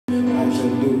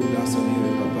genoux dans ce lieu,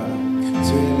 Papa.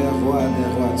 Tu es le roi des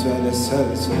rois, tu es le seul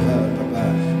sauveur, Papa.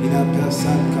 Il n'y a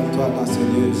personne comme toi dans ce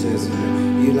lieu, Jésus.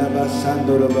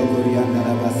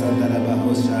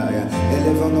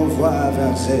 Élevons nos voix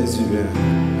vers Jésus.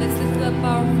 Let's lift up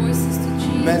our voices to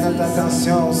Jesus. Mets notre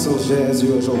attention sur Jésus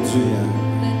aujourd'hui.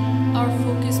 Let our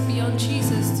focus be on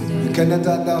Jesus today. Que notre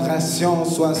adoration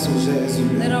soit sur Jésus.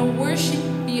 Let our worship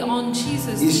be on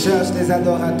Jesus. Il cherche des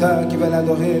adorateurs qui veulent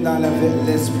adorer dans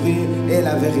l'esprit et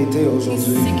la vérité He's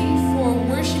aujourd'hui. seeking for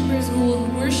worshipers who will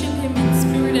worship Him in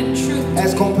spirit and truth.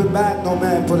 Est-ce qu'on peut battre nos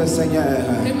mains pour le Seigneur?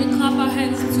 Can we clap our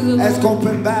hands to the Est-ce Lord? qu'on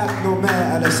peut battre nos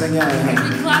mains à le Seigneur? Can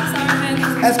we clap our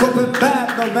hands? Est-ce qu'on peut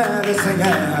battre nos mains à le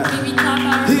Seigneur? Can we clap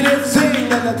our Il hands? est digne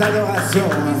de notre adoration.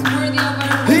 He's worthy of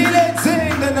our Il worship. est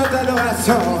digne de notre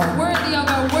adoration. Worthy of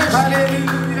our worship.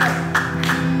 Alléluia.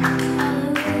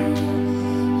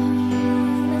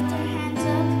 Lift our hands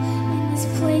up in this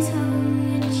place,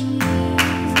 hallelujah,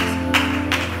 Jesus.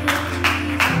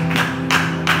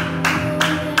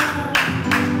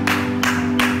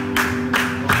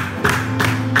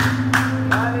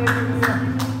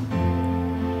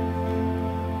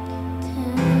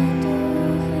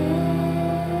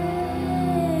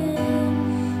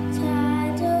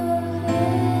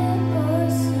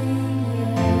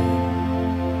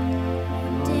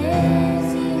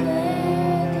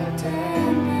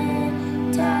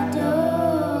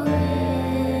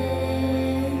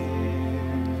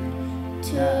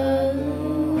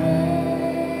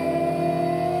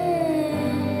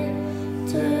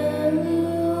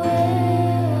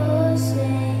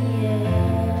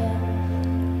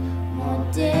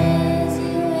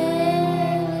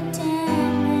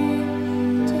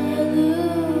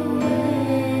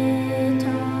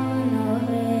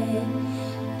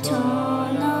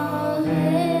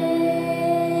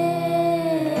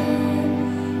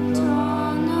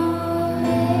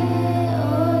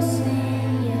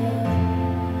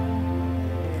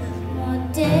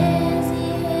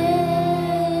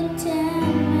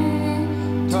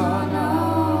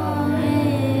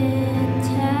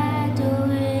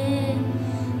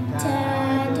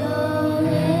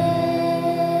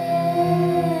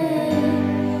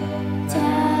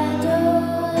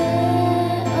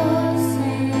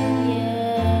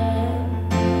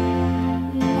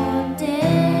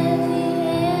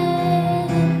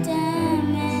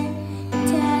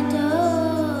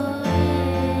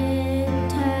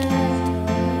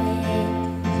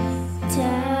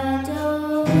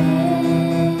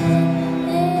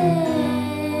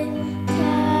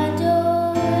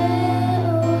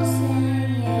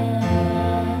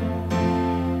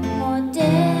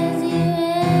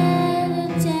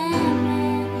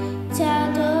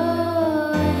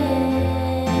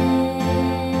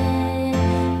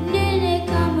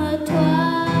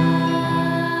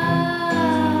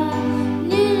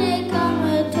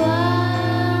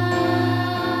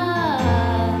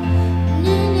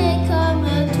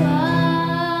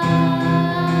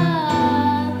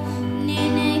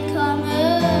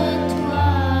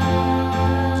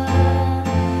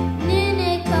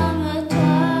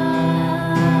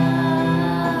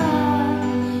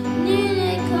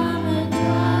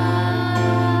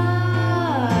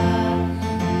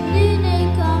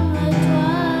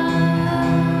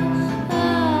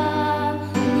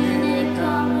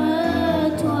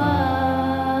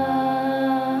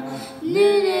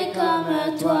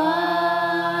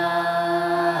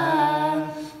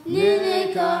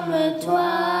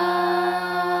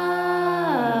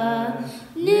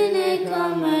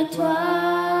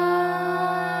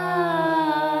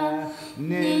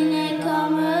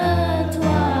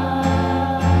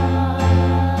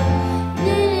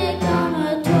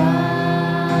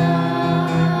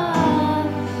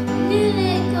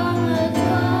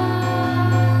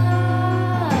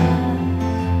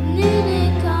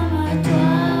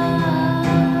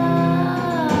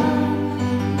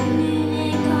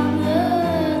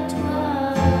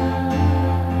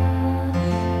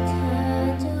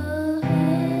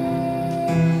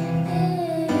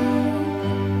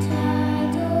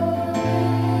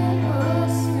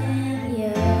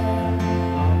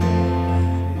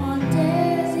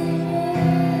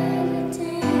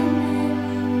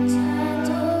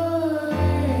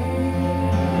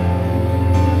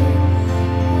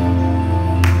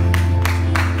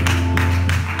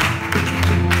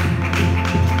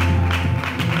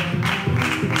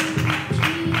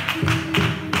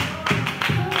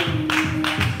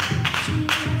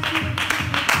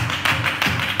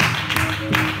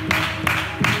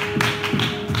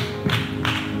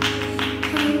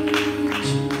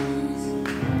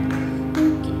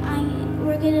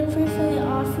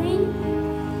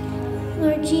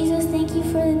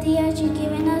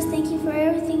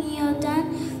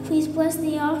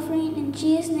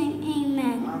 Jesus' name,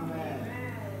 amen.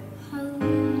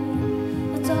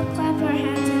 Hallelujah. Let's all clap our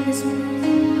hands in this place.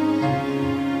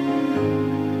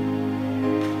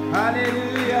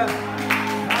 Hallelujah.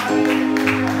 Hallelujah.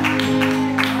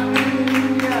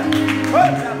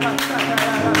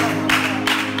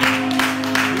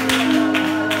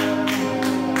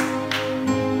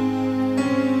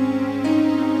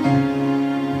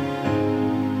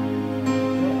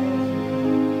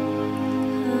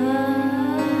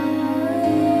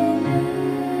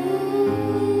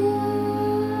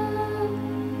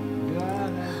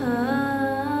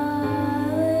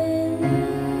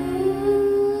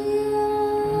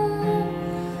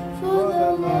 For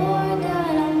the Lord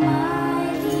God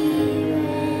Almighty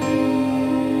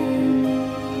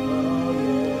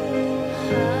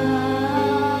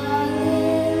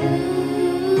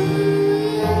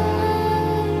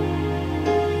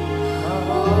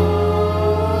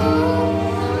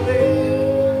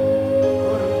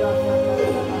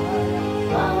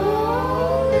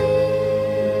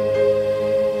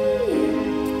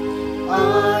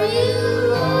Are you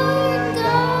Lord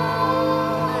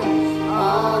God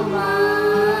Almighty?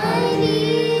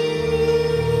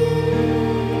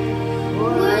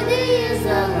 Worthy is the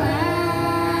Lamb.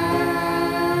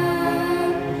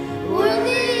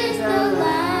 Worthy is the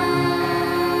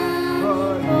Lamb.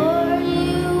 For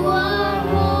you are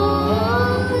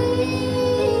holy.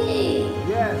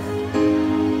 Yes.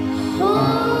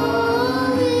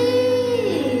 Holy.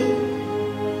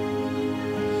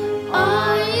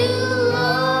 Are you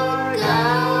Lord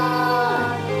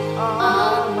God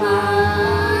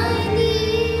Almighty?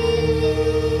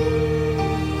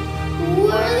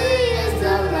 Worthy is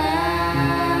the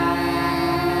Lamb.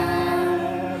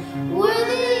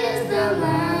 Worthy is the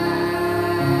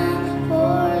Lamb.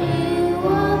 For you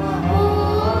are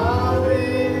holy.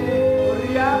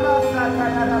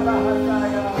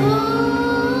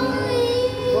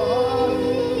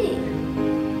 Holy.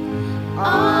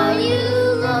 Are you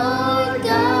Lord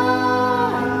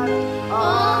God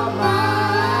Almighty?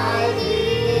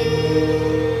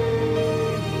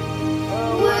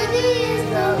 Worthy is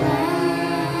the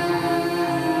Lamb.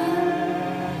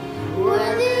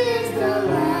 Worthy is the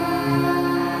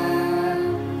Lamb.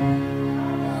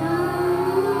 Amen.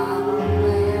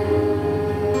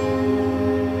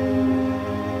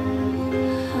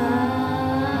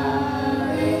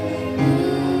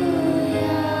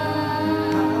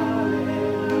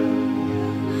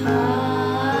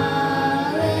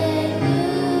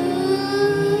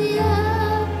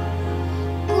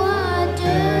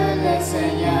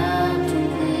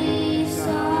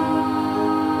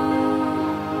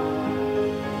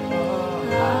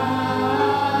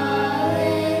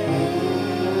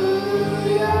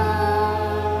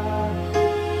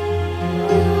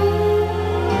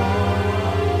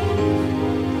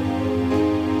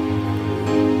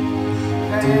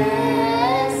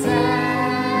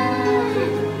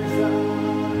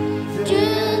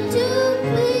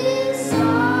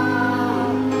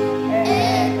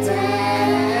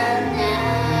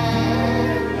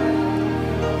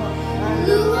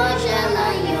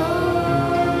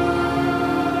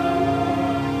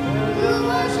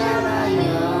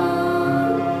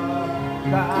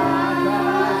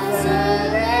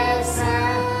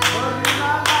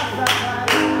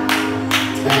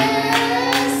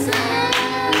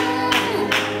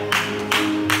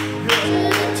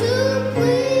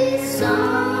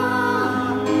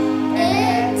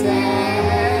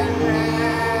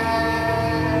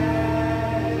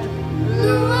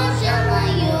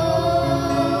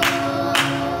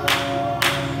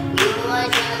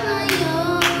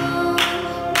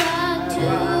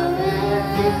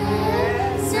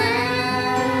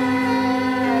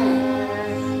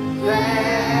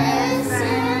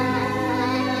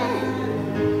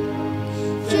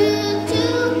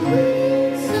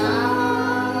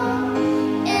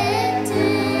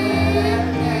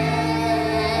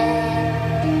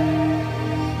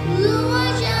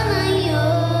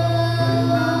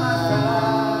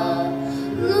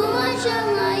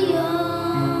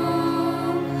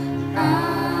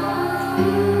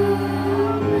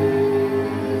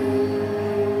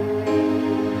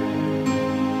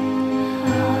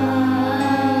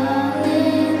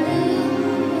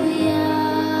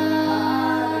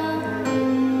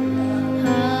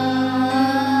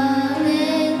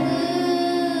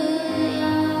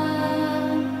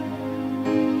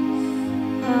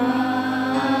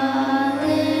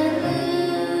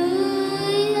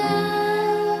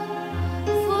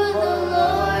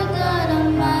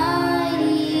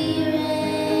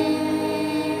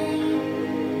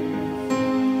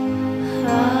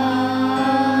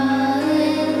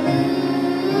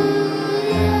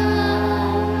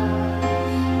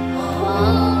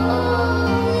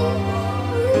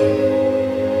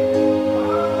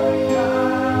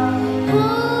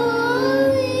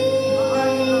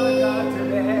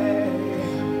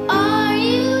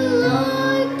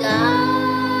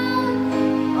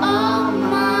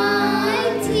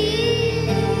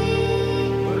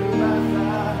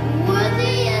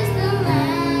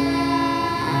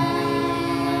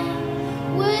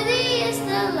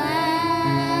 the Lamb.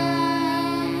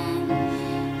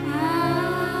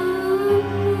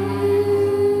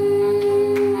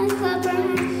 Amen. Let's clap our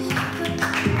hands.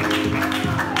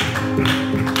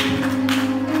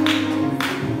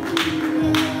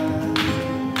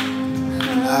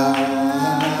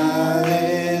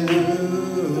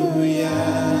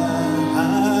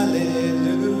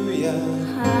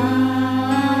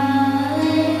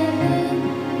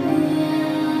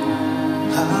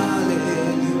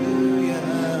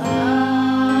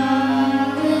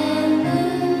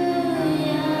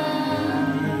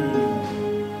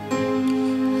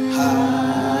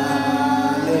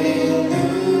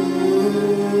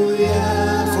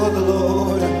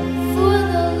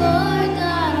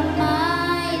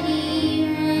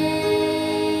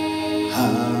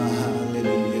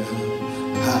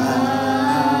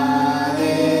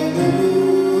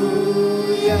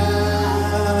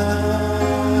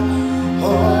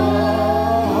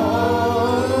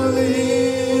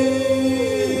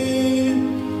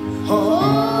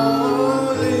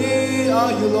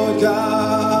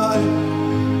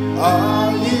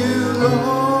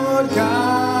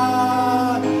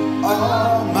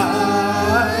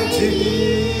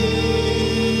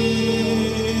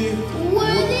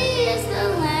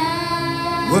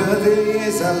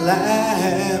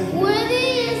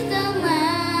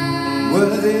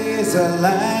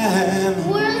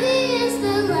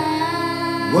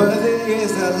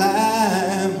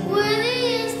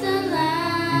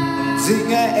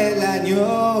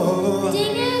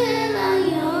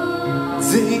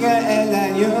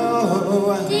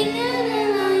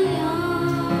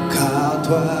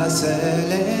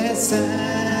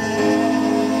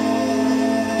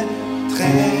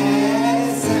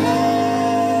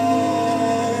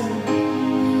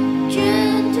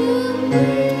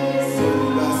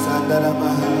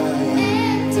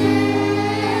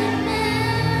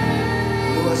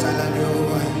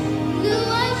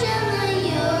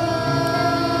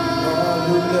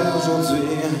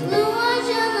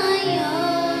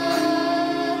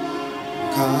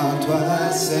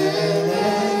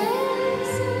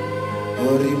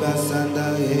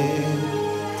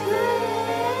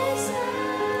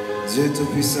 Dieu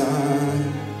Tout-Puissant,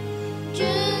 Dieu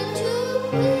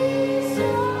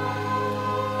Tout-Puissant,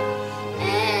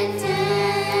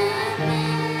 éternel.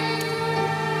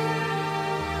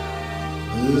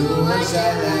 Louange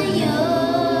à l'agneau,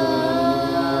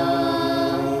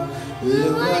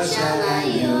 louange à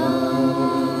l'agneau,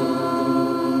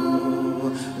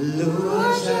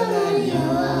 louange à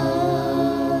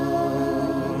l'agneau.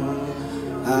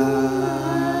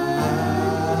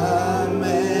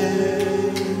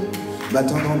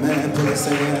 Battons nos mains pour le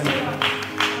Seigneur.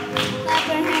 Clap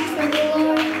our hands for the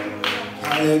Lord.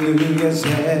 Alléluia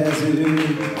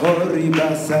Jésus.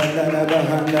 Oribasa la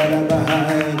bahanda la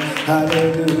bahai.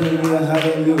 Alléluia,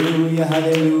 alléluia,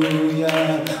 alléluia.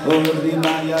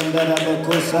 Orimaya la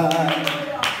bakosa.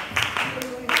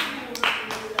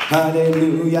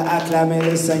 Alléluia, acclamez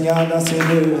le Seigneur dans ses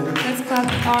lieux. Let's clap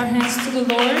our hands to the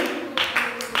Lord.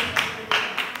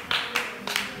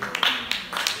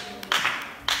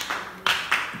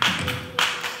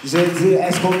 J'ai dit,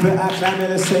 est-ce qu'on peut acclamer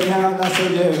le Seigneur dans ce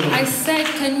lieu? I said,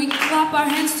 can we clap our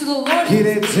hands to the Lord? Il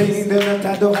est digne de notre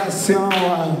adoration.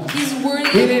 He's worthy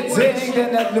Il of est our digne worship.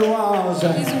 de notre louange.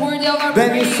 He's worthy of our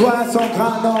Béni praise. soit son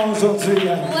grand nom aujourd'hui.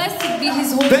 Blessed be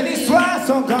His holy Béni name. soit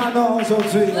son grand nom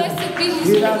aujourd'hui. Blessed be His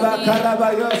Il a holy name.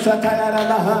 bakarabayo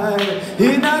satarabahai.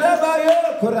 Inarabayo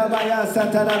kurabaya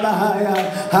satarabahai.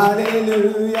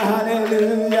 Alléluia,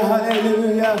 alléluia,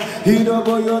 alléluia.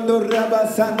 Iroboyondo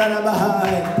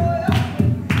rabasandarabahai.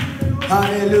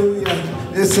 Alléluia.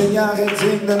 Le Seigneur est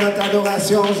digne de notre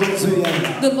adoration aujourd'hui.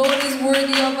 The Lord is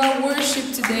worthy of our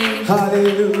worship today.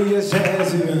 Alléluia,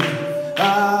 Jésus.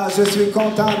 Ah, je suis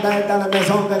content d'être dans la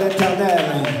maison de l'Éternel.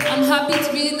 I'm happy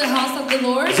to be in the house of the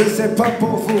Lord. Je ne sais pas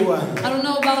pour vous, I don't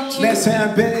know about you, mais c'est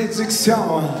une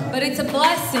bénédiction but it's a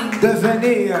blessing de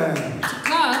venir, to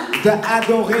come,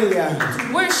 d'adorer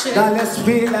to worship dans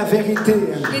l'esprit et la vérité.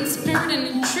 in spirit and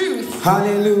in truth.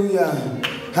 Alléluia.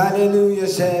 Alléluia,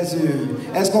 Jésus.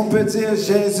 Est-ce qu'on peut dire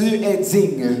Jésus est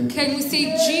digne? Can we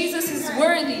say Jesus is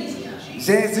worthy?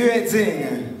 Jésus est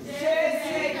digne.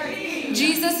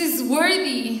 Jesus is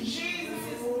worthy.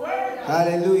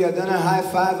 Alléluia. Donne un high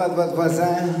five à votre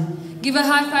voisin. Give a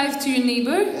high five to your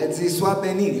neighbor Et dis, sois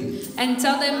béni. and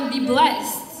tell them be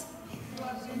blessed.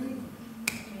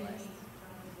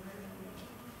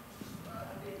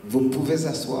 Vous pouvez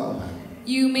s'asseoir.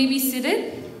 You may be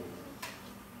seated.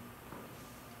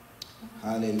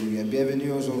 Alléluia.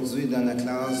 Bienvenue aujourd'hui dans la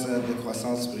classe de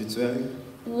croissance spirituelle.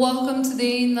 Welcome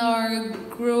today in our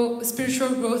spiritual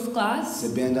growth class.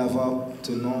 C'est bien d'avoir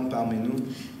tout le monde parmi nous.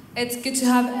 It's good to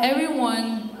have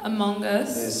everyone among us.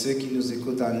 Ceux qui nous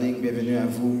écoutent en ligne, bienvenue à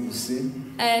vous aussi.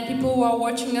 And people who are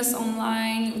watching us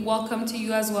online, welcome to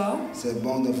you as well. C'est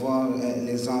bon de voir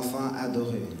les enfants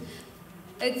adorer.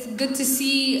 It's good to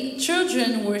see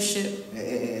children worship.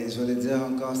 Et je voulais dire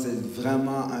encore, c'est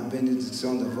vraiment une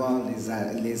bénédiction de voir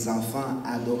les enfants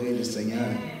adorer le Seigneur.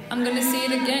 I'm going to say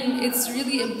it again. It's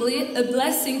really a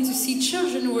blessing to see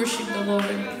children worship the Lord.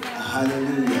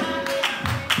 Alléluia.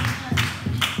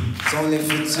 Sont les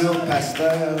futurs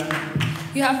pasteurs,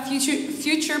 You have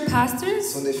future pastors.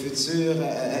 sont des futurs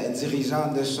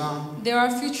dirigeants de chant. There are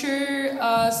future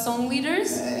song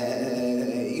leaders.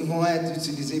 Ils vont être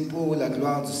utilisés pour la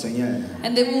gloire du Seigneur.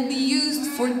 And they will be used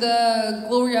for the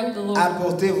glory of the Lord.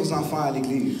 Apportez vos enfants à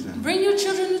l'église. Bring your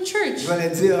children to church. Je vais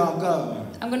le dire encore.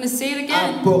 I'm going to say it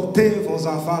again. Apportez vos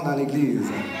enfants dans l'église.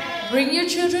 Bring your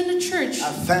children to church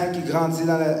Afin qu'ils grandissent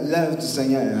dans l'œuvre du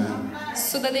Seigneur.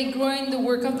 so that they grow in the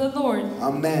work of the Lord.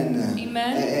 Amen.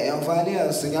 Amen. Et on va aller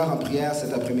au Seigneur en prière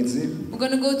cet après-midi. We're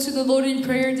going to go to the Lord in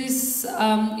prayer this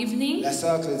evening. La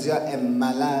sœur Claudia est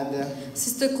malade.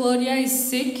 Sister Claudia is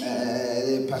sick.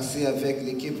 Elle est partie avec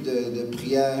l'équipe de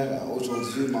prière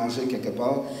aujourd'hui manger quelque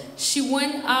part. She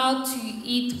went out to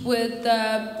eat with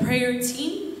the prayer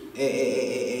team.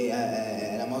 Et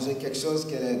elle a mangé quelque chose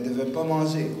qu'elle ne devait pas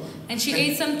manger, quoi. And she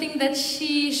ate something that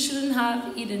she shouldn't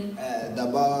have eaten.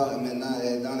 D'abord, maintenant,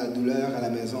 elle est dans la douleur à la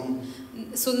maison.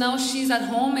 So now she's at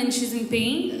home and she's in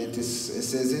pain. Elle était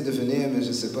censée de venir, mais je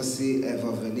ne sais pas si elle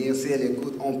va venir. Si elle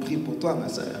écoute, on prie pour toi, ma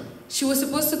sœur. She was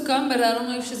supposed to come, but I don't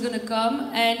know if she's going to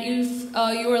come. And if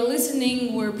you are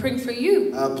listening, we're praying for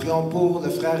you. Prions pour le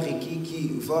frère Ricky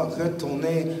qui va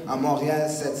retourner à Montréal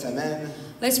cette semaine.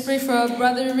 Let's pray for our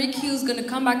brother Ricky who's going to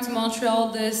come back to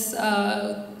Montreal this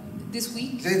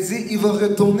week. J'ai dit, il va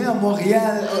retourner à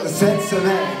Montréal cette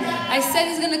semaine. I said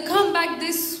he's going to come back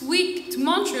this week to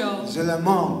Montreal. Je le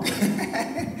manque.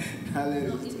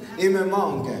 Alléluia. Il me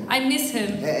manque. I miss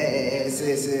him.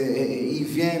 Il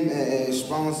vient, je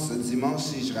pense, dimanche,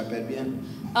 si je rappelle bien.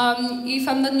 If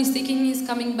I'm not mistaken, he's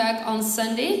coming back on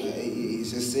Sunday.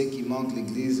 Je sais qu'il manque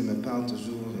l'église, il me parle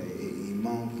toujours. Il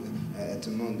manque tout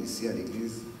le monde ici à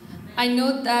l'église. I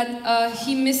know that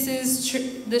he misses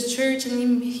the church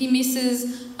and he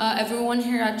misses everyone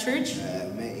here at church.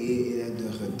 Mais il est de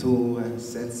retour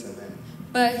cette semaine.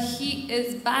 But he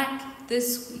is back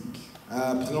this week.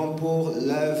 Prions pour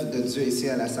l'œuvre de Dieu ici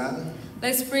à la salle.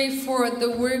 Let's pray for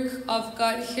the work of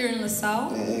God here in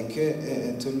LaSalle.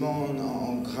 Que tout le monde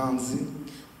on grandit.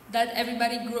 That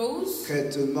everybody grows.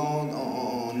 Que tout le monde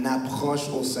on approche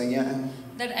au Seigneur.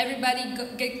 That everybody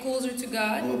get closer to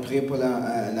God. On va prier pour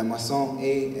la moisson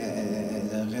et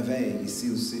le réveil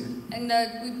ici aussi. And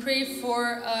that we pray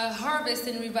for harvest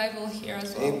and revival here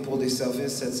as well. Et pour des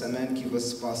services cette semaine qui va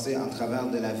se passer en travers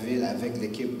de la ville avec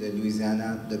l'équipe de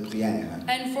Louisiana de prière.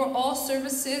 And for all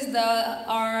services that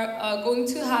are going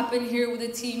to happen here with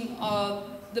the team of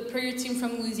the prayer team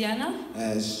from Louisiana.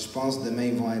 Je pense demain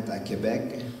ils vont être à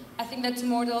Québec. I think that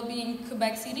tomorrow they'll be in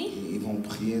Quebec City. Ils vont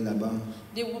prier là-bas.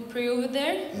 They will pray over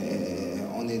there.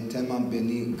 On est tellement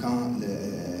bénis quand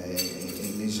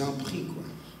les gens prient, quoi.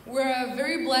 We're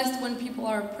very blessed when people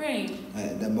are praying.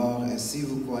 D'abord, si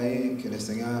vous croyez que le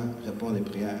Seigneur répond les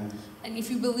prières, And if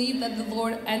you believe that the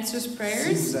Lord answers si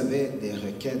prayers, vous avez des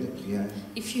requêtes de prière,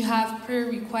 if you have prayer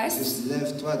requests, juste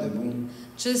lève-toi debout,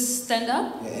 just stand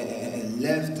up,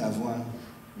 lève ta voix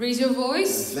raise your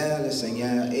voice, vers le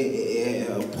Seigneur et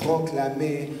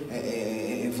proclamer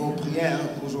vos prières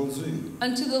aujourd'hui.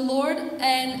 unto the Lord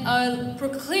and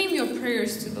proclaim your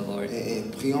prayers to the Lord. Et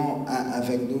prions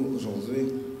avec nous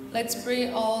aujourd'hui. Let's pray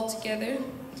all together.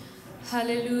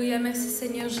 Alléluia, merci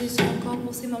Seigneur Jésus encore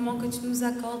pour ces moments que tu nous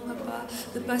accordes, Papa,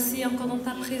 de passer encore dans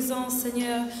ta présence,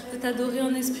 Seigneur, de t'adorer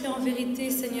en esprit, en vérité,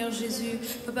 Seigneur Jésus.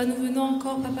 Papa, nous venons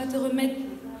encore, Papa, te remettre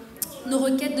nos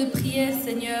requêtes de prière,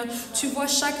 Seigneur. Tu vois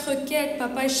chaque requête,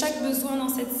 Papa, et chaque besoin dans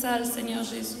cette salle, Seigneur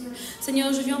Jésus.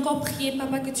 Seigneur, je viens encore prier,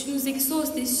 Papa, que tu nous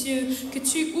exauces des cieux, que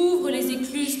tu ouvres les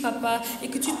écluses, Papa, et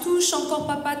que tu touches encore,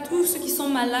 Papa, tous ceux qui sont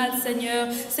malades, Seigneur.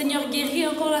 Seigneur, guéris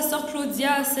encore la sœur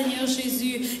Claudia, Seigneur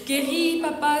Jésus. Guéris,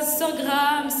 Papa, sœur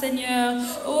Graham, Seigneur.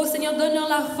 Oh, Seigneur, donne-leur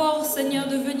la force, Seigneur,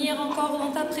 de venir encore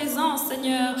dans ta présence,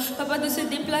 Seigneur. Papa, de se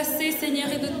déplacer, Seigneur,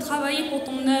 et de travailler pour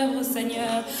ton œuvre,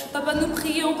 Seigneur. Papa, nous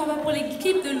prions, Papa, pour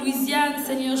l'équipe de Louisiane,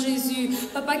 Seigneur Jésus.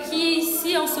 Papa, qui est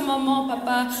ici en ce moment,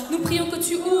 Papa. Nous prions que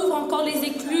tu ouvres encore les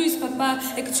écluses, Papa,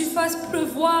 et que tu fasses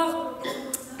pleuvoir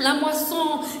la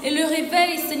moisson et le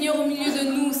réveil, Seigneur, au milieu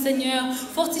de nous, Seigneur.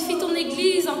 Fortifie ton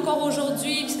Église encore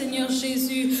aujourd'hui, Seigneur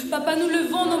Jésus. Papa, nous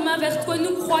levons nos mains vers toi.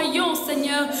 Nous croyons,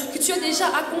 Seigneur, que tu as déjà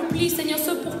accompli, Seigneur,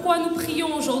 ce pourquoi nous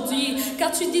prions aujourd'hui.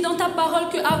 Car tu dis dans ta parole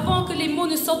qu'avant que les mots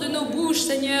ne sortent de nos bouches,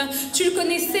 Seigneur, tu le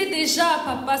connaissais déjà,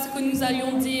 Papa, ce que nous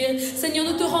allions dire. Seigneur,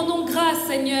 nous te rendons grâce,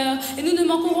 Seigneur, et nous ne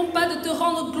manquerons pas de te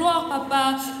rendre gloire,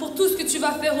 Papa, pour tout ce que tu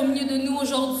vas faire au milieu de nous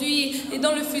aujourd'hui et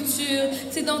dans le futur.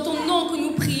 C'est dans ton nom que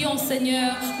nous prions,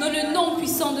 Seigneur, dans le nom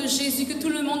puissant de Jésus, que tout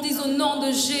le monde dise au nom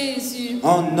de Jésus.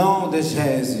 Au nom de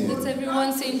Jésus. Let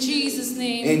everyone say in Jesus'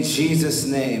 name. In Jesus'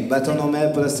 name. Battons nos mains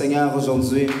pour le Seigneur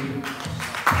aujourd'hui.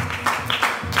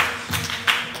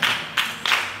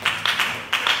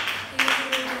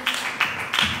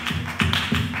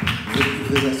 Vous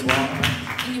pouvez vous asseoir.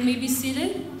 And you may be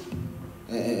seated.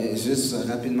 Juste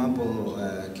rapidement pour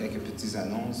quelques petites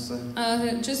annonces.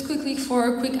 Just quickly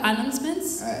for quick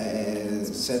announcements.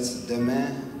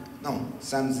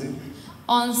 Samedi,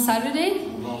 On Saturday,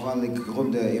 on va avoir les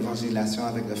groupes d'évangélisation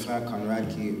avec le frère Conrad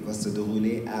qui va se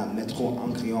dérouler à Métro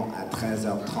Ancrion à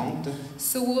 13h30.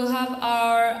 so we'll have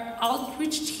our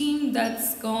outreach team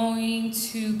that's going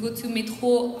to go to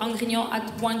Métro Angrignon at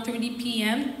 1:30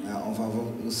 p.m. On va avoir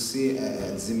aussi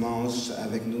dimanche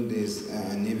avec nous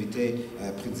un invité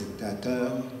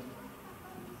prédicateur.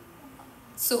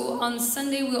 So on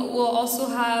Sunday we'll also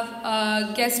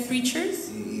have guest preachers.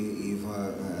 Il va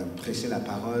prêcher la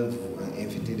parole, vous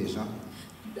inviter les gens.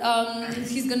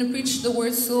 He's going to preach the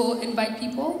word, so invite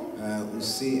people.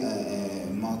 Aussi,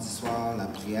 mardi soir, la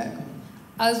prière.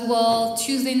 As well,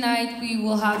 Tuesday night we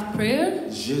will have prayer.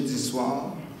 Jeudi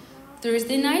soir,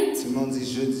 Thursday night, tout le monde dit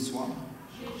jeudi soir.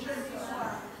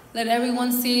 let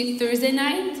everyone say Thursday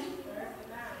night.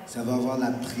 Ça va avoir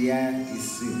la prière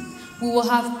ici. We will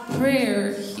have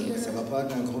prayer here. Ça va pas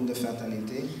être un groupe de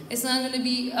fraternité. It's not going to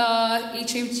be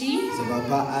HFG. Ça va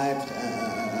pas être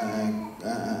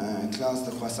une classe de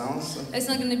croissance. It's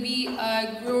not going to be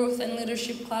a growth and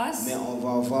leadership class. Mais on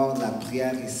va avoir la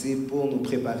prière ici pour nous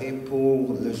préparer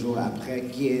pour le jour après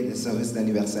qui est le service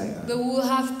d'anniversaire. But we'll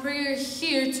have prayer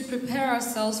here to prepare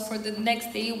ourselves for the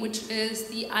next day, which is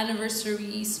the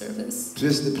anniversary service.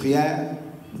 Plus de prière,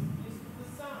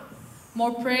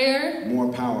 More prayer,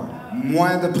 more power.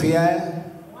 Moins de prière,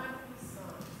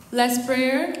 less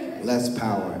prayer, less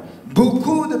power.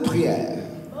 Beaucoup de prière.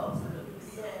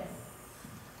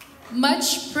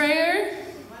 much prayer.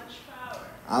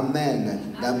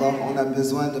 Amen. D'abord, on a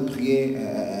besoin de prier.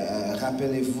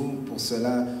 Rappelez-vous pour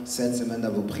cela cette semaine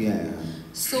dans vos prières.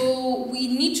 So we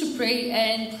need to pray,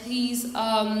 and please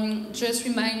just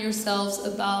remind yourselves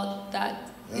about that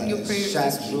in your prayers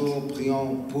Chaque this week. jour,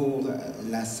 prions pour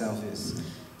la service.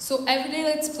 So every day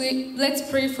let's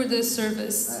pray for the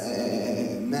service.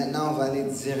 Maintenant, on va aller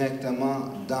directement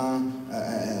dans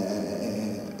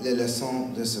les leçons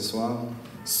de ce soir.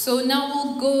 So now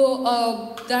we'll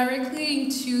go directly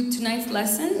into tonight's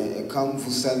lesson. Comme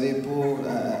vous savez, pour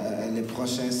les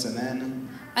prochaines semaines,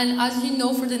 And as you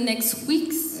know, for the next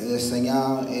weeks, le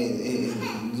Seigneur est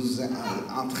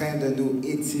en train de nous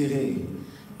étirer.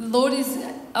 the Lord is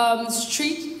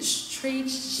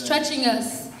stretching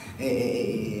us.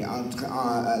 Et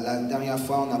la dernière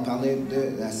fois, on a parlé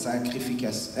de la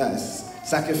sacrifice.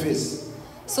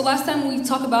 So last time we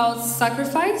talked about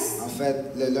sacrifice. En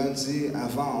fait, le lundi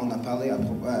avant, on a parlé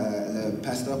le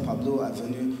pasteur Pablo est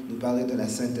venu nous parler de la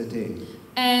sainteté.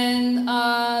 And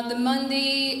the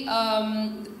Monday,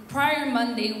 prior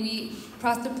Monday,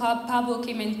 Pastor Pablo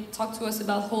came and talked to us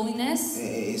about holiness.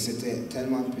 Et c'était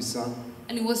tellement puissant.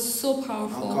 And it was so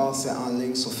powerful. Encore, c'est en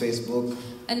ligne sur Facebook.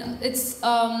 And it's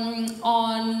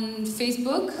on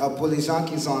Facebook. Pour les gens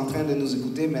qui sont en train de nous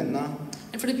écouter maintenant,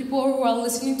 And for the people who are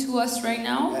listening to us right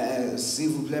now, s'il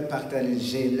vous plaît,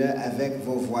 partagez-le avec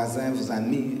vos voisins, vos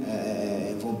amis,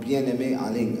 vos bien-aimés en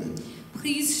ligne.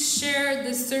 please share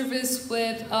this service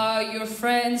with your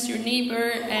friends, your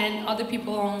neighbor, and other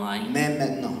people online. Mais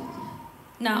maintenant,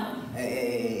 Now,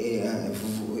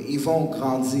 ils vont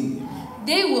grandir.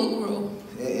 they will grow.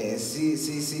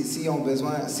 S'ils ont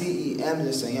besoin, s'ils aiment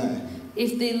le Seigneur,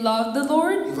 If they love the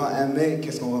Lord, ils vont aimer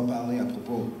qu'est-ce qu'on va parler à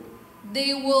propos.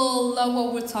 they will love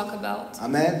what we'll talk about.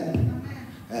 Amen.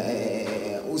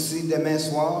 Aussi demain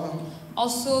soir,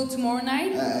 Also, tomorrow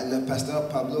night, le pasteur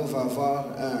Pablo va avoir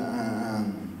un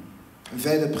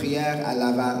veille de prière à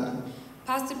Laval,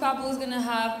 Pastor Pablo is going to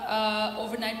have an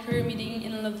overnight prayer meeting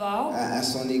in Laval. à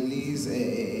son église,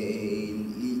 et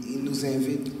il nous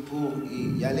invite pour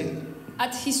y aller.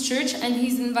 at his church and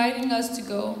he's inviting us to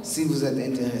go. Si vous êtes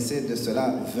intéressé de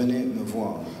cela, venez me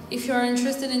voir. If you are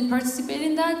interested in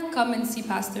participating in that, come and see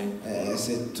Pastor.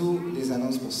 C'est toutes les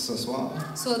annonces pour ce soir.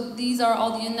 So these are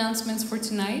all the announcements for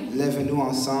tonight. Lève-nous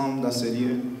ensemble dans ce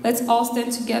lieu. Let's all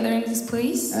stand together in this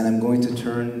place. And I'm going to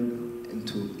turn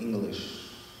into English.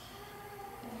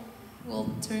 We'll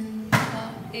turn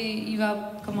et il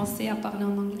va commencer à parler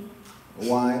en anglais.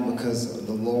 Why? Because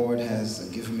the Lord has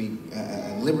given me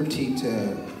liberty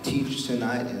to teach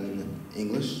tonight in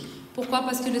English. Pourquoi?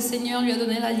 Parce que le Seigneur lui a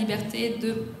donné la liberté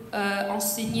de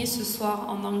enseigner ce soir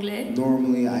en anglais.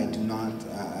 Normally, I do not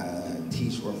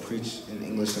teach or preach in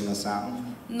English in the South.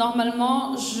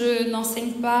 Normalement, je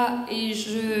n'enseigne pas et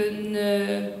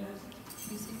je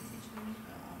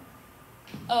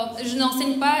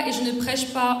n'enseigne pas et je ne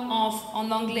prêche pas en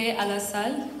anglais à la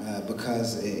salle.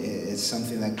 Because it's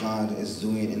something that God is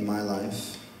doing in my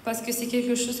life. Parce que c'est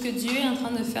quelque chose que Dieu est en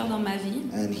train de faire dans ma vie.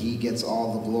 And He gets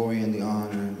all the glory and the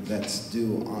honor that's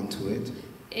due unto it.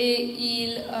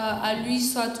 Et à lui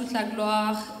soit toute la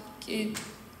gloire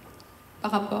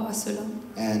par rapport à cela.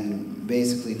 And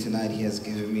basically tonight He has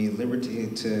given me liberty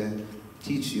to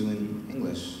teach you in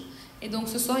English. Et donc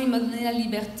ce soir, il m'a donné la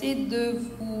liberté de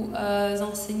vous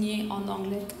enseigner en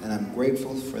anglais. And I'm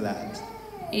grateful for that.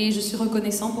 Et je suis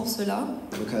reconnaissant pour cela.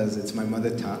 Because it's my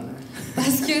mother tongue.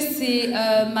 Parce que c'est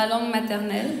ma langue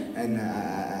maternelle. And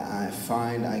I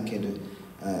find I can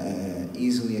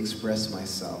easily express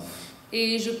myself.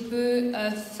 Et je peux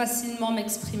facilement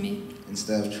m'exprimer.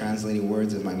 Instead of translating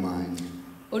words in my mind.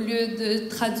 Au lieu de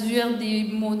traduire des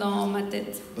mots dans ma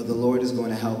tête. But the Lord is going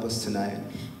to help us tonight.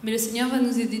 Mais le Seigneur va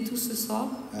nous aider tous ce soir.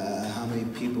 How many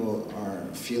people are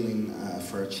feeling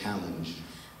for a challenge?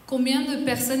 Combien de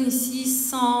personnes ici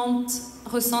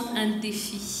ressentent un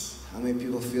défi? How many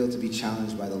people feel to be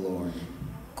challenged by the Lord?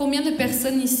 Combien de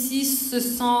personnes ici se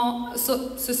sentent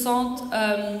se sentent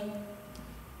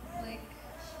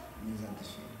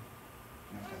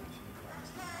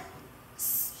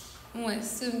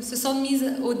mises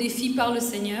au défi par le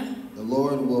Seigneur? The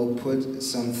Lord will put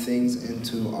some things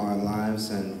into our lives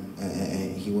and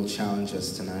He will challenge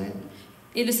us tonight.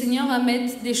 Et le Seigneur va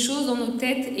mettre des choses dans nos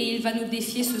têtes et il va nous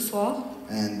défier ce soir.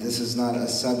 And this is not a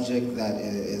subject that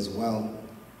is well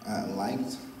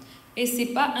liked. Et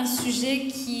c'est pas un sujet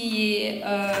qui est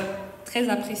très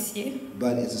apprécié.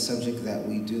 But it's a subject that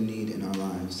we do need in our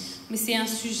lives. Mais c'est un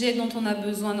sujet dont on a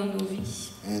besoin dans nos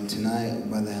vies. And tonight,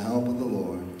 by the help of the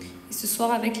Lord, et ce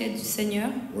soir, avec l'aide du Seigneur,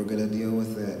 we're going to deal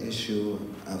with the issue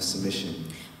of submission.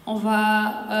 On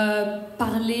va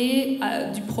parler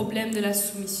du problème de la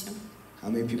soumission. How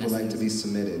many people like to be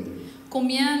submitted?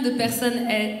 Combien de personnes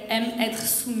aiment être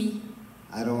soumis?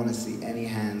 I don't want to see any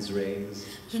hands raised.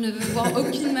 Je ne veux voir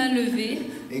aucune main levée.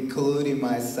 Including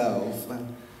myself.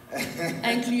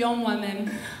 Incluant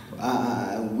moi-même.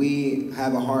 We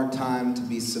have a hard time to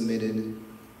be submitted.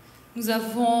 Nous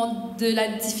avons de la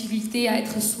difficulté à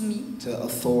être soumis. To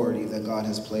authority that God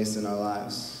has placed in our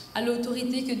lives. À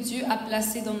l'autorité que Dieu a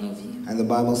placée dans nos vies. And the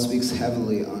Bible speaks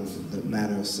heavily on the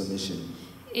matter of submission.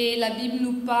 Et la Bible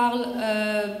nous parle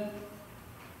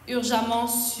urgemment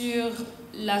sur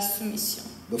la soumission.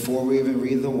 Before we even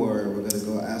read the word, we're going to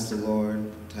go ask the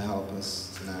Lord to help us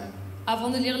tonight. Avant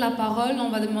de lire la parole, on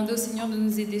va demander au Seigneur de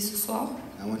nous aider ce soir.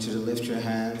 I want you to lift your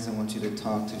hands. I want you to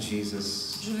talk to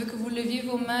Jesus. Je veux que vous leviez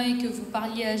vos mains et que vous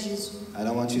parliez à Jésus. I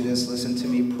don't want you to just listen to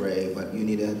me pray, but you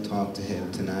need to talk to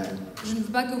Him tonight. Je ne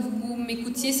veux pas que vous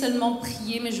m'écoutiez seulement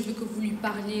prier, mais je veux que vous lui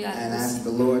parliez à And lui. ask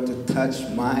the Lord to touch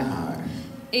my heart.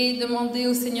 Et demander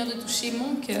au Seigneur de toucher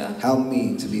mon cœur. Help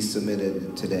me to be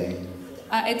submitted today.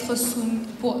 À être soumis,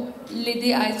 pour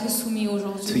l'aider à être soumis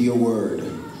aujourd'hui. To your word.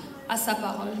 À sa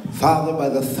parole. Father, by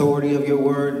the authority of your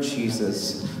word,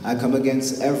 Jesus, I come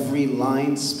against every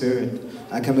lying spirit.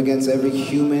 I come against every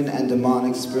human and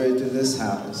demonic spirit in this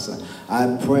house.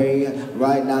 I pray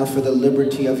right now for the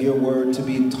liberty of your word to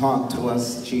be taught to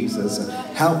us, Jesus.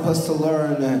 Help us to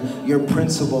learn your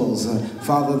principles,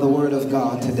 Father, the word of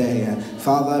God today.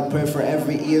 Father, I pray for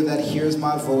every ear that hears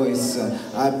my voice.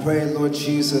 I pray, Lord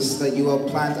Jesus, that you will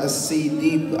plant a seed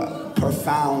deep,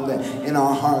 profound in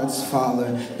our hearts,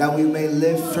 Father, that we may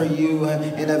live for you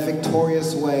in a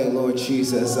victorious way, Lord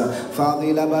Jesus. Father,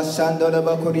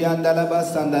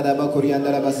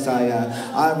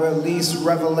 I release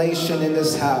revelation in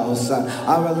this house.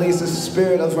 I release the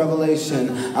spirit of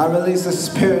revelation. I release the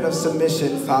spirit of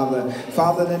submission, Father.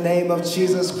 Father, in the name of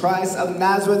Jesus Christ of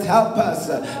Nazareth, help us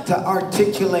to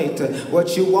articulate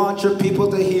what you want your people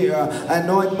to hear.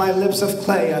 Anoint my lips of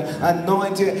clay.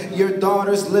 Anoint your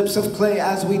daughter's lips of clay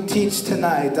as we teach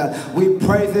tonight. We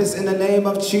pray this this in the name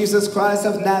of Jesus Christ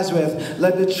of Nazareth.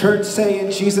 Let the church say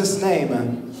in Jesus'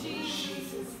 name.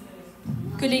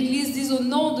 Que l'Église dise au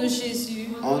nom de Jésus.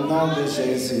 Au nom de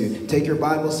Jésus. Take your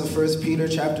Bibles to 1 Peter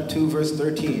chapter 2 verse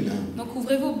 13. Donc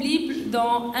ouvrez vos Bibles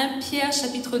dans 1 Pierre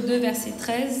chapitre 2 verset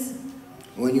 13.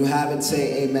 When you have it,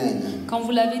 say amen. Quand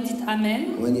vous l'avez, dites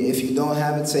Amen. If you don't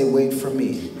have it, say wait for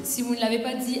me. Si vous ne l'avez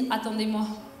pas dit, attendez-moi.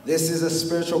 This is a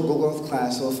spiritual growth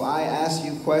class, so if I ask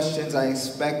you questions, I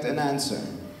expect an answer.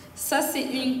 Ça, c'est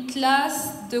une classe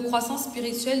de croissance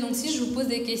spirituelle. Donc si je vous pose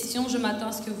des questions, je m'attends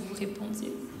à ce que vous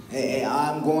répondiez.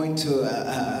 I'm going to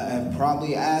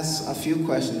probably ask a few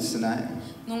questions tonight.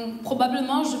 Donc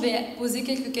probablement, je vais poser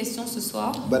quelques questions ce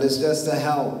soir. But it's just to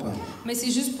help. Mais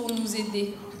c'est juste pour nous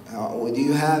aider. Do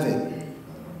you have it?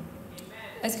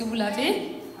 Est-ce que vous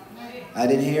l'avez? I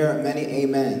didn't hear many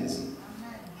amens.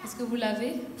 Est-ce que vous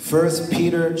l'avez? 1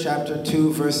 Peter chapter 2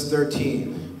 verse 13.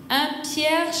 1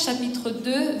 Pierre chapitre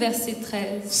 2 verset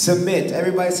 13. Submit.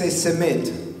 Everybody say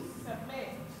submit.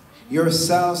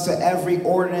 Yourselves to every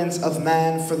ordinance of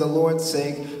man for the Lord's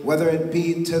sake, whether it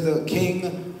be to the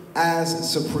king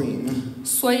as supreme.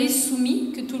 Soyez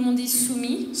soumis, que tout le monde dise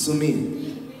soumis,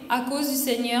 Soumis. à cause du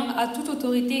Seigneur, à toute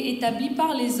autorité établie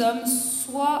par les hommes,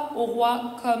 soit au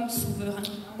roi comme souverain.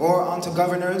 Or unto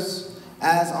governors,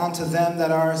 as unto them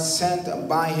that are sent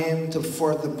by him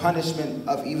for the punishment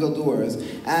of evildoers,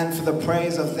 and for the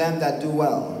praise of them that do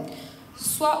well.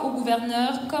 Soit au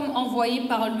gouverneur comme envoyé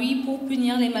par lui pour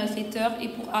punir les malfaiteurs et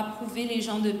pour approuver les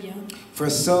gens de bien. For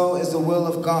so is the will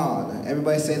of God.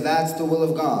 Everybody say, that's the will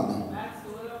of God.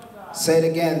 Say it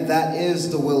again, that is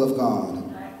the will of God.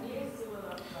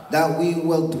 That we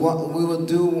will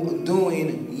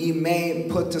doing, ye may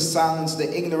put to silence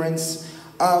the ignorance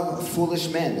of foolish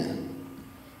men.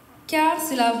 Car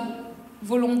c'est la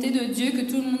volonté de Dieu, que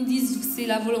tout le monde dise c'est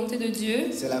la volonté de Dieu.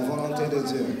 C'est la volonté de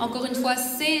Dieu. Encore une fois,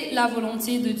 c'est la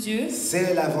volonté de Dieu.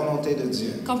 C'est la volonté de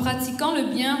Dieu. Qu'en pratiquant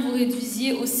le bien, vous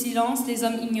réduisiez au silence les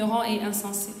hommes ignorants et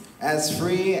insensés. As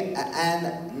free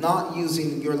and not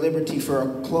using your liberty for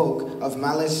a cloak of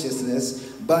maliciousness,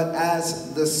 but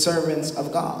as the servants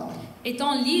of God.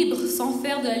 Étant libres sans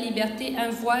faire de la liberté un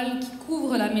voile qui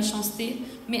couvre la méchanceté,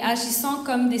 mais agissant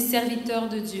comme des serviteurs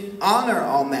de Dieu. Honor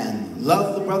all men,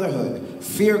 love the brotherhood,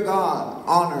 fear God,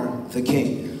 honor the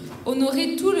king.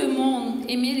 Honorez tout le monde,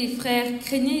 aimez les frères,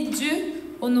 craignez Dieu,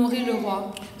 honorez le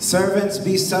roi. Servants,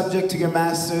 be subject to your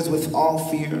masters with all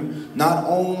fear, not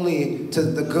only to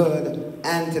the good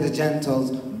and to the gentiles,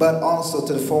 but also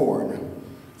to the forward.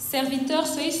 Serviteurs,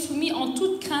 soyez soumis en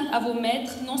toute crainte à vos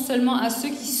maîtres, non seulement à ceux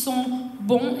qui sont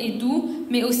bons et doux,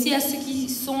 mais aussi à ceux qui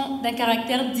sont d'un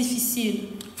caractère difficile.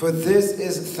 For this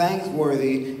is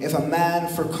thankworthy if a man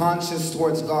for conscience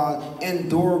towards God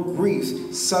endure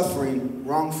grief, suffering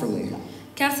wrongfully.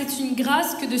 Car c'est une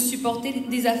grâce que de supporter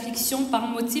des afflictions par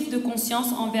motif de conscience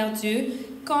envers Dieu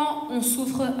quand on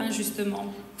souffre injustement.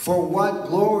 For what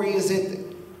glory is it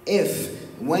if,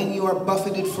 when you are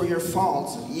buffeted for your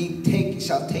faults, ye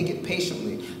shall take it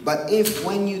patiently. But if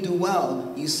when you do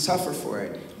well, you suffer for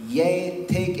it, yea,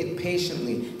 take it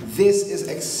patiently. This is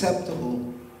acceptable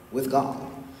with God.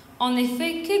 En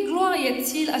effet, quelle gloire y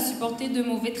a-t-il à supporter de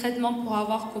mauvais traitements pour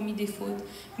avoir commis des fautes?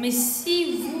 Mais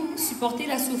si vous supportez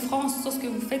la souffrance lorsque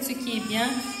vous faites ce qui est bien,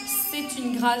 c'est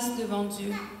une grâce devant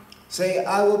Dieu. Say,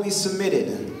 I will be submitted.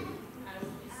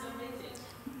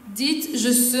 Dites,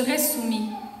 je serai soumis.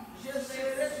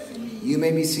 You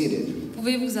may be seated. Vous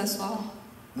pouvez vous asseoir.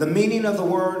 The meaning of the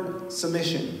word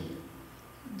submission.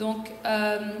 Donc,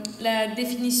 la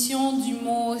définition du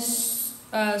mot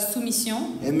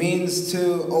soumission, It means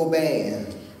to obey.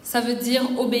 ça veut dire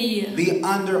obéir, Be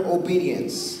under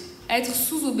obedience. être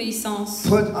sous obéissance,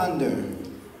 Put under.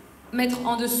 mettre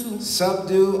en dessous,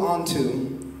 Subdue unto.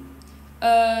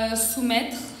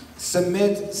 soumettre,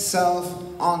 Submit self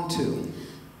unto.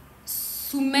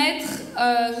 soumettre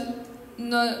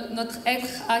notre être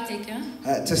à quelqu'un,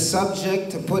 To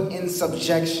subject, to put in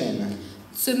subjection.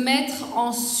 se mettre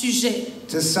en sujet,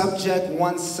 To subject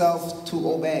oneself to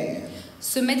obey.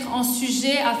 se mettre en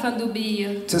sujet afin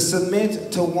d'obéir, To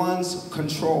submit to one's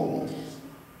control.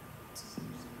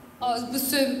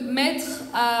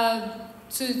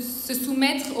 se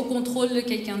soumettre au contrôle de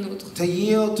quelqu'un d'autre, To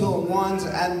yield to one's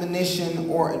admonition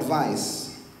or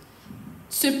advice.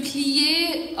 se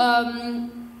plier,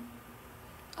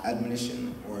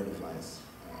 Admonition or advice.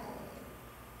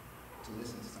 To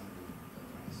listen to somebody's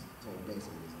advice. To obey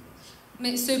somebody's advice.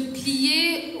 mais se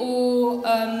plier aux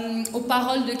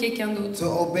paroles de quelqu'un d'autre, To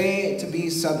obey, to be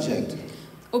subject.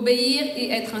 obéir et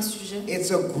être un sujet.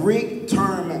 It's a Greek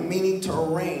term meaning to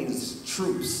arrange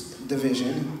troops,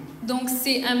 division. Donc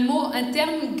c'est un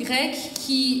terme grec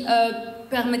qui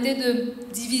permettait de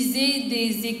diviser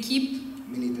des équipes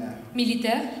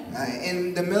militaires.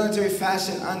 In the military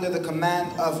fashion, under the command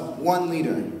of one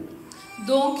leader.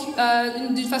 Donc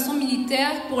d'une façon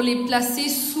militaire pour les placer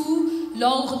sous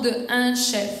l'ordre d'un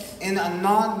chef. In a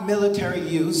non-military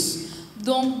use,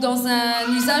 Donc dans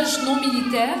un usage non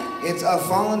militaire, it's a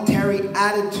voluntary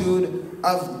attitude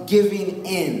of giving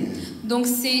in. donc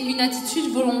c'est une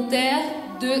attitude volontaire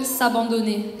de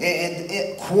s'abandonner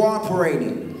And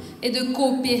cooperating, et de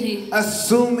coopérer,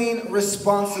 assuming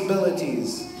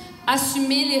responsibilities,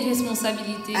 assumer les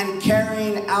responsabilités and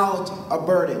carrying out a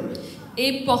burden.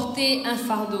 et porter un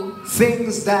fardeau.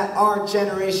 Things that our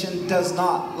generation does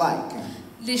not like.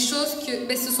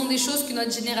 Ce sont des choses que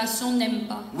notre génération n'aime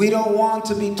pas. We don't want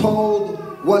to be told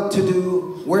what to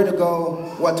do, where to go,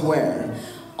 what to wear.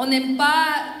 On n'aime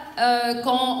pas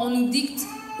quand on nous dicte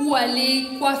où aller,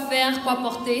 quoi faire, quoi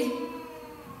porter.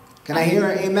 Can I hear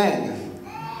an amen?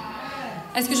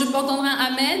 Est-ce que je peux entendre un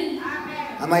amen?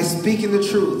 Am I speaking the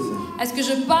truth? Est-ce que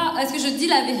je dis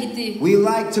la vérité? We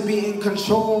like to be in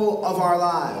control of our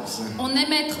lives. On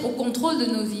aime être au contrôle de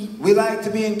nos vies. We like to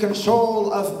be in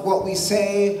control of what we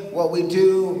say, what we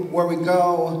do, where we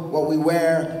go, what we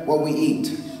wear, what we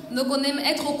eat. Donc on aime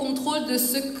être au contrôle de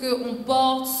ce qu'on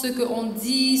porte, ce qu'on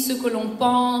dit, ce que l'on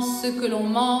pense, ce que l'on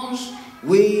mange.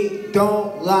 We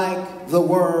don't like the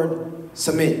word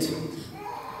submit.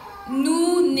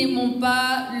 Nous n'aimons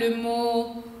pas le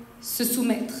mot se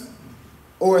soumettre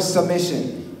Or submission.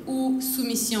 ou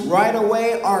soumission. Right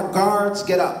away, our guards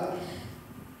get up.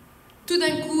 Tout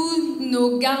d'un coup,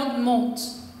 nos gardes montent.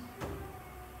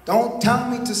 Don't tell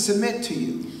me to submit to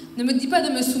you. Ne me dis pas de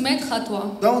me soumettre à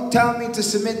toi. Don't tell me to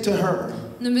submit to her.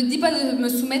 Ne me dis pas de me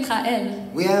soumettre à elle.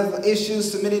 We have issues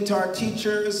submitting to our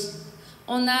teachers.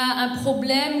 On a un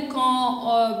problème quand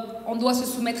on doit se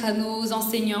soumettre à nos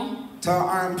enseignants, To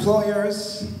our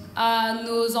employers, à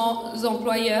nos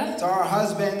employeurs, to our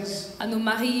husbands, à nos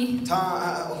maris, to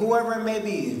whoever it may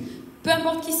be. peu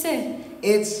importe qui c'est.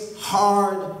 It's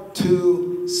hard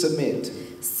to submit.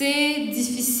 C'est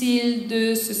difficile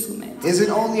de se soumettre. Is it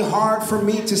only hard for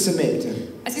me to submit?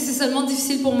 Est-ce que c'est seulement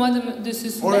difficile pour moi de se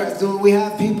Or soumettre? do we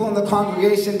have people in the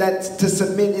congregation that to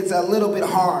submit it's a little bit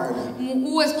hard?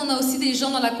 Ou est-ce qu'on a aussi des gens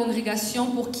dans la congrégation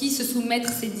pour qui se soumettre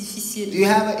c'est Do difficile? you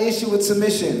have an issue with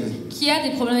submission? Qui a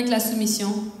des problèmes avec la soumission?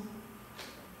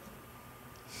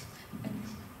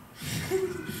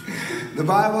 The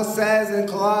Bible says in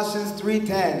Colossians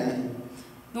 3:10,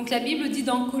 Donc la Bible dit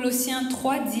dans Colossiens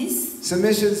 3:10,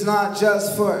 submission's not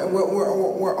just for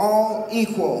we're all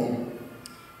equal.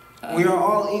 We are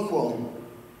all equal.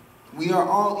 We are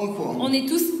all equal. on est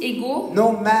tous égaux.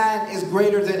 No man is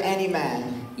greater than any man.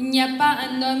 Il n'y a pas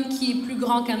un homme qui est plus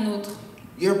grand qu'un autre.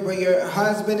 Your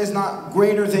husband is not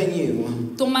greater than you.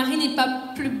 Ton mari n'est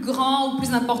pas plus grand ou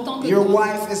plus important que Your toi.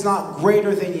 wife is not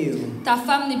greater than you. Ta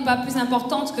femme n'est pas plus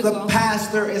importante que The toi.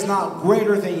 pastor is not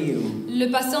greater than you. Le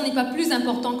pasteur n'est pas plus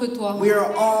important que toi. We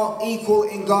are all equal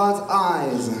in God's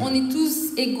eyes. On est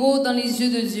tous égaux dans les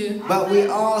yeux de Dieu. But we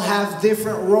all have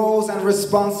different roles and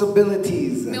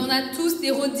responsibilities. Mais on a tous des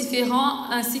rôles différents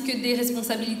ainsi que des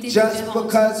responsabilités Just différentes.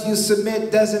 because you submit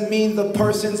doesn't mean the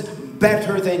person's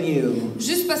better than you.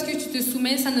 Juste parce que tu te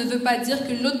soumets, ça ne veut pas dire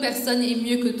que l'autre personne est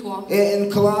mieux que toi. In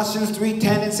Colossians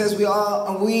 3:10 it says we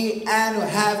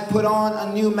have put on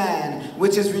a new man,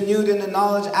 which is renewed in the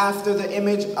knowledge after the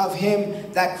image of him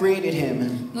that created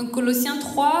him. Donc Colossiens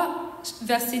 3,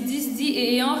 verset 10 dit «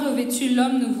 Et ayant revêtu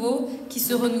l'homme nouveau qui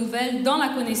se renouvelle dans la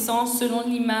connaissance selon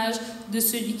l'image de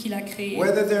celui qui l'a créé. »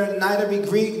 Whether they're neither be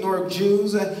Greek nor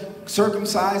Jews,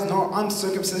 circumcised nor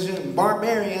uncircumcision,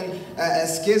 barbarian,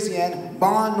 Scythian,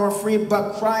 bond nor free,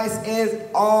 but Christ is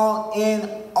all in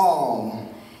all.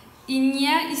 Il n'y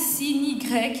a ici ni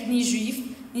grec, ni juif,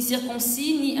 ni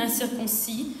circoncis, ni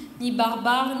incirconcis, ni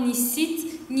barbare, ni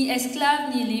scythe, ni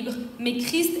esclave, ni libre, mais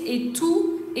Christ est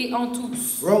tout et en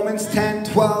tous. Romans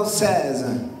 10:12 says,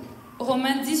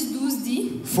 Romains 10:12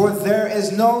 dit for there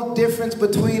is no difference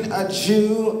between a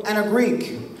Jew and a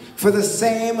Greek. For the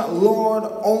same Lord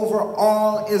over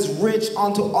all is rich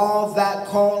unto all that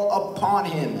call upon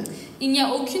him. Il n'y a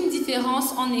aucune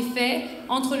différence en effet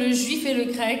entre le juif et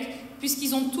le grec,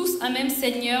 puisqu'ils ont tous un même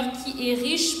Seigneur qui est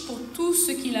riche pour tous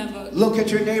ceux qui l'invoquent. Look at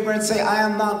your neighbor and say, I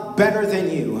am not better than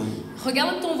you.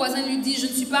 Regarde ton voisin et lui dis, je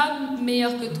ne suis pas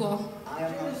meilleur que toi. I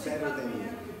am not better than you.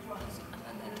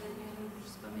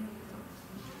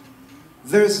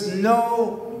 There's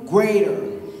no greater.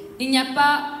 Il n'y a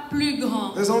pas plus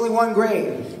grand. There's only one great,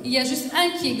 Il y a juste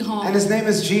un qui est grand. and his name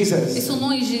is Et Jesus. son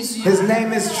nom est Jésus. His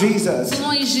name is Jesus. Son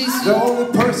nom est Jésus. The only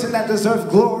person that deserves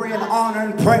glory and honor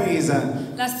and praise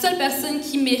La seule personne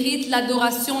qui mérite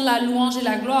l'adoration, la louange et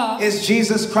la gloire, is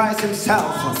Jesus Christ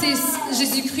himself. c'est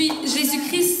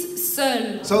Jésus-Christ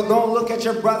seul. So don't look at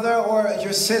your brother or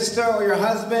your sister or your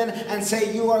husband and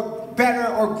say you are better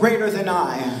or greater than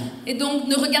I. Et donc,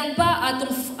 ne regarde pas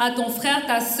à ton frère,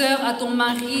 ta sœur, à ton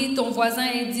mari, ton voisin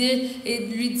et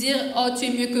lui dire « Oh, tu es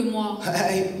mieux que moi.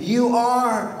 You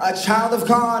are a child of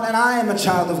God and I am a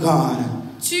child of God. »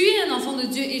 Tu es un enfant de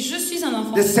Dieu et je suis un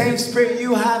enfant The de Dieu. same spirit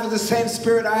you have is the same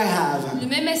spirit I have.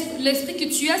 L'esprit que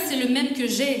tu as, c'est le même que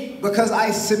j'ai. Because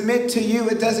I submit to you,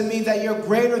 it doesn't mean that you're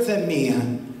greater than me.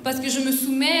 Parce que je me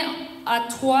soumets à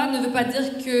toi ne veut pas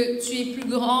dire que tu es plus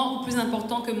grand ou plus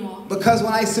important que moi. Because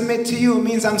when I submit to you, it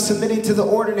means I'm submitting to the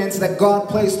ordinance that God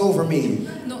placed over me.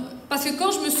 Non, parce que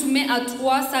quand je me soumets à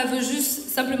toi, ça veut juste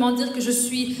simplement dire que je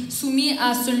suis soumis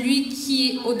à celui qui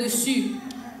est au-dessus.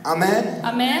 Amen.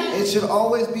 Amen. It should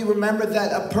always be remembered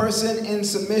that a person in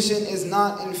submission is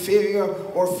not inferior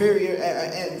or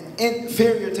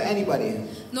inferior to anybody.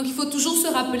 Donc il faut toujours se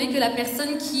rappeler que la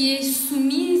personne qui est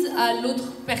soumise à l'autre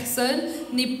personne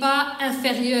n'est pas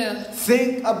inférieure.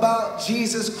 Think about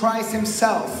Jesus Christ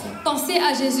himself. Pensez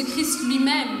à Jésus-Christ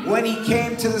lui-même. When he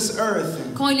came to this earth,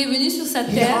 Quand il est venu sur cette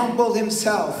he terre, humbled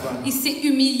himself. il s'est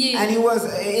humilié. And he was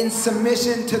in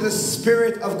submission to the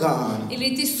Spirit of God, Il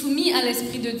était soumis à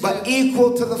l'Esprit de Dieu, but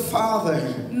equal to the Father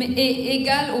mais est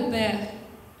égal au Père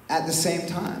at the same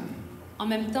time. en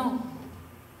même temps.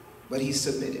 But he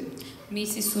submitted. Mais il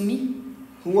s'est soumis.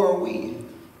 Who are we?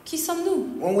 Qui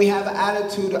sommes-nous? When we have an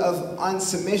attitude of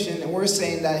unsubmission, we're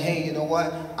saying that, hey, you know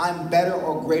what? I'm better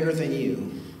or greater than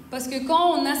you. Parce que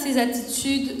quand on a ces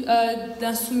attitudes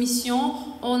d'insoumission,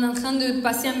 on est en train de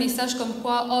passer un message comme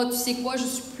quoi, oh, tu sais quoi, je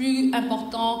suis plus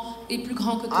important et plus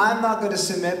grand que toi. I'm not going to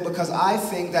submit because I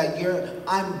think that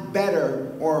I'm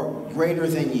better or greater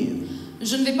than you.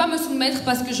 Je ne vais pas me soumettre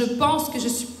parce que je pense que je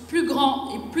suis plus grand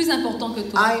et plus important que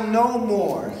toi. I know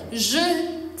more. Je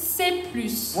sais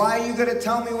plus. Why are you going to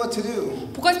tell me what to do?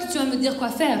 Pourquoi est-ce que tu vas me dire quoi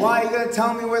faire? Why are you going to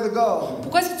tell me where to go?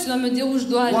 Pourquoi est-ce que tu dois me dire où je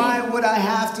dois aller? Why would I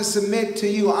have to submit to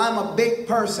you? I'm a big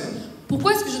person.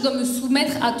 Pourquoi est-ce que je dois me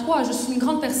soumettre à toi? Je suis une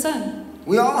grande personne.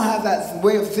 We all have that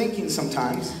way of thinking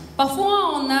sometimes.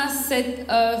 Parfois, on a cette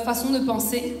façon de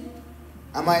penser.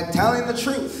 Am I telling the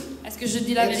truth? Est-ce que je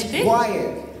dis la It's vérité?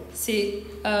 quiet. C'est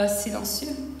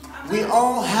silencieux. We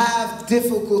all have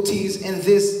difficulties in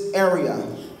this area.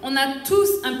 On a tous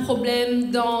un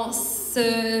problème dans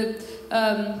ce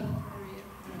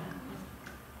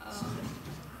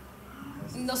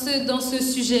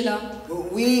sujet-là.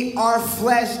 Our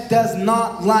flesh does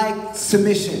not like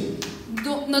submission.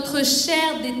 Donc, notre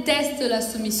chair déteste la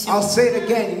soumission. I'll say it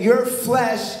again. Your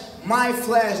flesh, my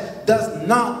flesh, does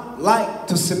not like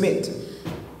to submit.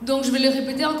 Donc je vais le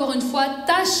répéter encore une fois,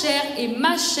 ta chair et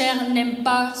ma chair n'aiment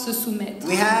pas se soumettre.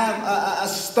 We have a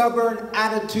stubborn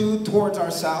attitude towards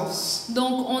ourselves.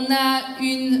 Donc on a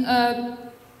une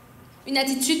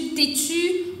attitude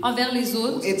têtue envers les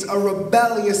autres. It's a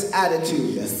rebellious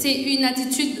attitude. C'est une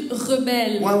attitude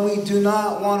rebelle. When we do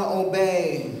not want to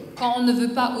obey. Quand on ne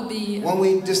veut pas obéir. When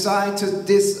we decide to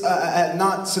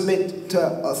not submit to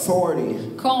authority.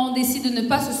 Quand on décide de ne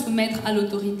pas se soumettre à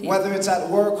l'autorité. Whether it's at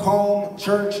work, home,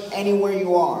 church, anywhere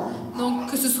you are.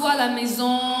 Donc que ce soit à la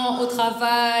maison, au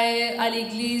travail, à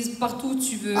l'église, partout où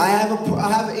tu veux. I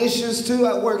have issues too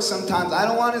at work sometimes. I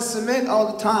don't want to submit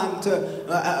all the time to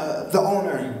the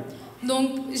owner.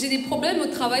 Donc j'ai des problèmes au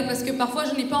travail parce que parfois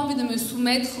je n'ai pas envie de me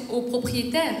soumettre au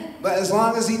propriétaire. But as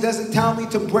long as he doesn't tell me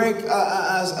to break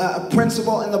a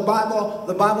principle in the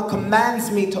Bible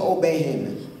commands me to obey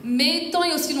him. Mais tant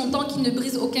et aussi longtemps qu'il ne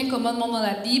brise aucun commandement dans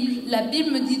la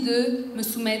Bible me dit de me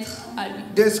soumettre à lui.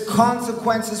 There's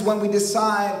consequences when we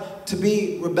decide to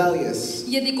be rebellious.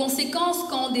 Il y a des conséquences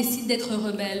quand on décide d'être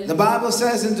rebelle. The Bible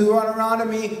says in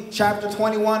Deuteronomy chapter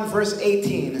 21 verse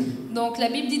 18. Donc la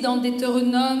Bible dit dans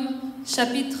Deutéronome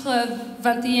chapitre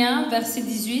 21 verset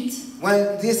 18.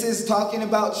 When this is talking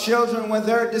about children when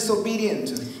they're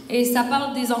disobedient. Et ça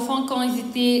parle des enfants quand ils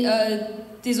étaient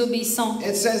désobéissants.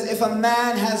 It says, if a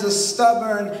man has a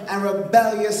stubborn and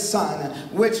rebellious son,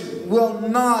 which will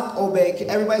not obey. Can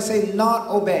everybody say not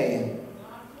obey?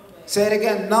 Say it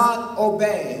again, not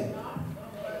obey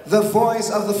the voice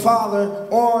of the father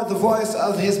or the voice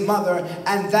of his mother,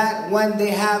 and that when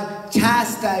they have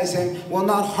chastised him, will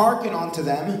not hearken unto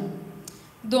them.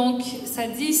 Donc, ça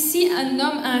dit, si un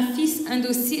homme a un fils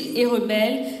indocile et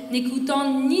rebelle,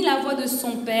 n'écoutant ni la voix de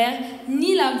son père,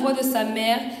 ni la voix de sa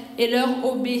mère, et leur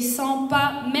obéissant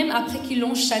pas même après qu'ils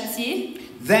l'ont châtié,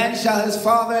 then shall his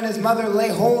father and his mother lay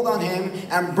hold on him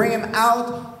and bring him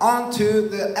out unto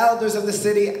the elders of the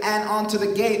city and unto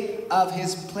the gate of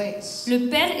his place. le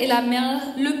père et la mère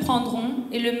le prendront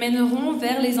et le mèneront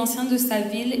vers les anciens de sa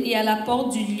ville et à la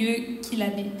porte du lieu qu'il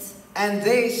habite. And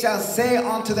they shall say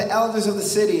unto the elders of the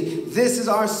city, this is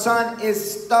our son is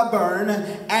stubborn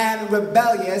and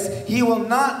rebellious. He will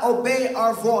not obey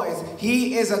our voice.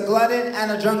 He is a glutton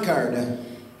and a drunkard.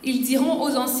 Ils diront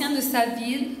aux anciens de sa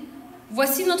ville,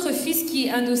 voici notre fils qui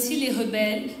est indocile et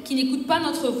rebelle, qui n'écoute pas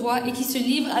notre voix et qui se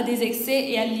livre à des excès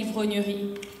et à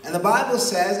l'ivrognerie. And the Bible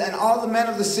says, and all the men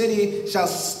of the city shall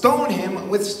stone him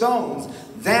with stones.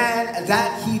 Then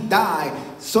that he die,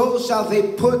 so shall they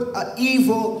put an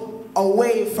evil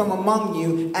away from among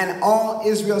you, and all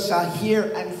Israel shall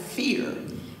hear and fear.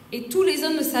 Et tous les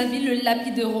hommes de sa ville le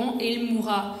lapideront et il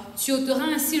mourra. Tu ôteras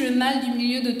ainsi le mal du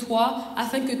milieu de toi,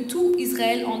 afin que tout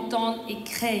Israël entende et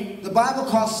craigne. The Bible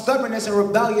calls stubbornness and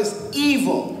rebellious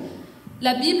evil.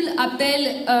 La Bible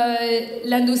appelle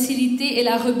l'indocilité et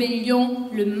la rébellion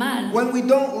le mal. When we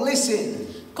don't listen,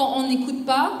 Quand on n'écoute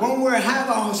pas when we have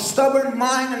a stubborn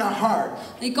mind in our heart,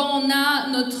 et quand on a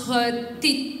notre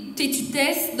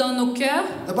têtutesse dans nos cœurs,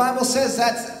 the Bible says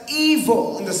that's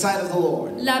evil in the sight of the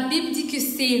Lord. la Bible dit que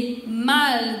c'est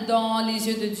mal dans les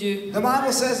yeux de Dieu. The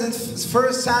Bible says in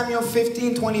 1 Samuel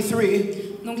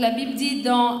 15:23, Donc la Bible dit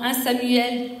dans 1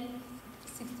 Samuel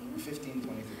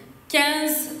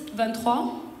 15,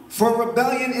 23, for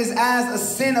rebellion is as a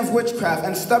sin of witchcraft,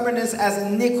 and stubbornness as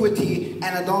iniquity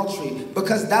and adultery.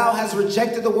 Because thou hast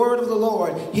rejected the word of the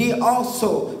Lord, he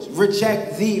also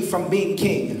reject thee from being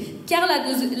king. car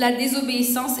la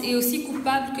désobéissance est aussi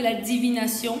coupable que la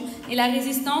divination, et la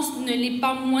résistance ne l'est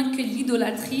pas moins que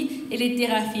l'idolâtrie et les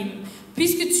téraphimes.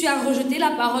 Puisque tu as rejeté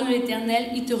la parole de l'Éternel,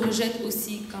 il te rejette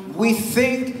aussi comme moi. We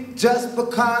think just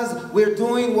because we're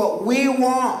doing what we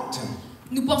want,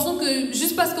 Nous pensons que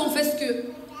juste parce qu'on fait ce que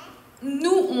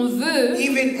nous on veut,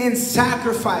 even in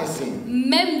sacrificing,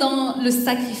 même dans le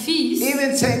sacrifice,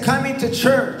 even coming to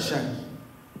church,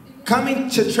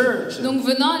 donc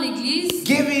venant à l'église,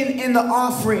 giving in the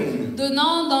offering,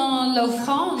 donnant dans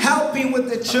l'offrande, helping with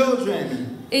the children,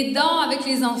 aidant avec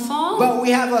les enfants, but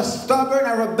we have a stubborn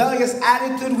and rebellious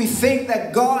attitude. We think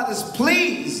that God is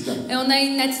pleased. et on a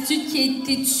une attitude qui est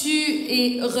têtue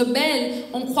et rebelle.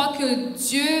 On croit que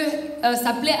Dieu,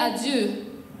 ça plaît à Dieu.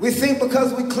 We think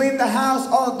because we clean the house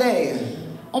all day,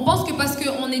 On pense que parce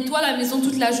qu'on nettoie la maison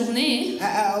toute la journée,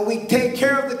 we take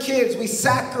care of the kids, we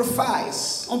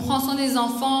sacrifice, on prend soin des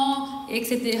enfants,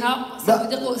 etc. Ça veut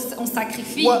dire qu'on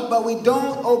sacrifie. but we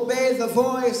don't obey the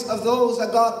voice of those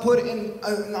that God put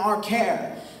in our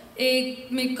care.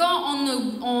 Mais quand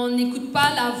on n'écoute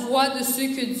pas la voix de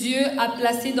ceux que Dieu a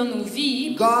placés dans nos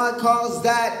vies, God calls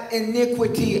that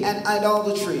iniquity and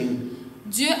idolatry,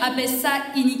 Dieu appelle ça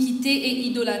iniquité et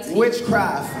idolâtrie,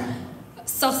 witchcraft.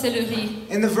 sorcellerie.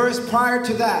 In the verse prior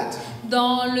to that,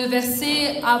 Dans le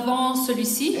verset avant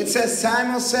celui-ci, it says,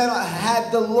 Samuel said,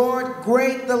 had the Lord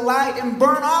great delight in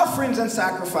burnt offerings and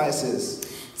sacrifices.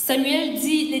 Samuel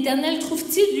dit, l'Éternel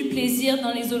trouve-t-il du plaisir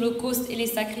dans les holocaustes et les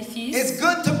sacrifices? It's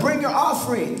good to bring your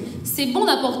offering. C'est bon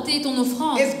d'apporter ton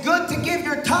offrande. It's good to give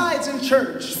your tithes in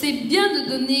church. C'est bien de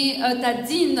donner ta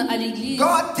dîme à l'église.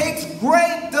 God takes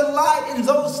great delight in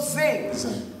those things.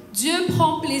 Dieu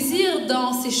prend plaisir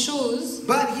dans ces choses,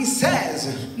 But he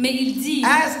says, mais il dit,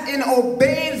 as in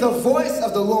obeying the voice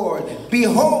of the Lord,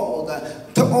 behold,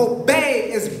 to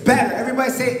obey is better.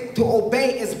 Everybody say, to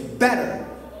obey is better.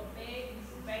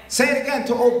 Say it again,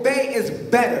 to obey is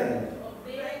better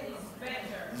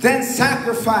than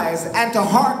sacrifice, and to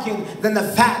hearken than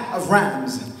the fat of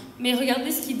rams. mais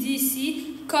regardez ce qu'il dit ici,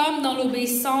 comme dans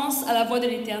l'obéissance à la voix de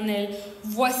l'Éternel.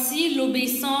 Voici,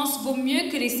 l'obéissance vaut mieux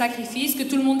que les sacrifices. Que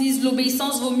tout le monde dise,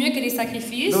 l'obéissance vaut mieux que les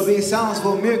sacrifices. L'obéissance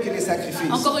vaut mieux que les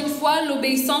sacrifices. Encore une fois,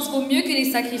 l'obéissance vaut mieux que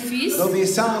les sacrifices.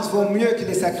 L'obéissance vaut mieux que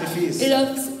les sacrifices.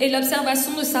 Et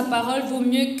l'observation de sa parole vaut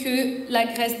mieux que la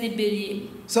graisse des béliers.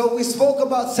 So we spoke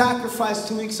about sacrifice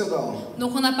 2 weeks ago.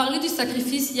 Donc on a parlé du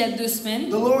sacrifice il y a 2 semaines.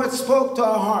 The Lord spoke to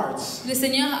our hearts. Le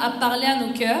Seigneur a parlé à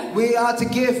nos cœurs. We ought to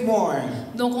give more.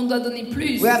 Donc on doit donner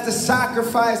plus. We have to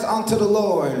sacrifice unto the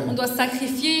Lord. On doit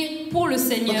sacrifier pour le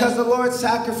Seigneur. Because the Lord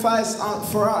sacrificed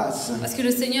for us. Parce que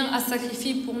le Seigneur a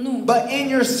sacrifié pour nous. But in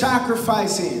your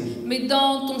sacrificing, Mais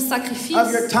dans ton sacrifice,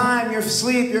 of your time, your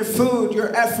sleep, your food, your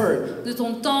effort, de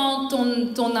ton temps,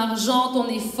 ton argent, ton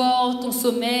effort, ton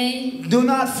sommeil, do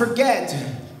not forget,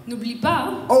 n'oublie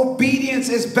pas, obedience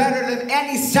is better than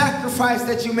any sacrifice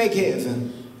that you may give.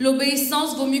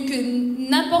 L'obéissance vaut mieux que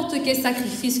n'importe quel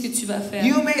sacrifice que tu vas faire.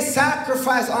 You may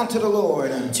sacrifice unto the Lord,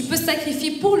 Tu peux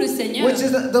sacrifier pour le Seigneur, which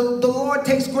is the Lord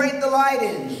takes great delight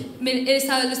in. mais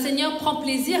le Seigneur prend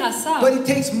plaisir à ça. But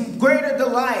He takes greater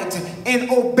delight in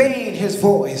obeying His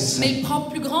voice. Mais il prend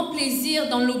plus grand plaisir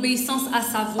dans l'obéissance à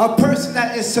sa A voix. person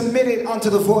that is submitted unto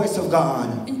the voice of God.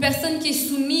 Une personne qui est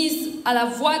soumise à la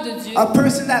voix de Dieu. A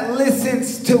person that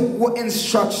listens to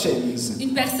instructions.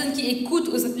 Une personne qui écoute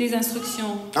les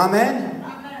instructions. Amen.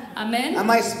 Amen. Am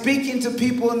I speaking to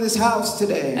people in this house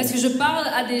today? Est-ce que je parle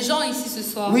à des gens ici ce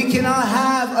soir? We cannot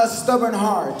have a stubborn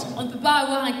heart. On ne peut pas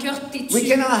avoir un cœur têtu. We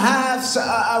cannot have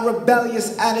a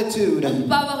rebellious On ne attitude. peut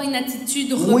pas avoir une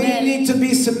attitude We rebelle. need to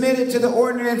be submitted to the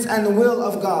ordinance and the will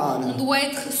of On God. doit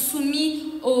être soumis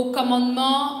au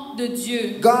commandement de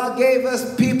Dieu. God gave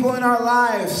us people in our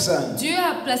lives Dieu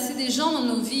a placé des gens dans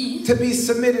nos vies to be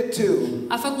submitted to.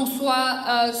 afin qu'on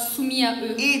soit soumis à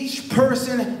eux. Each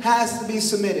person has to be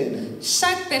submitted.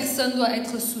 Chaque personne doit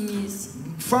être soumise.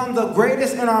 From the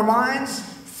greatest in our minds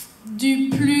Du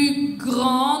plus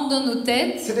grand dans nos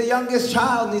têtes to the youngest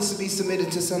child needs to be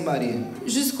submitted to somebody.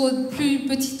 jusqu'au plus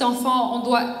petit enfant, on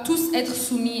doit tous être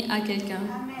soumis à quelqu'un.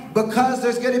 Because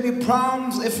there's going to be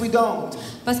problems if we don't.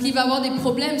 Parce qu'il va y avoir des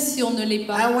problèmes si on ne l'est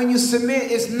pas. And when you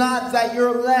submit, it's not that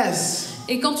you're less.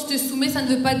 Et quand tu te soumets, ça ne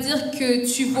veut pas dire que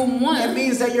tu vaux moins. It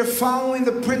means that you're following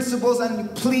the principles and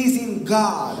pleasing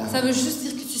God. Ça veut juste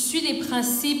dire que tu suis les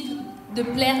principes de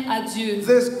plaire à Dieu.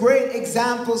 There's great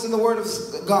examples in the Word of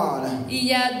God Il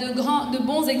y a de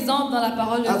bons exemples dans la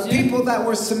parole of de Dieu, people that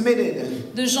were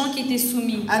submitted de gens qui étaient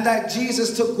soumis and that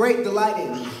Jesus took great delight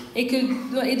in.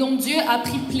 et dont Dieu a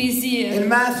pris plaisir. In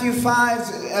Matthew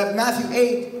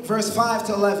 8, verse 5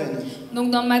 to 11.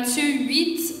 Donc dans Matthieu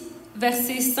 8,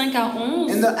 versets 5 à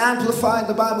 11, In the Amplified,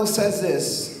 the Bible says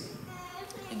this.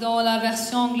 dans la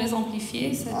version anglaise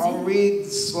amplifiée, ça I'll dit: read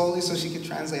slowly so she can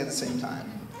translate at the same time.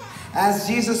 As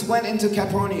Jesus went into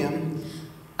Capernaum,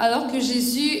 alors que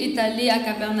Jésus est allé à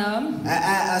Capernaum,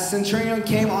 a centurion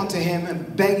came unto him,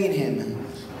 begging him.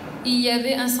 il y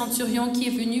avait un centurion qui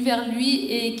est venu vers lui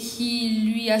et qui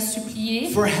lui a supplié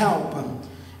For help,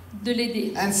 de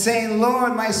l'aider, and saying,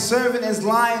 Lord, my servant is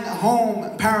lying at home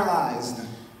paralyzed.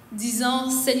 disant: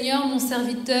 Seigneur, mon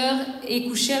serviteur est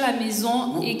couché à la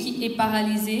maison et qui est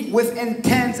paralysé, With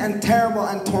intense and terrible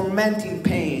and tormenting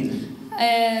pain.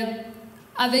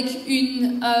 avec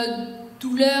une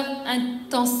douleur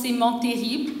intensément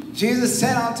terrible. Jesus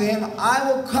said unto him, I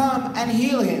will come and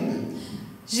heal him.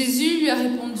 Jésus lui a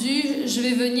répondu: Je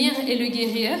vais venir et le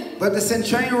guérir. But the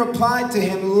centurion replied to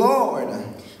him, Lord,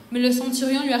 Mais le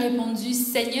centurion lui a répondu: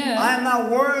 Seigneur, I am not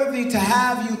worthy to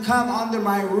have you come under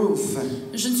my roof.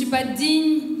 je ne suis pas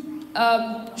digne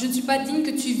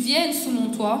que tu viennes sous mon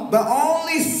toit, But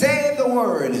only say the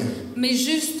word, mais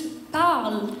juste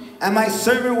parle and my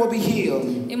servant will be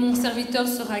healed. et mon serviteur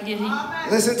sera guéri.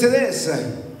 Listen to this.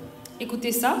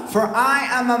 Écoutez ça. For I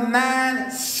am a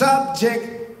man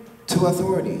subject to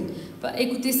authority.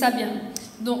 Écoutez ça bien.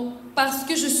 Donc, parce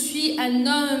que je suis un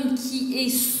homme qui est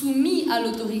soumis à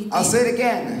l'autorité. I'll say it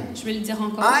again. Je vais le dire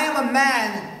encore. I am a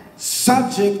man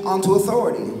subject unto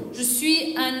authority, Je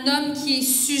suis un homme qui est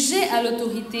sujet à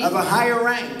l'autorité of a higher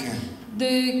rank,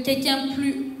 de quelqu'un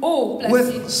plus haut placé,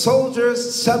 with soldiers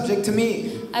subject to me.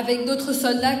 avec d'autres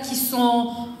soldats qui sont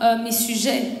mes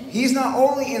sujets. He's not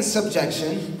only in subjection,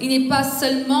 Il n'est pas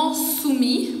seulement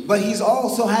soumis, but he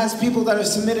also has people that are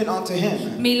submitted unto him.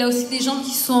 mais il a aussi des gens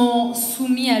qui sont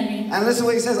soumis à lui. And listen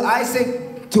what he says. I say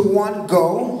to one,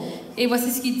 go, Et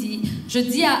voici ce qu'il dit. Je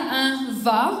dis à un: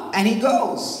 va, and he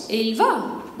goes, et il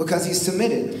va, because he's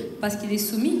submitted. parce qu'il est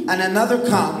soumis. And another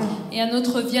come, Et un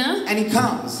autre vient. and he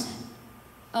comes.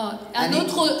 À un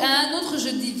autre je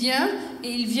dis: viens, et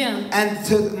il vient. And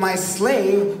to my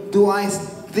slave do I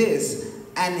this,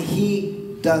 and he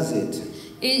does it.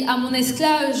 Et à mon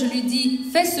esclave, je lui dis: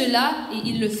 fais cela, et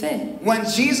il le fait. When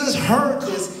Jesus heard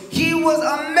this, he was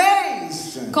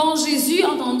amazed, Quand Jésus a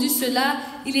entendu cela,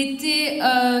 il était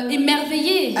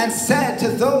émerveillé. and said to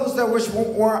those that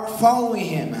were following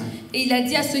him, Et il a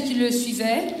dit à ceux qui le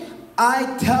suivaient: I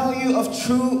tell you of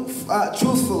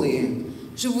truthfully,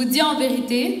 je vous dis en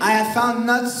vérité, I have found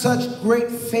not such great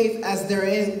faith as there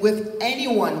is with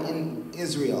anyone in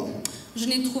Israel. je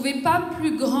n'ai trouvé pas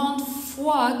plus grande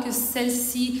foi que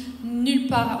celle-ci nulle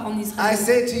part en I Israël.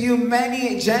 say to you,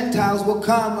 many Gentiles will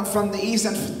come from the east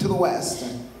and to the west.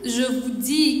 je vous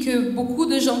dis que beaucoup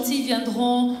de gentils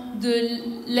viendront de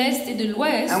l'Est et de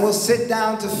l'Ouest and will sit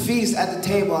down to feast at the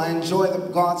table and enjoy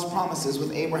God's promises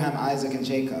with Abraham, Isaac, and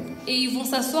Jacob. et ils vont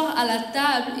s'asseoir à la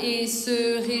table et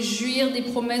se réjouir des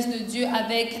promesses de Dieu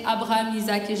avec Abraham,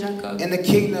 Isaac et Jacob. In the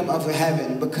kingdom of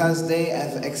heaven, because they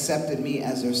have accepted me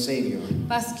as their Savior.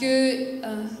 Parce que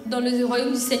dans le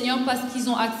royaume du Seigneur, parce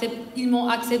qu'ils m'ont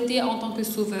accepté en tant que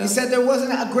sauveur. He said there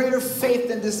wasn't a greater faith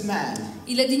than this man.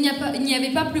 Il a dit il n'y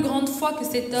avait pas plus grande foi que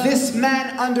cet homme. This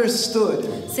man understood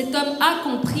Cet homme a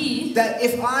compris that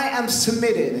if I am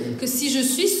submitted, que si je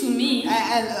suis soumis,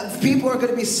 and people are going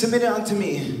to be submitted unto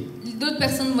me, d'autres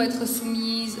personnes vont être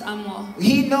soumises à moi.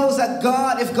 he knows that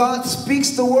God, if God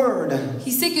speaks the word,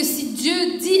 Il sait que si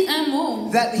Dieu dit un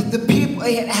mot, that the people,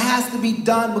 it has to be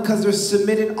done because they're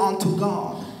submitted unto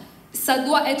God. ça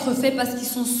doit être fait parce qu'ils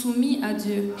sont soumis à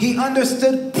Dieu. He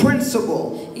understood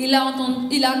principle. Il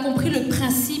a compris le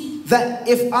principe That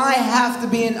if I have to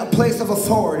be in a place of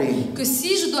authority, que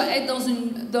si je dois être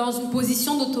dans une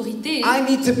position d'autorité, I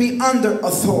need to be under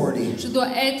authority. je dois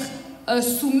être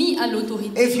soumis à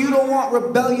l'autorité. If you don't want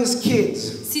rebellious kids,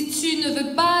 Si tu ne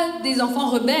veux pas des enfants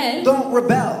rebelles, don't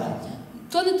rebel.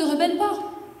 toi ne te rebelle pas.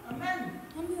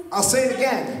 I'll say it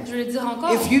again. Je vais le dire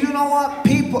encore. If you do not want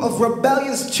people of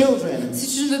rebellious children, Si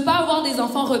tu ne veux pas avoir des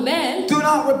enfants rebelles, do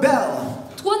not rebel.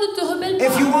 toi ne te rebelle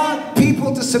If you pas. want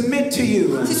people to submit to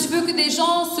you, Si tu veux que des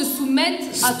gens se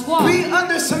soumettent à toi, be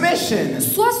under submission.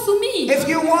 sois soumis. If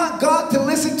you want God to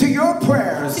listen to your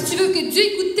prayers, Si tu veux que Dieu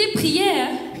écoute tes prières,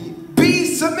 be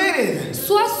submitted.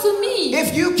 sois soumis.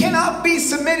 If you cannot be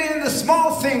submitted in the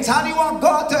small things, how do you want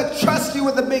God to trust you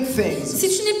with the big things? Si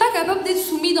tu n'es pas capable d'être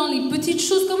soumis dans les petites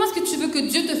choses, comment est-ce que tu veux que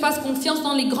Dieu te fasse confiance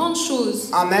dans les grandes choses?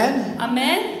 Amen.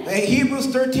 Amen.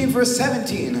 Hebrews 13 verse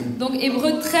 17. Donc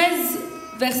Hébreux 13,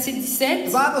 verset The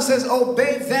 17. Bible says,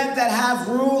 obey them that have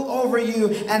rule over you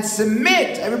and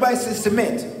submit. Everybody says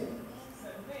submit.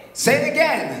 Say it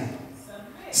again.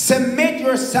 Submit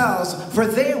yourselves, for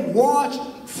they watch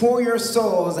for your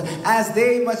souls, as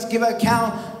they must give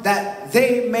account, that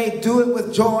they may do it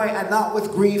with joy and not with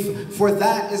grief, for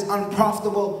that is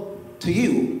unprofitable to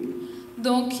you.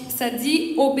 Donc ça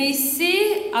dit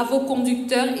obéissez à vos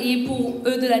conducteurs et pour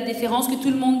eux de la déférence, que tout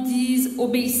le monde dise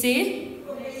obéissez.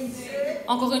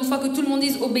 Encore une fois, que tout le monde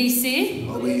dise obéissez.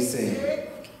 Obéissez.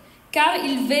 Car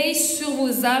ils veillent sur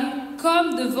vos âmes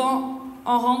comme devant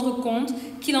en rendre compte,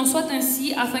 qu'il en soit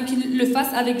ainsi, afin qu'ils le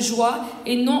fassent avec joie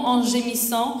et non en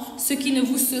gémissant, ce qui ne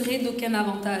vous serait d'aucun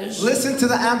avantage. Listen to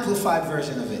the amplified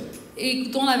version of it.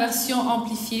 Écoutons la version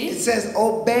amplifiée. It says,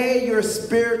 obey your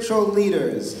spiritual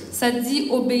leaders. Ça dit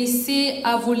obéissez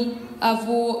à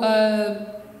vos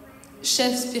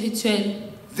chefs spirituels.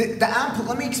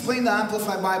 Let me explain the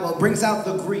Amplified Bible. It brings out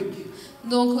the Greek.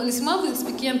 Donc, laissez-moi vous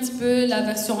expliquer un petit peu la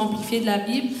version amplifiée de la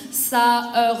Bible.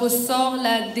 Ça ressort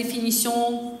la définition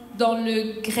dans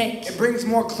le grec. It brings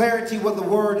more clarity what the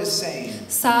word is saying.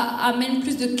 Ça amène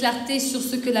plus de clarté sur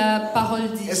ce que la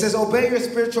parole dit. It says, obey your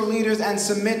spiritual leaders and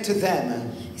submit to them.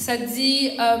 Ça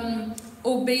dit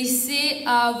obéissez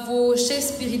à vos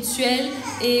chefs spirituels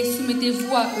et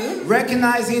soumettez-vous à eux.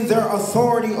 Recognizing their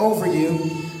authority over you.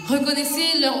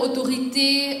 Reconnaissez leur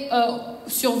autorité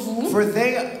sur vous. For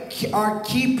they are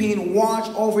keeping watch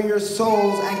over your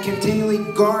souls and continually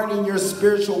guarding your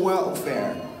spiritual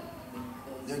welfare.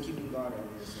 They're keeping guard over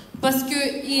your soul. Parce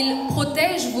qu'ils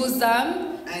protègent vos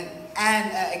âmes.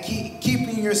 And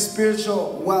keeping your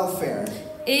spiritual welfare.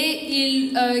 Et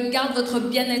ils gardent votre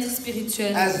bien-être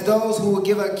spirituel. As those who will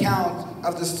give account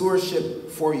of the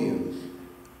stewardship for you.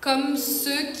 Comme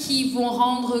ceux qui vont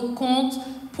rendre compte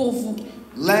pour vous.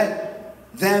 Let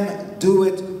them do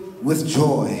it with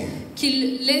joy.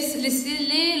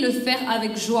 Laissez-les le faire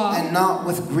avec joie. And not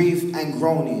with grief and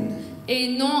groaning.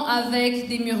 Et non avec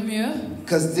des murmures.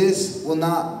 Because this will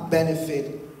not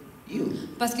benefit you.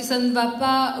 Parce que ça ne va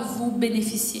pas vous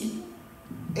bénéficier.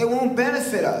 It won't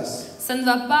benefit us. Ça ne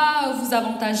va pas vous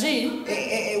avantager.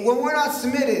 When we're not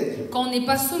submitted, quand on n'est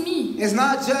pas soumis. It's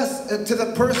not just to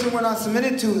the person we're not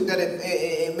submitted to that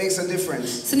it makes a difference.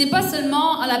 Ce n'est pas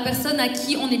seulement à la personne à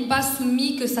qui on n'est pas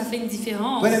soumis que ça fait une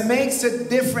différence. But it makes a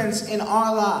difference in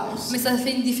our lives. Mais ça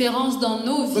fait une différence dans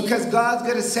nos vies. Because God's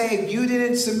going to say, you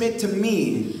didn't submit to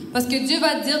me. Parce que Dieu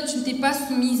va dire, tu t'es pas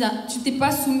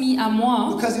soumis à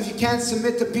moi. Because if you can't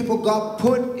submit to people God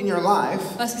put in your life,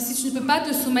 parce que si tu ne peux pas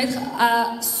te soumettre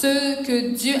à ceux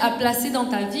que Dieu a placés dans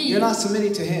ta vie, you're not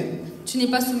submitting to Him. Tu n'es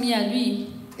pas soumis à lui.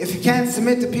 If you can't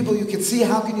submit to people you can see,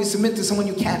 how can you submit to someone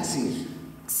you can't see?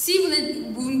 Si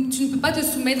tu ne peux pas te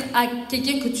soumettre à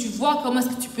quelqu'un que tu vois, comment est-ce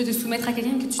que tu peux te soumettre à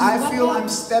quelqu'un que tu ne vois pas? I feel I'm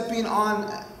stepping on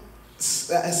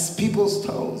people's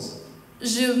toes.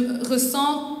 je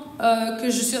ressens que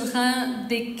je suis en train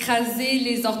d'écraser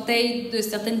les orteils de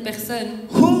certaines personnes.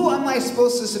 Who am I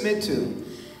supposed to submit to?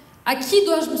 À qui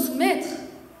dois-je me soumettre?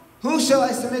 Who shall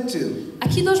I submit to? À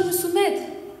qui dois-je me soumettre?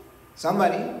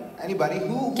 Somebody? Anybody?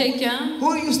 Quelqu'un? Who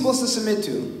are you supposed to submit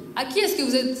to? À qui est-ce que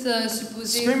vous êtes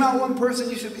supposé Scream out one person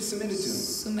you should be submitted to.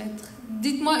 soumettre?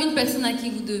 Dites-moi une personne à qui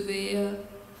vous devez...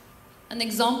 un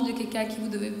exemple de quelqu'un à qui vous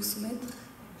devez vous soumettre.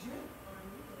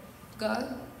 God.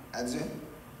 That's it.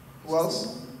 Who else?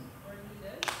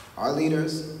 Our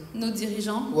leaders. Nos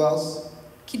dirigeants. Who else?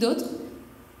 Qui d'autre?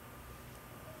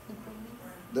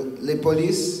 Les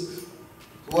polices.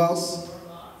 Who else?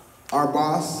 Our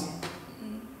boss.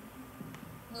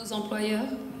 Nos employeurs.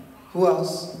 Who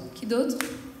else? Qui d'autre?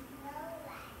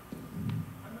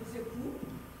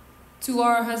 To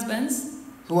our husbands.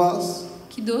 Who else?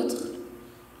 Qui d'autre?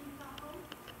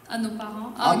 À nos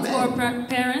parents. Amen. To our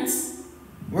parents.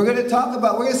 We're going to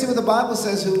see what the Bible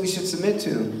says who we should submit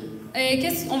to. Et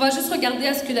on va juste regarder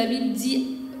à ce que la Bible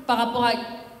dit par rapport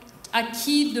à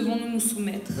qui devons-nous nous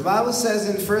soumettre. The Bible says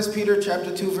in 1 Peter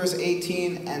chapter 2 verse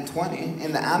 18 and 20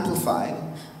 in the Amplified.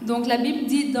 Donc la Bible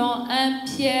dit dans 1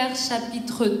 Pierre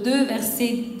chapitre 2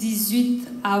 versets 18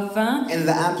 à 20 In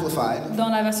the Amplified. dans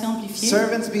la version amplifiée.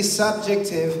 Servants, be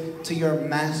subjective to your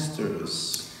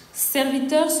masters.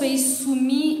 Serviteurs, soyez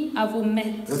soumis à vos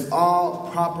maîtres With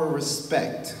all proper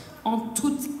respect. en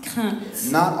toute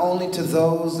crainte, Not only to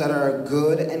those that are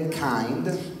good and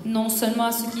kind. non seulement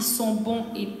à ceux qui sont bons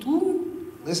et doux,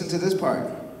 Listen to this part.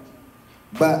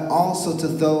 But also to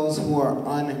those who are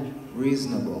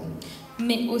unreasonable.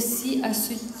 mais aussi à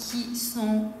ceux qui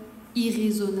sont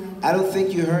irraisonnables. I don't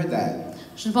think you heard that.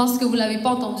 Je pense que vous ne l'avez pas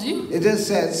entendu. It just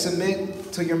said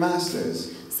submit to your masters,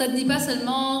 Ça ne dit pas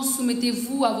seulement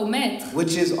soumettez-vous à vos maîtres,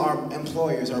 which is our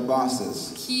employers, our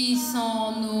bosses. qui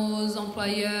sont nos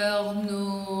employeurs,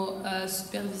 nos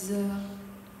superviseurs.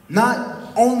 Not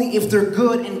only if they're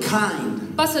good and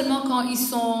kind. Pas seulement quand ils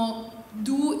sont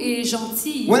doux et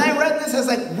gentils. When I read this, I was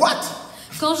like, what?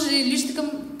 Quand j'ai lu, j'étais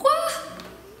comme quoi?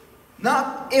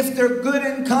 Not if they're good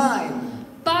and kind,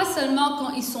 Pas seulement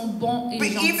quand ils sont bons et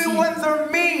but gentils, even when they're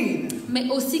mean, mais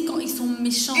aussi quand ils sont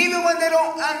méchants, even when they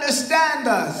don't understand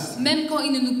us. même quand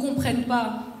ils ne nous comprennent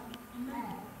pas.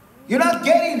 You're not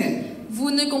getting it.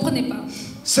 Vous ne comprenez pas.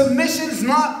 Submission's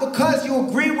not because you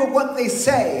agree with what they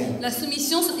say. La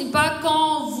soumission, ce n'est pas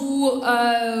quand vous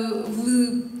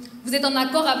êtes en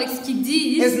accord avec ce qu'ils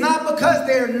disent. It's not because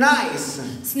they're nice.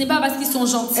 Ce n'est pas parce qu'ils sont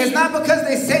gentils. It's not because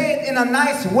they say it in a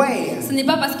nice way. Ce n'est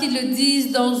pas parce qu'ils le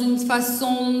disent dans une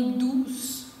façon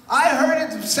douce. I heard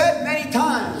it said many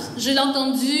times. Je l'ai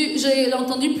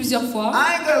entendu plusieurs fois.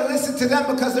 I ain't gonna listen to them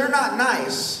because they're not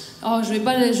nice. Oh, je vais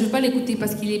pas l'écouter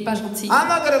parce qu'il est pas gentil. I'm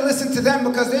not gonna listen to them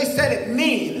because they said it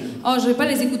mean. Oh, je vais pas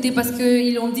les écouter parce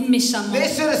qu'ils l'ont dit méchamment. They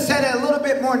should have said it a little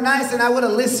bit more nice and I would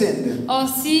have listened. Oh,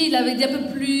 s'il avait dit un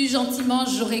peu plus gentiment,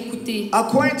 j'aurais écouté.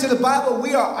 According to the Bible,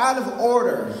 we are out of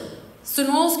order.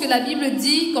 Selon ce que la Bible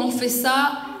dit, quand on fait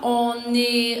ça, on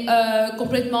est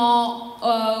complètement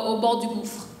au bord du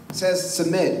gouffre. It says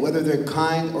submit, whether they're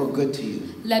kind or good to you.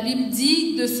 La Bible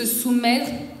dit de se soumettre,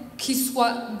 qu'ils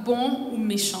soient bons ou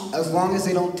méchants. As long as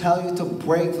they don't tell you to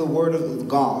break the word of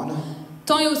God.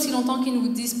 Tant et aussi longtemps qu'ils ne vous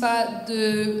disent pas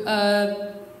de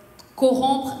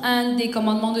corrompre un des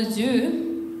commandements de Dieu,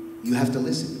 You have to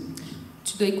listen.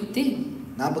 tu dois écouter.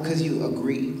 Not because you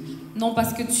agree. Non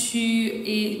parce que tu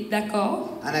es d'accord.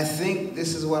 And I think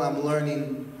this is what I'm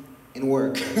learning in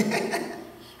work.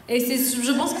 Et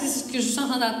je pense que c'est ce que je suis en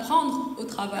train d'apprendre au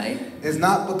travail. It's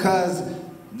not because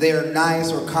they're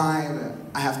nice or kind,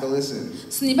 I have to listen.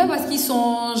 Ce n'est pas parce qu'ils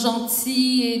sont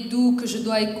gentils et doux que je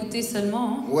dois écouter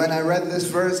seulement. When I read this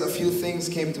verse, a few things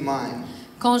came to mind.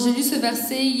 Quand j'ai lu ce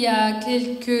verset, il y a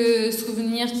quelques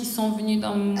souvenirs qui sont venus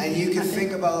dans mon And you can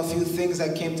think about a few things that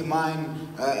came to mind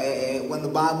when the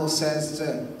Bible says to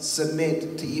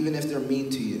submit to even if they're mean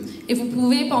to you. Et vous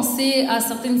pouvez penser à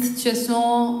certaines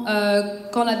situations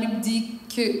quand la Bible dit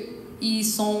que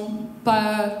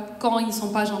quand ils sont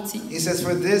pas gentils. He says,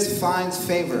 for this finds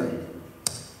favor.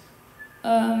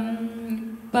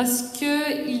 Parce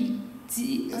que il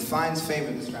dit, It finds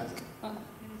favor, this translation.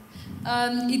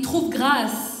 il trouve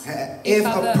grâce et If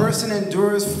a faveur. person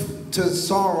endures to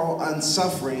sorrow and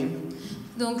suffering,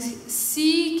 Donc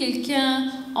si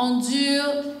quelqu'un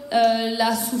endure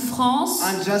la souffrance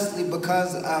unjustly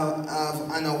because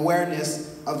of an awareness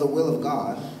of the will of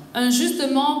God,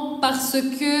 injustement parce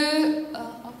que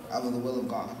of the will of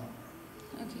God,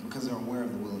 because they're aware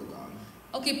of the will of God.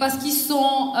 ok, parce qu'ils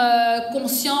sont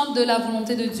conscients de la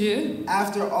volonté de Dieu.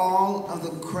 After all of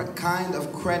the kind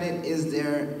of credit is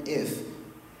there if?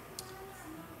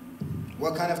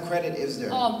 What kind of credit is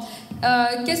there? Oh,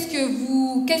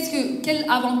 quel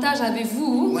avantage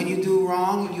avez-vous When you do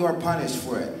wrong, you are punished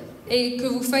for it. et que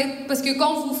vous faites, parce que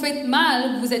quand vous faites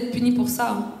mal, vous êtes puni pour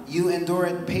ça. You endure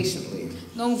it patiently.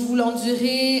 Donc vous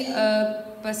l'endurez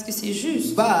parce que c'est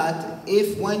juste. But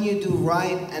if when you do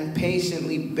right and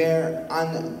patiently bear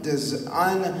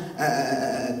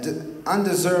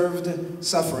undeserved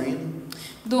suffering,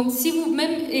 Donc si vous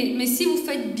mais si vous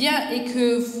faites bien et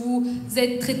que vous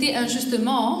êtes traité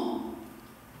injustement,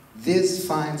 this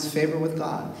finds favor with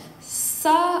God.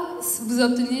 ça vous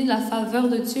obtenez la faveur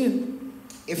de Dieu.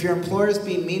 If your employer is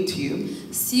being mean to you,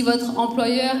 Si votre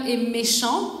employeur est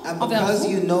méchant and envers because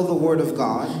vous you know the word of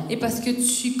God et parce que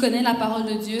tu connais la parole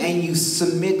de Dieu and you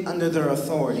submit under their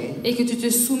authority, et que tu te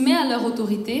soumets à leur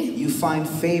autorité, you find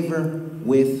favor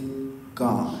with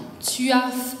God. tu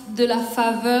as de la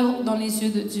faveur dans les yeux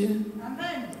de Dieu.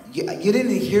 You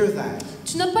didn't hear that.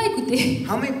 Tu n'as pas écouté.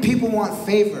 How many people want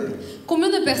favor? Combien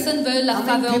de personnes veulent la How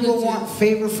many faveur de people Dieu? want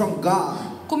favor from God?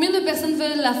 Combien de personnes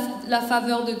veulent la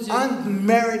faveur de Dieu?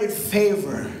 Unmerited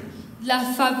favor. La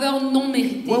faveur non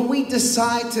méritée. When we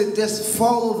decide to just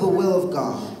follow the will of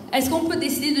God Est-ce qu'on peut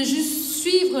décider de juste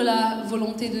suivre la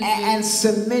volonté de Dieu and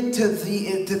submit to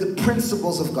the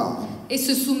principles of God, et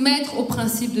se soumettre aux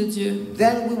principes de Dieu?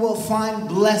 then we will find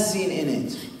blessing in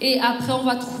it. Et après, on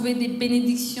va trouver des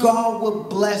bénédictions. God will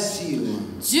bless you.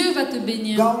 Dieu va te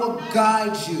bénir. God will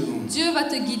guide you Dieu va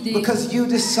te guider. because you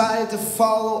decided to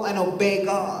follow and obey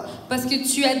God. Parce que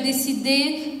tu as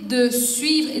décidé de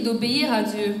suivre et d'obéir à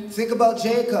Dieu. Think about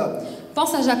Jacob.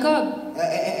 Pense à Jacob.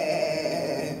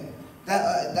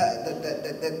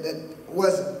 That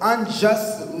was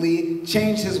unjustly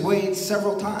changed his ways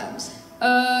several times.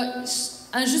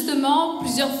 Injustement,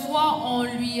 plusieurs fois, on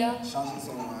lui a...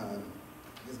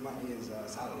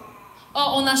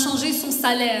 Oh, on a changé son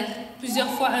salaire. Plusieurs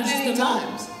fois, Many injustement.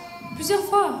 times. Plusieurs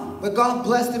fois. But God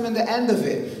blessed him in the end of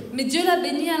it. Mais Dieu l'a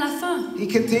béni à la fin. He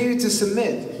continued to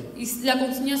submit. Il a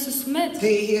continué à se soumettre.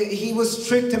 He was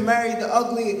tricked to marry the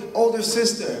ugly older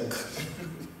sister.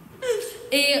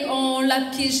 Et on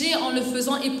l'a piégé en le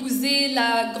faisant épouser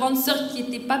la grande sœur qui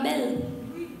était pas belle.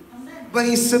 But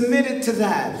he submitted to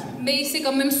that. Mais il s'est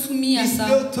quand même soumis à He ça.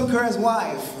 still took her as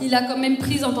wife. Il l'a quand même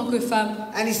prise en tant que femme.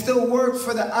 And he still worked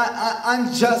for the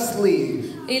unjustly.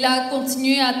 Et il a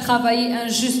continué à travailler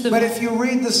injustement. But if you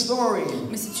read the story,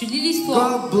 Mais si tu lis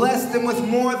l'histoire, God blessed him with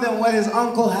more than what his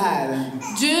uncle had.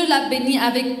 Dieu l'a béni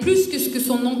avec plus que ce que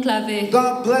son oncle avait.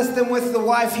 God blessed him with the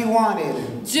wife he wanted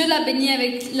Dieu l'a béni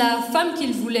avec la femme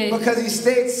qu'il voulait. because he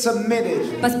stayed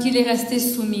submitted. Parce qu'il est resté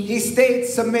soumis. He stayed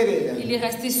submitted. Il est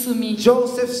resté soumis.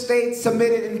 Joseph stayed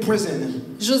submitted in prison.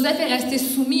 Joseph est resté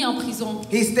soumis en prison.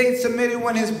 He stayed submitted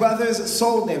when his brothers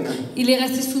sold him. Il est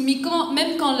resté soumis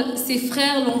même quand ses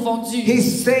frères l'ont vendu. He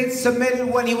stayed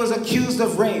submitted when he was accused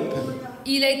of rape.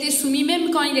 Il a été soumis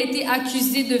même quand il a été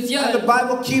accusé de And the viol.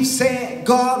 Bible keeps saying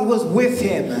God was with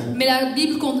him. Mais la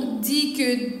Bible dit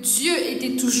que Dieu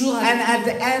était toujours avec And lui. at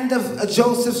the end of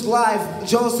Joseph's life,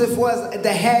 Joseph was the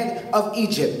head of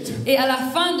Egypt. Et à la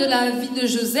fin de la vie de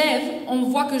Joseph, on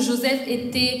voit que Joseph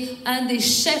était un des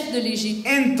chefs de l'Égypte.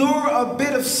 Endure a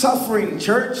bit of suffering,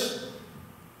 church.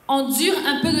 Endure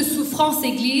un peu de souffrance,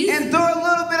 Église. Endure a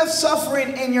little bit of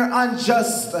suffering in your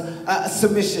unjust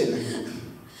submission.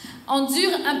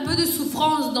 Endure un peu de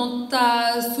souffrance dans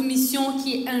ta soumission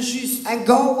qui est injuste. And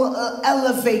God will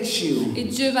elevate you. Et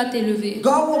Dieu va t'élever.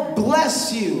 God will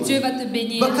bless you. Dieu va te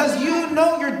bénir. Because you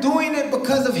know you're doing it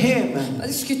because of Him.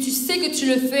 Parce que tu sais que tu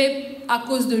le fais à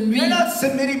cause de lui. You're not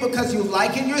submitting because you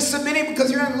like it. You're submitting because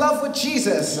you're in love with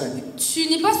Jesus. Tu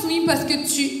n'es pas soumis parce que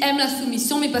tu aimes la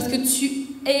soumission, mais parce que tu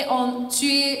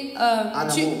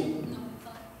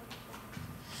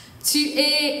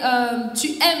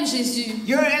aimes Jésus.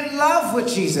 You're in love with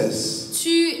Jesus.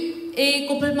 Tu es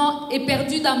complètement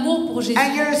éperdu d'amour pour Jésus.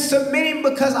 And you're submitting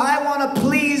because I want to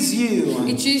please you.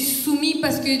 Et tu es soumis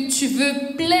parce que tu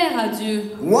veux plaire à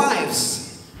Dieu.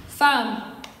 Wives. Femme.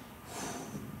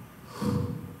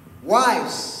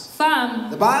 Wives. Femme.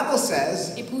 The Bible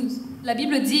says, Épouse. La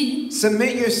Bible dit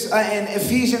submit your, in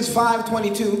Ephesians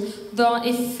 5:22, dans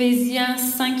Éphésiens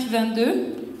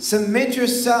 5:22, submit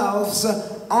yourselves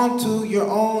unto your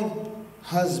own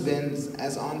husbands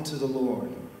as unto the Lord.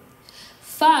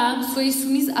 Femmes, soyez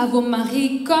soumises à vos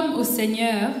maris comme au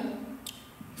Seigneur.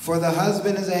 For the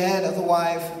husband is the head of the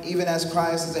wife, even as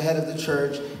Christ is the head of the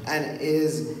church and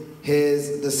is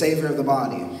the savior of the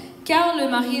body. Car le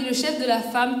mari est le chef de la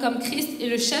femme, comme Christ est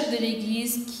le chef de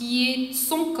l'Église, qui est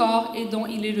son corps et dont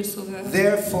il est le sauveur.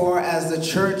 Therefore, as the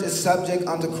church is subject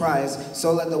unto Christ,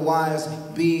 so let the wives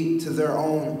be to their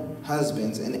own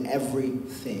husbands in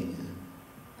everything.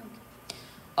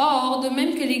 Or, de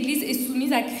même que l'Église est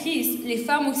soumise à Christ, les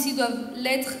femmes aussi doivent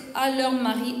l'être à leur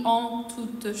mari en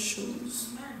toutes choses.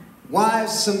 Wives,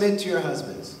 submit to your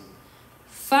husbands.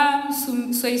 Femmes,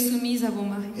 soyez soumises à vos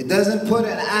maris. It doesn't put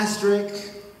an asterisk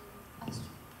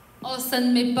Oh, ça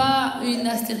ne met pas une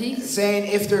astérisque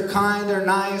saying if they're kind or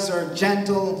nice or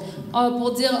gentle.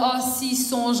 pour dire s'ils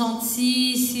sont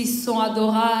gentils, s'ils sont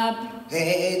adorables.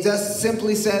 It just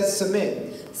simply says submit.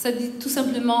 Ça dit tout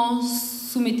simplement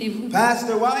soumettez-vous.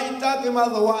 Pastor, why are you talking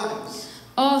about the wives?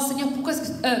 Oh Seigneur,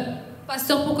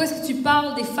 Pasteur, pourquoi est-ce que tu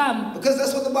parles des femmes? Because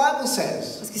that's what the Bible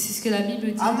says. Parce que c'est ce que la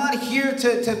Bible dit. I'm not here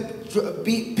to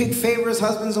pick favorites,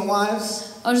 husbands and wives.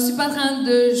 Oh, je ne suis pas en train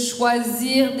de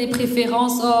choisir des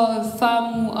préférences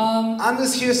femmes ou hommes. I'm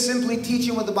just here simply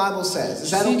teaching what the Bible says.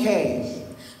 Is that okay?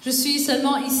 Je suis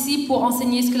seulement ici pour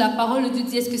enseigner ce que la parole de Dieu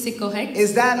dit. Est-ce que c'est correct?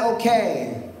 Is that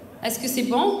okay? Est-ce que c'est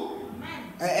bon?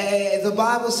 The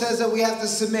Bible says that we have to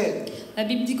submit. La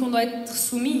Bible dit qu'on doit être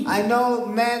soumis. I know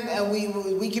men, and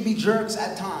we can be jerks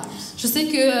at times. Je sais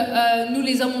que nous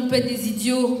les hommes on peut être des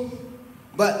idiots.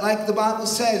 But like the Bible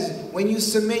says, when you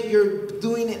submit, you're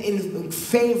doing it in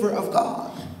favor of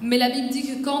God. Mais la Bible dit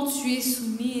que quand tu es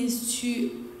soumise,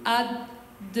 tu as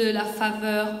de la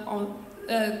faveur,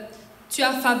 tu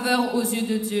as faveur aux yeux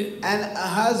de Dieu. And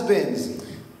husbands,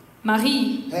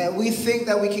 Marie, we think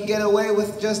that we can get away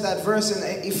with just that verse in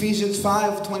Ephesians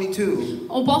 5:22.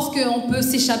 on pense qu'on peut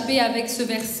s'échapper avec ce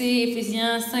verset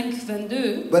Éphésiens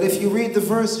 5:22. But if you read the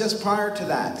verse just prior to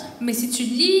that, Mais si tu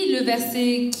lis le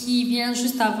verset qui vient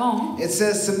juste avant, it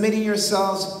says submitting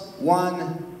yourselves one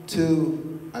to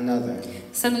another.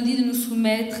 ça nous dit de nous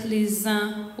soumettre les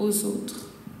uns aux autres.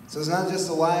 So it's not just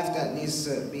the wife that needs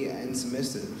to be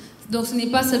submissive. Donc ce n'est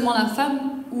pas seulement la femme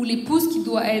ou l'épouse qui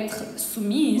doit être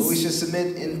soumise, But we should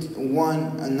submit in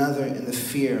one another in the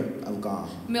fear of God.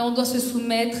 mais on doit se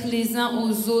soumettre les uns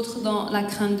aux autres dans la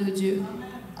crainte de Dieu.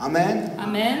 Amen?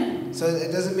 Amen. So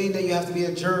it doesn't mean that you have to be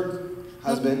a jerk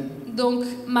husband. Donc,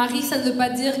 Marie, ça ne veut pas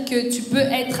dire que tu peux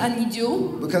être un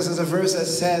idiot. Because there's a verse that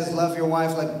says, love your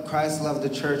wife like Christ loved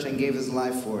the church and gave his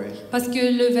life for it. Parce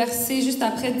que le verset juste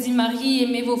après dit, Marie,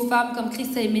 aimez vos femmes comme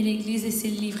Christ a aimé l'Église et s'est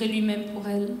livré lui-même pour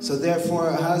elle. So therefore,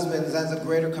 husbands, that's a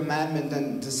greater commandment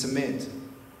than to submit.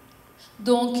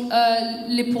 Donc,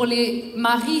 pour les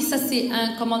maris, ça c'est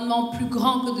un commandement plus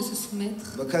grand que de se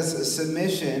soumettre. Because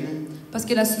submission Parce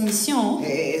que la soumission,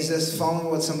 is just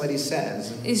following what somebody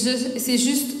says. c'est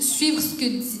juste suivre ce que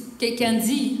quelqu'un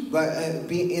dit. But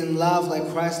be in love like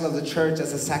Christ loved the church,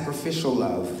 as a sacrificial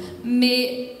love.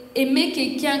 Mais aimer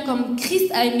quelqu'un comme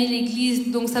Christ a aimé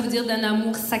l'Église, donc ça veut dire d'un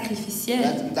amour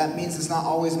sacrificiel. That means it's not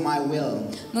always my will.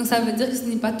 Donc ça veut dire que ce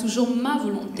n'est pas toujours ma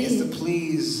volonté. It's to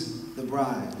please the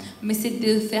bride. Mais c'est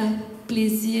de faire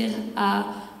plaisir à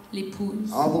l'épouse.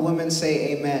 All the women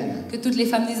say amen. Que toutes les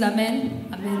femmes disent Amen.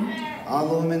 Amen. All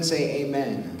the women say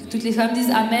amen. Que toutes les femmes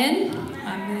disent Amen.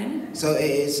 Amen. So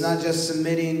it's not just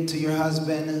submitting to your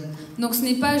husband. Donc ce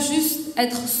n'est pas juste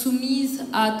être soumise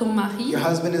à ton mari. Your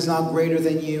husband is not greater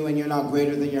than you and you're not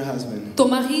greater than your husband. Ton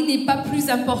mari n'est pas plus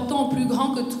important ou plus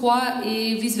grand que toi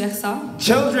et vice-versa.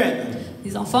 Children!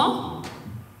 Les enfants.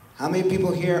 How many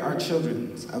people here are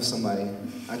children of somebody?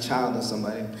 A child of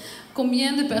somebody?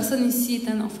 Combien de personnes ici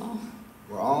est un enfant?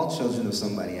 We're all children of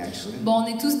somebody, actually. Bon, on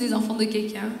est tous des enfants de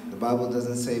quelqu'un. The Bible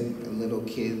doesn't say little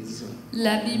kids,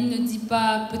 La Bible ne dit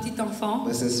pas petit enfant,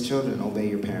 but it says children, obey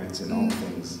your parents in all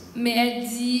things. mais elle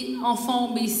dit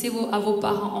enfants, obéissez à vos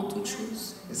parents en toutes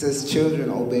choses. It says children,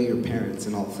 obey your parents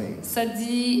in all things. Ça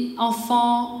dit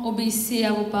enfants, obéissez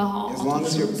à vos parents As en long toutes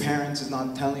as your choses. parents is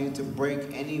not telling you to break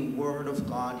any word of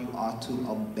God, you ought to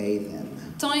obey them.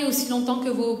 Tant et aussi longtemps que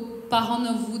vos parents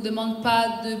ne vous demandent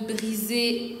pas de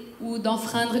briser ou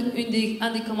d'enfreindre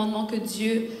un des commandements que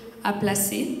Dieu a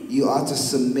placés, You ought to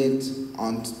submit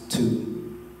unto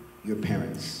your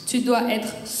parents. tu dois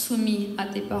être soumis à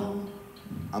tes parents.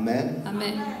 Amen.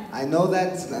 Amen. I know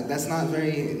that's not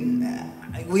very.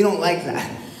 We don't like that.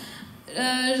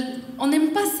 On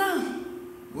n'aime pas ça.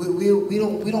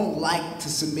 We don't like to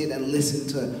submit and listen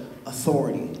to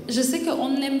authority. Je sais qu'on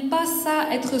n'aime pas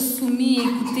ça, être soumis et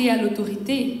écouter à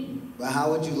l'autorité. But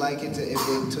how would you like it if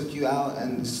they took you out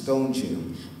and stoned you?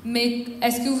 Mais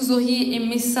est-ce que vous auriez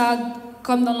aimé ça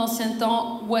comme dans l'ancien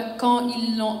temps, quand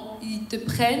ils te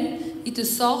prennent, ils te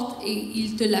sortent et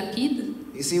ils te lapident?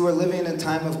 You see, we're living in a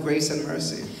time of grace and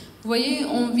mercy. Vous voyez,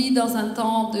 on vit dans un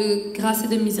temps de grâce et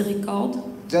de miséricorde.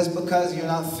 Just because you're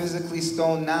not physically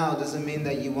stoned now doesn't mean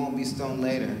that you won't be stoned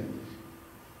later.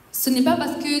 Ce n'est pas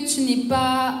parce que tu n'es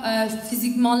pas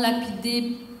physiquement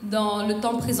lapidé dans le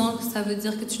temps présent que ça veut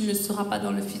dire que tu ne le seras pas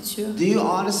dans le futur. Do you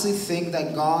honestly think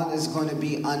that God is going to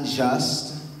be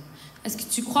unjust? Est-ce que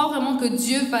tu crois vraiment que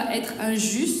Dieu va être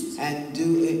injuste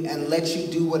and let you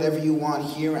do whatever you want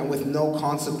here and with no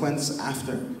consequence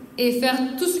after? et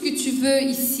faire tout ce que tu veux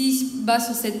ici-bas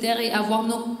sur cette terre et avoir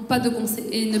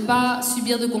et ne pas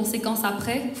subir de conséquences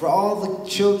après? For all the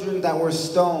children that were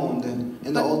stoned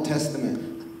in the Old Testament.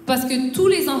 Parce que tous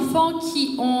les enfants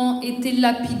qui ont été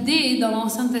lapidés dans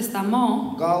l'Ancien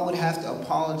Testament, God would have to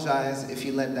apologize if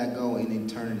he let that go in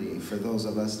eternity for those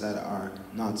of us that are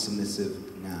not submissive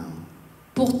now.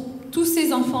 pour tous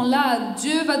ces enfants-là,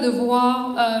 Dieu va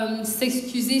devoir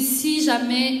s'excuser si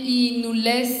jamais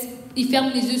il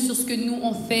ferme les yeux sur ce que nous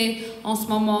on fait en ce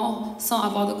moment sans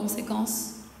avoir de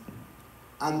conséquences.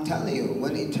 I'm telling you,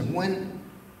 when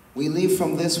we leave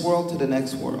from this world to the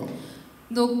next world,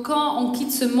 Donc quand on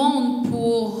quitte ce monde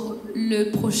pour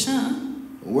le prochain,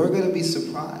 we're going to be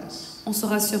surprised. on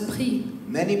sera surpris.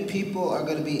 Many people are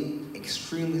going to be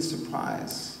extremely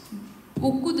surprised.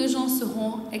 Beaucoup de gens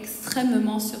seront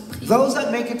extrêmement surpris. Those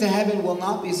that make it to heaven will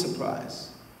not be surprised.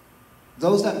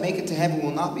 Those that make it to heaven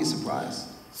will not be surprised.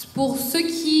 Pour ceux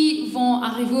qui vont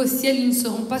arriver au ciel, ils ne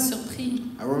seront pas surpris.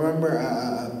 I remember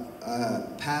a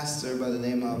pastor by the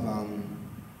name of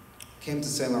came to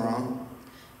Saint Laurent.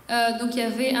 Donc il y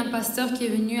avait un pasteur qui est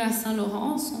venu à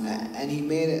Saint-Laurent. And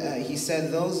he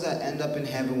said those that end up in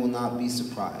heaven will not be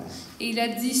surprised. Et il a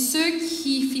dit ceux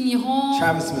qui finiront.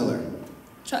 Travis Miller.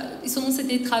 Son nom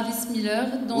c'était Travis Miller.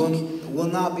 Donc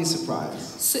will not be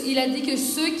surprised. Il a dit que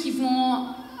ceux qui vont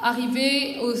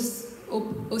arriver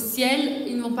au ciel,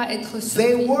 ils ne vont pas être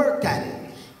surpris. They worked at it.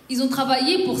 Ils ont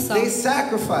travaillé pour ça. They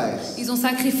sacrificed. Ils ont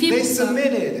sacrifié They pour ça.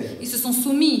 submitted. Ils se sont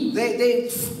soumis. They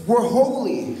were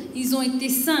holy. Ils ont été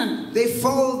saints. They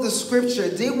followed the scripture.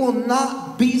 They will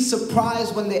not be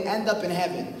surprised when they end up in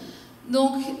heaven.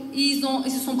 Donc ils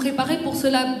se sont préparés pour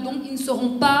cela. Donc ils ne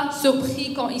seront pas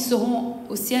surpris quand ils seront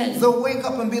au ciel. They'll wake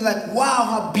up and be like, "Wow,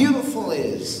 how beautiful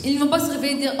it is." Ils ne vont pas se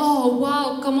réveiller et dire oh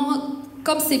wow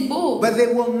comme c'est beau. But they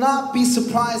will not be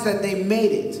surprised that they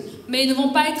made it. Mais ils ne vont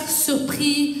pas être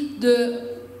surpris de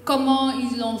comment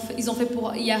ils ont fait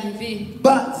pour y arriver.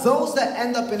 But those that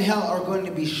end up in hell are going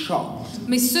to be shocked.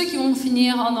 Mais ceux qui vont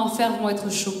finir en enfer vont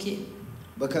être choqués.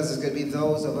 Because it's going to be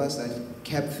those of us that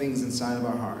kept things inside of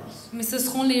our hearts. Mais ce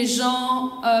seront les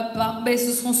gens,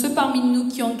 ce seront ceux parmi nous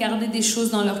qui ont gardé des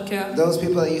choses dans leur cœur. Those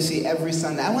people that you see every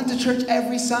Sunday. I went to church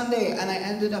every Sunday and I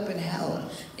ended up in hell.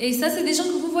 Et ça, c'est des gens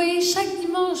que vous voyez chaque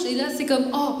dimanche. Et là, c'est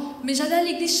comme, oh, mais j'allais à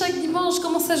l'église chaque dimanche.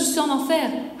 Comment ça, je suis en enfer?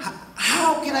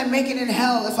 How can I make it in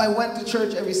hell if I went to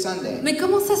church every Sunday? Mais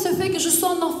comment ça se fait que je sois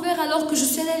en enfer alors que je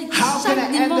suis allé à l'église How can chaque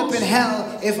I end up dimanche? in hell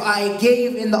if I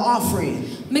gave in the offering?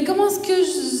 Mais comment est-ce que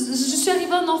je suis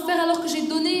arrivé en enfer alors que j'ai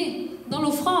donné dans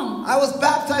l'offrande? I was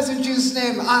baptized in Jesus'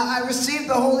 name. I received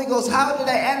the Holy Ghost. How did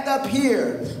I end up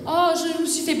here? Oh, je me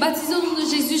suis fait baptiser au nom de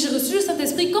Jésus. J'ai reçu le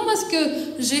Saint-Esprit. Comment est-ce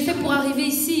que j'ai fait pour arriver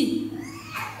ici?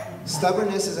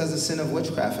 Stubbornness is as a sin of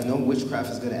witchcraft, and no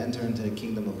witchcraft is going to enter into the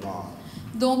kingdom of God.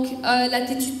 Donc, la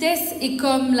tétutesse est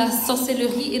comme la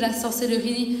sorcellerie, et la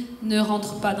sorcellerie ne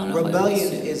rentre pas dans le royaume de Rebellion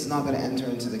Dieu. is not going to enter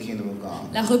into the kingdom of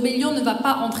God. La rébellion ne va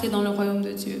pas entrer dans le royaume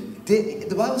de Dieu.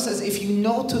 The Bible says, if you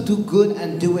know to do good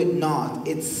and do it not,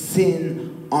 it's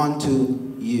sin unto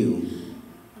you.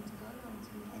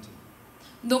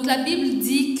 Donc, la Bible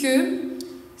dit que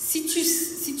si tu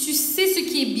sais ce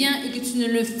qui est bien et que tu ne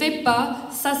le fais pas,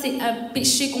 ça c'est un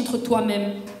péché contre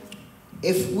toi-même.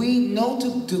 If we know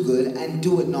to do good and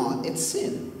do it not, it's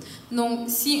sin. Donc,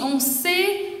 si on sait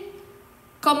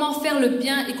comment faire le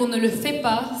bien et qu'on ne le fait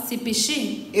pas, c'est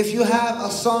péché. If you have a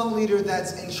song leader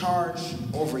that's in charge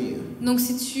over you, Donc,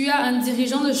 si tu as un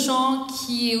dirigeant de chant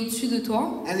qui est au-dessus de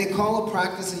toi, and they call a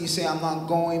practice and you say, I'm not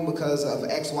going because of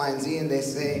X, Y, and Z, and they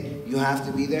say, you have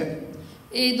to be there.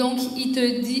 et donc il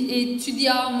te dit, et tu dis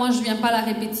ah moi je viens pas à la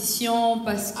répétition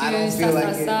parce que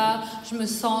je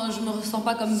me ressens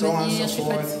pas comme venir, je suis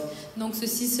fatiguée. Donc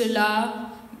ceci cela.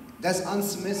 That's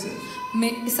unsubmissive.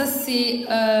 Mais ça c'est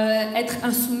être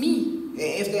insoumis.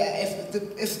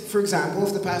 If for example,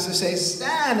 if the pastor says,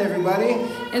 stand everybody.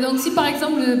 Et donc si par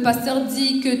exemple le pasteur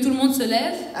dit que tout le monde se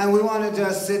lève. And we want to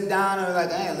just sit down and we're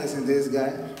like, hey, listen to this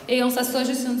guy. Et on s'assoit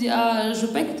juste et on dit ah je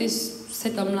veux pas écouter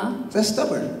cet homme-là. That's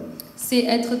stubborn. C'est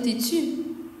être têtu.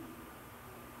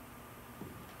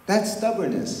 That's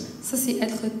stubbornness. Ça c'est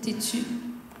être têtu.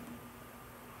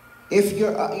 If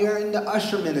you're in the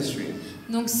usher ministry.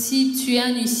 Donc si tu es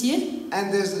un huissier.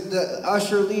 And there's the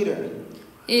usher leader.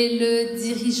 Et le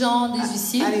dirigeant des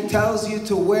huissiers, And he tells you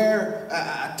to wear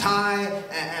a tie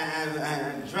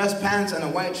and dress pants and a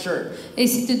white shirt. et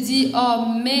s'il te dit, oh,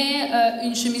 mets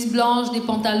une chemise blanche, des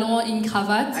pantalons et une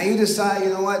cravate. And you decide, you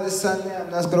know what, this Sunday I'm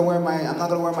not gonna wear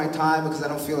my tie because I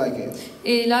don't feel like it.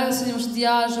 Et là, ce dimanche, je dis,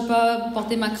 ah, je vais pas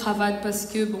porter ma cravate parce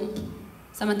que, bon,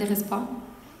 ça m'intéresse pas.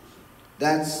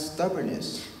 That's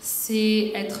stubbornness.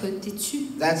 C'est être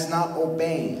têtu. That's not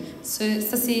obeying. Ça,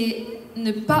 c'est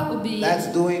ne pas obéir.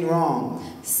 That's doing wrong.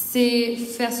 C'est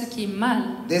faire ce qui est mal.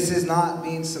 This is not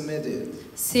being submitted.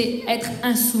 C'est être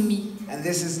insoumis. And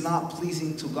this is not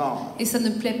pleasing to God. Et ça ne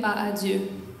plaît pas à Dieu.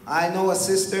 I know a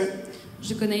sister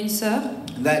Je connais une sœur.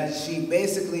 that she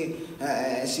basically,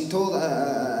 she told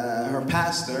her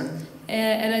pastor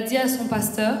Elle a dit à son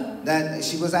pasteur that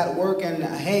she was at work and,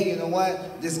 hey, you know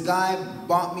what, this guy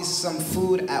bought me some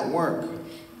food at work.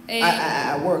 et,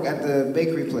 At work, at the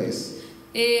bakery place.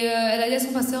 et elle a dit à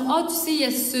son pasteur, oh, tu sais, il y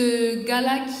a ce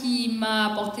gars-là qui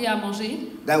m'a apporté à manger.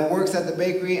 That works at the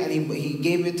bakery and he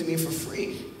gave it to me for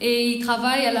free. Et il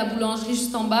travaille à la boulangerie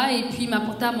juste en bas et puis il m'a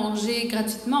apporté à manger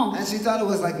gratuitement. And she thought it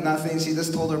was like nothing. She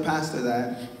just told her pastor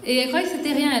that. Et elle croyait que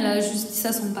c'était rien, elle a juste dit ça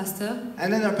à son pasteur. And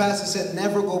then her pastor said,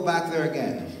 never go back there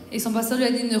again. Et son pasteur lui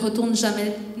a dit, ne retourne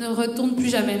plus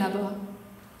jamais là-bas.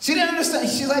 She didn't understand.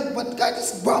 She's like, but God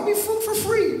just brought me food for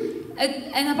free.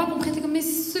 Elle n'a pas compris, elle était comme, mais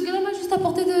ce gars-là m'a juste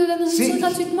apporté de la nourriture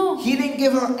gratuitement. He didn't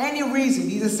give her any reason.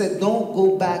 He just said, don't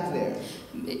go back there.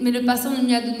 Mais le pasteur ne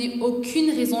lui a donné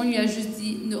aucune raison, il lui a juste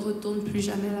dit, ne retourne plus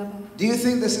jamais là-bas. Do you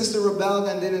think the sister rebelled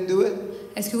and didn't do it?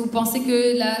 Est-ce que vous pensez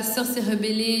que la sœur s'est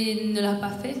rebellée et ne l'a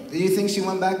pas fait? Do you think she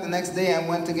went back the next day and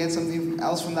went to get something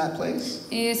else from that place?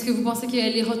 Et est-ce que vous pensez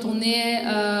qu'elle est retournée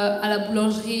à la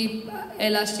boulangerie,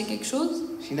 elle a acheté quelque chose?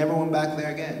 She never went back there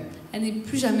again. Elle n'est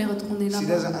plus jamais retournée She là-bas.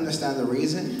 doesn't understand the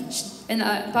reason. Elle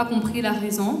n'a pas compris la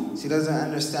raison. She doesn't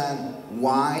understand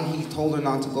why he told her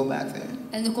not to go back there.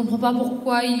 Elle ne comprend pas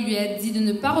pourquoi il lui a dit de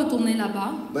ne pas retourner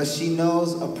là-bas. But she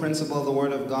knows a principle of the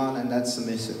Word of God, and that's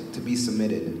submission, to be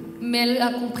submitted. Mais elle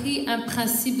a compris un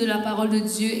principe de la parole de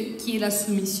Dieu qui est la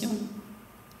soumission.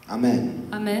 Amen.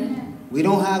 Amen. We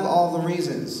don't have all the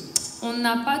reasons. On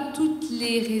n'a pas toutes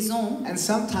les raisons. And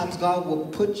sometimes God will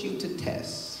put you to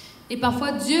test. Et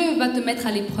parfois Dieu va te mettre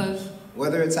à l'épreuve.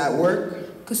 Whether it's at work,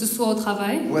 Que ce soit au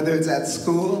travail, whether it's at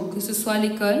school, que ce soit à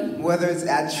l'école, whether it's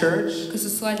at church, que ce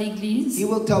soit à l'église. He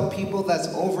will tell people that's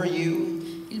over you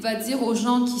Il va dire aux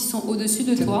gens qui sont au-dessus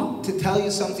de toi to tell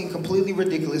you something completely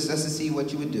ridiculous just to see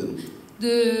what you would do.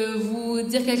 de vous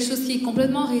dire quelque chose qui est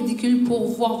complètement ridicule pour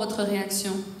voir votre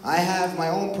réaction. I have my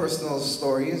own personal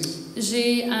stories.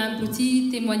 J'ai un petit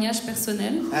témoignage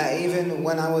personnel. Even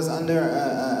when I was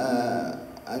under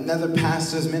another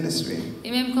pastor's ministry, Et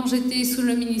même quand j'étais sous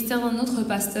le ministère d'un autre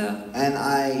pasteur and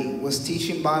I was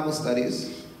teaching Bible studies,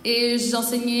 et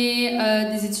j'enseignais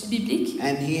des études bibliques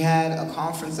and he had a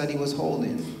conference that he was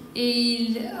holding. et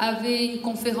il avait une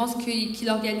conférence qu'il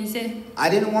organisait. I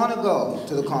didn't want to go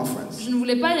to the conference. Je ne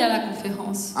voulais pas aller à la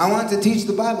conférence. I wanted to teach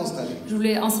the Bible study. Je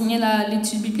voulais enseigner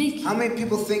l'étude biblique. How many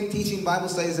people think teaching Bible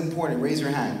study is important? Raise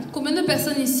your hand. Combien de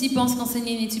personnes ici pensent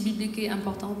qu'enseigner une étude biblique est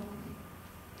important?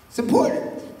 It's important.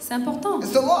 C'est important.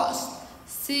 It's the lost.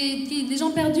 C'est des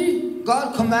gens perdus.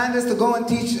 God commanded us to go and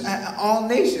teach all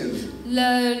nations.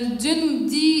 Dieu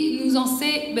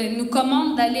nous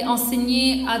commande d'aller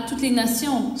enseigner à toutes les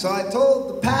nations. So I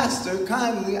told the pastor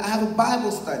kindly, I have a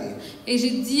Bible study. Et j'ai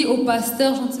dit au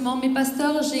pasteur gentiment, mais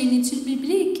pasteur, j'ai une étude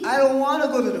biblique. I don't want to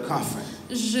go to the conference.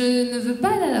 Je ne veux pas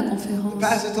aller à la conférence. The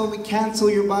pastor told me, cancel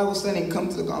your Bible study and come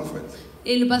to the conference.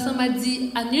 Et le pasteur m'a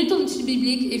dit, annule ton étude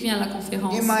biblique et viens à la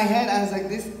conférence. In my head, I was like,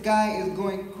 this guy is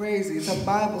going crazy. It's a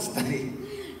Bible study.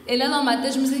 Et là, dans ma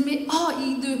tête, je me disais, mais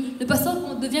le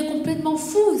pasteur devient complètement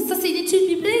fou. Ça, c'est une étude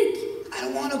biblique. I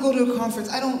don't want to go to the conference.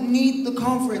 I don't need the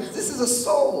conference. This is a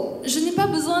soul. Je n'ai pas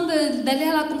besoin d'aller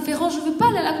à la conférence. Je ne veux pas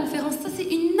aller à la conférence. Ça, c'est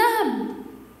une âme.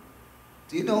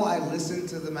 Do you know I listened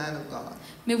to the man of God?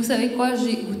 Mais vous savez quoi?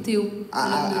 J'ai écouté à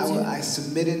l'homme de Dieu. I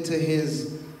submitted to his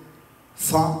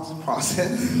thought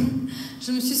process.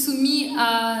 Je me suis soumis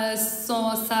à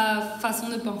sa façon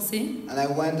de penser. And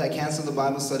I canceled the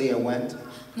Bible study, I went.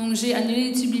 Donc j'ai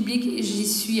annulé l'étude biblique et j'y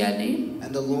suis allée.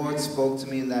 And the Lord spoke to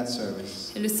me in that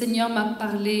service. Et le Seigneur m'a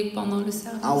parlé pendant le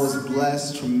service. I was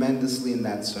blessed tremendously in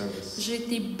that service. J'ai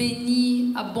été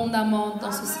bénie abondamment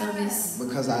dans ce service.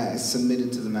 Because I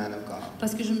submitted to the man of God.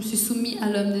 Parce que je me suis soumis à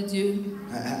l'homme de Dieu.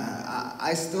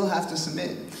 I still have to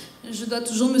submit. Je dois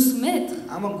toujours me soumettre.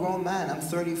 I'm a grown man. I'm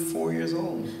 34 years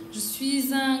old. Je suis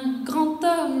un grand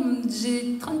homme.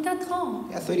 J'ai 34 ans.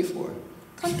 Yeah, 34.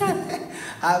 34.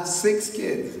 I have 6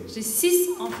 kids. J'ai 6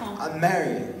 enfants. I'm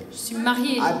married. Je suis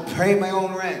mariée. I pay my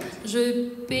own rent. Je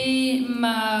paye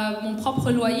mon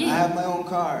propre loyer. I have my own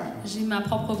car. J'ai ma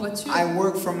propre voiture. I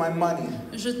work for my money.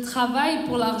 Je travaille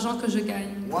pour l'argent que je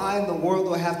gagne. Why in the world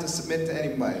do I have to submit to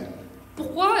anybody?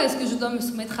 Pourquoi est-ce que je dois me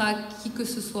soumettre à qui que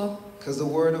ce soit? Because the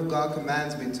word of God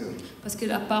commands me to. Parce que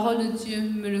la parole de Dieu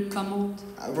me le commande.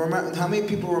 How many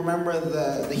people remember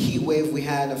the heat wave we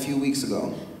had a few weeks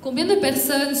ago? Combien de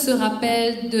personnes se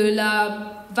rappellent de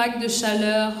la vague de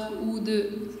chaleur ou de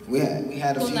We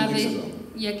had a qu'on few weeks avait ago.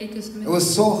 il y a quelques It semaines? was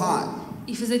so hot.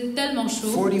 Il faisait tellement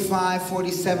chaud, 45,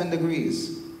 47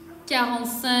 degrees.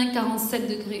 45, 47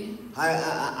 degrés.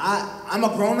 I'm a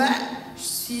grown man. Je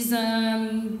suis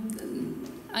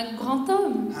un grand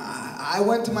homme. I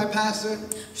went to my pastor.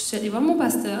 Je suis allée voir mon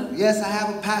pasteur. Yes, I have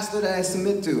a pastor that I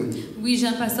submit to. Oui, j'ai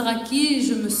un pasteur à qui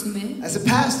je me soumets. I said,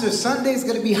 Pastor, Sunday's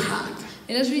going to be hot.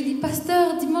 Et là, je lui ai dit,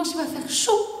 pasteur, dimanche, il va faire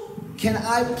chaud. Can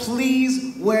I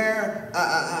please wear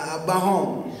a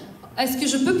bahong? Est-ce que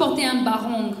je peux porter un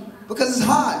barong? Because it's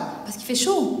hot. Parce qu'il fait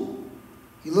chaud.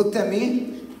 He looked at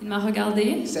me. Il m'a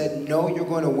regardé. He said, no, you're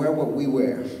going to wear what we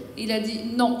wear. Il a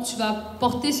dit, non, tu vas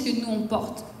porter ce que nous, on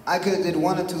porte. I could have did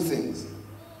one or two things.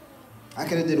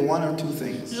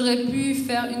 J'aurais pu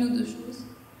faire une ou deux choses.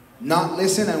 Not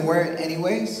listen and wear it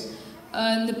anyways.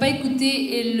 Ne pas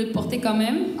écouter et le porter quand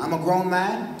même. I'm a grown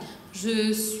man.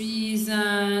 Je suis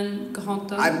un grand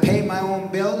I homme. pay my own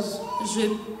bills. Je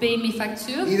paye mes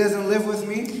factures. He doesn't live with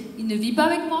me. Il ne vit pas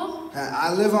avec moi.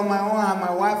 I live on my own. I have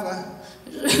my wife.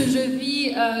 Je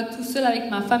vis tout seul avec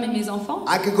ma femme et mes enfants.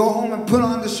 I could go home and put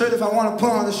on the shirt if I want to put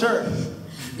on the shirt.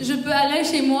 Je peux aller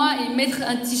chez moi et mettre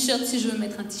un t-shirt si je veux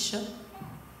mettre un t-shirt.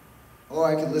 Or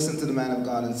I could listen to the man of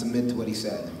God and submit to what he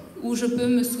said. Ou je peux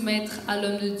me soumettre à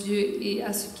l'homme de Dieu et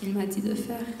à ce qu'il m'a dit de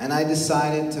faire. And I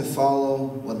decided to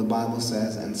follow what the Bible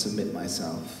says and submit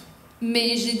myself.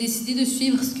 Mais j'ai décidé de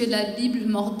suivre ce que la Bible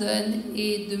m'ordonne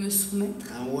et de me soumettre.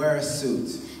 And wear a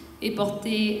suit. Et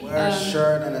porter Wear a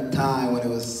shirt and a tie when it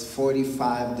was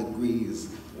 45 degrees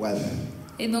weather.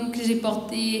 et donc j'ai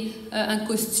porté un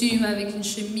costume avec une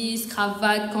chemise,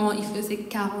 cravate quand il faisait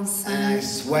 45. And I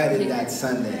sweated that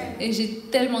Sunday. Et j'ai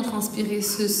tellement transpiré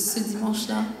ce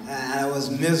dimanche-là. And I was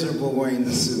miserable wearing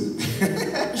the suit.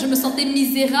 Je me sentais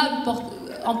misérable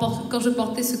quand je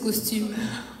portais ce costume.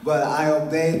 But I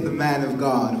obeyed the man of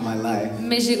God in my life.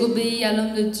 Mais j'ai obéi à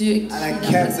l'homme de Dieu qui And I l'a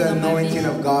kept placé the dans ma vie. anointing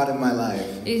of God in my life.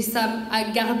 Et ça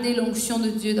a gardé l'onction de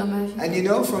Dieu dans ma vie. And you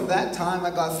know, from that time,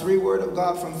 I got 3 words of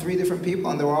God from 3 different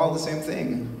people, and they were all the same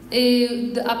thing.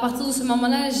 Et à partir de ce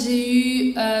moment-là, j'ai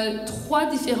eu 3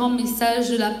 différents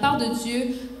messages de la part de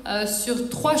Dieu sur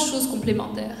 3 choses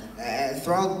complémentaires. And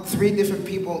throughout 3 different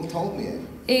people told me it.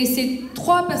 Et c'est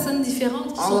 3 personnes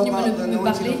différentes qui sont All venues about the me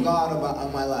anointing parler of God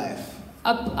on my life.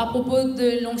 à propos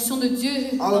de l'onction de Dieu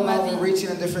All dans ma about vie. reaching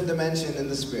a different dimension in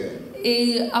the spirit.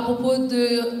 Et à propos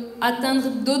d'atteindre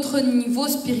d'autres niveaux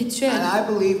spirituels. And I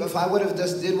believe if I would have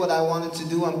just did what I wanted to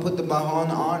do and put the bahon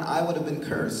on, I would have been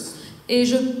cursed. Et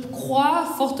je crois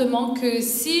fortement que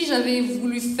si j'avais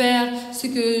voulu faire ce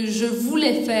que je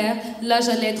voulais faire, là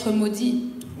j'allais être maudit.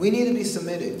 We need to be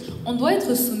submitted. On doit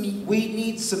être soumis. We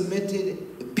need submitted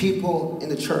people in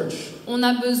the church. On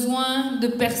a besoin de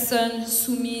personnes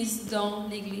soumises dans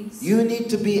l'église. You need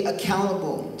to be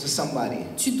accountable to somebody.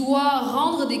 Tu dois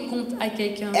rendre des comptes à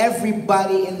quelqu'un.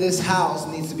 Everybody in this house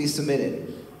needs to be submitted.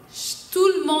 Tout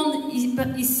le monde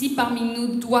ici parmi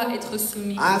nous doit être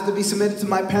soumis. I have to be submitted to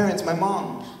my parents, my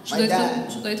mom, my dad.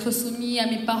 Je dois être soumis à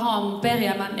mes parents, à mon père et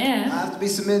à ma I mère. have to be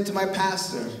submitted to my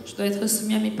pastor. Je dois être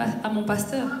soumis à mon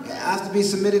pasteur. I have to be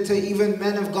submitted to even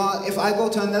men of God. If I go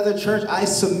to another church, I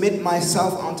submit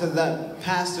myself unto the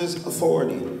pastor's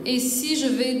authority. Et si je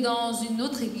vais dans une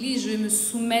autre église, je vais me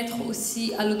soumettre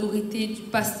aussi à l'autorité du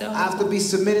pasteur. I have to be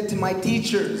submitted to my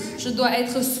teachers, Je dois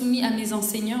être soumis à mes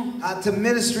enseignants, to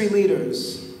ministry leaders,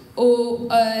 aux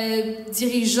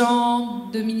dirigeants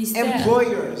de ministère,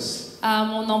 employers. à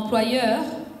mon employeur.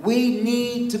 We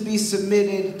need to be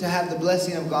submitted to have the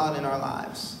blessing of God in our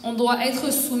lives. On doit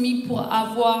être soumis pour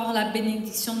avoir les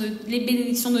bénédictions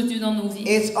de Dieu dans nos vies.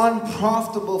 It's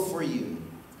unprofitable for you.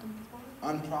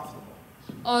 Unprofitable.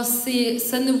 Oh,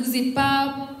 ça ne vous est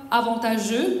pas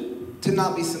avantageux To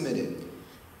not be submitted.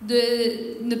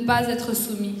 de ne pas être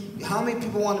soumis. How many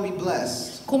people want to be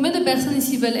blessed? Combien de personnes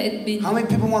ici veulent être bénies? How many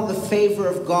people want the favor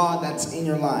of God that's in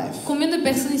your life? Combien de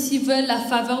personnes ici veulent la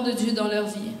faveur de Dieu dans leur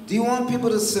vie? Do you want people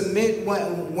to submit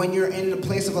when you're in a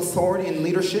place of authority and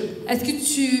leadership? Est-ce que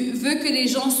tu veux que les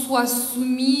gens soient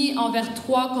soumis envers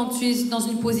toi quand tu es dans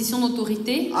une position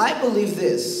d'autorité? I believe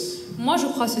this. Moi, je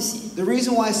crois ceci. The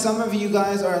reason why some of you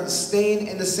guys are staying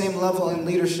in the same level in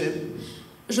leadership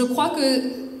Je crois que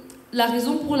la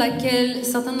raison pour laquelle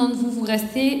certains d'entre vous, vous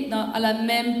restez à la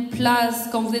même place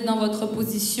quand vous êtes dans votre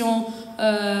position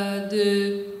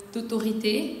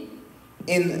d'autorité,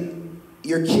 and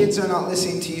your kids are not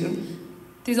listening to you,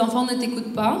 tes enfants ne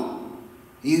t'écoutent pas,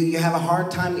 you have a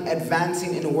hard time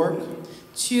advancing in work,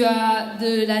 tu as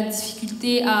de la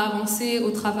difficulté à avancer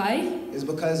au travail, is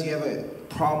because you have a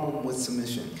problem with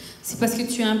submission. c'est parce que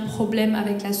tu as un problème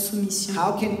avec la soumission.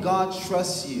 How can God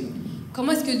trust you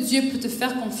Comment est-ce que Dieu peut te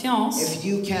faire confiance if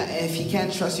He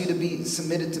can't trust you to be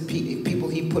submitted to people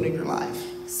He put in your life?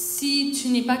 si tu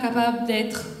n'es pas capable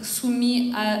d'être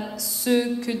soumis à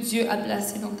ceux que Dieu a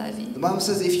placés dans ta vie? The Bible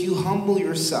says if you humble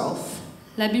yourself,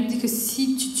 La Bible dit que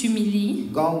si tu t'humilies,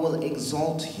 God will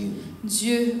exalt you.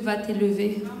 Dieu va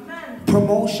t'élever.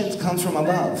 Promotions come from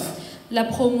above. La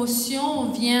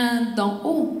promotion vient d'en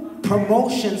haut.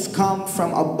 Promotions come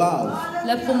from above.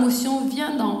 La promotion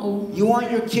vient d'en haut. You want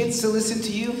your kids to listen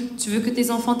to you? Tu veux que tes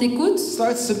enfants t'écoutent?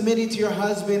 Start submitting to your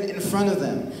husband in front of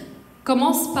them.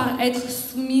 Commence par être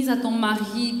soumise à ton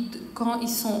mari quand ils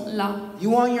sont là.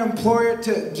 You want your employer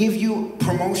to give you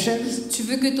promotions? Tu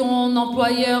veux que ton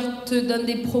employeur te donne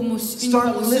des promotions, une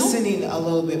Start promotion? listening a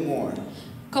little bit more.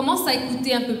 Commence à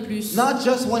écouter un peu plus. Not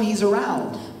just when he's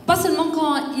around, Pas seulement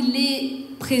quand il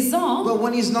est présent, but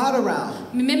when he's not around.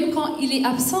 mais même quand il est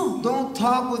absent. Don't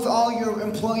talk with all your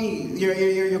employees,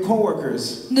 your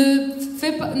coworkers.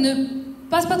 Ne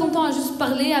passe pas ton temps à juste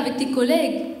parler avec tes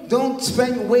collègues. Don't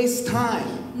waste time.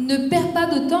 Ne perds pas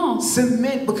de temps.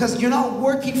 Submit, because you're not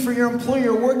working for your employer,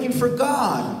 you're working for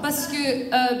God. Parce que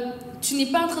tu n'es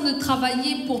pas en train de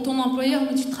travailler pour ton employeur,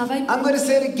 mais tu travailles pour I'm going to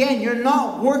say it again. You're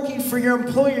not working for your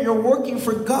employer, you're working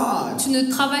for God. Tu ne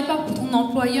travailles pas pour ton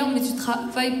employeur, mais tu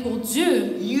travailles pour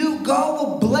Dieu.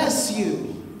 God will bless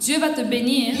you. Dieu va te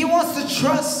bénir. He wants to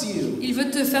trust you. Il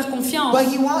veut te faire confiance. But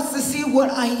He wants to see what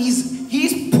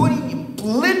He's putting you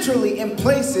literally in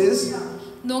places.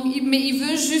 Donc, mais il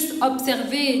veut juste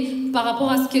observer par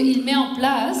rapport à ce qu'il met en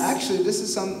place. Actually, this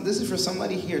is for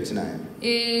somebody here tonight.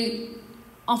 Et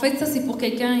en fait, ça c'est pour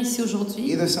quelqu'un ici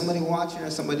aujourd'hui. Either somebody watching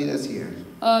or somebody that's here.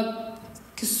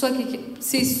 Que ce soit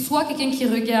c'est soit quelqu'un qui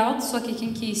regarde, soit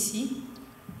quelqu'un qui est ici.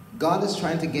 God is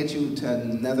trying to get you to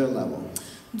another level.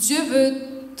 Dieu veut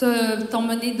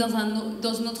t'emmener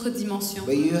dans une autre dimension.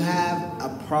 But you have a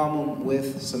problem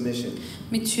with submission.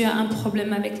 Mais tu as un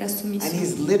problème avec la And soumission.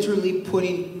 He's literally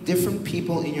putting different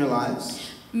people in your lives.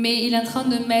 Mais il est en train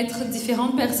de mettre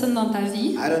différentes personnes dans ta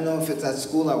vie. I don't know if it's at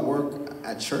school, at work,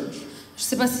 at church. Je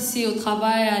sais pas si c'est au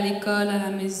travail, à l'école, à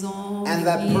la maison. And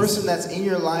that person that's in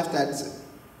your life that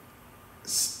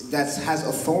has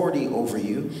authority over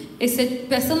you Et cette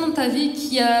personne dans ta vie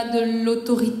qui a de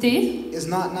l'autorité is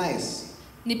not nice.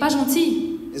 n'est pas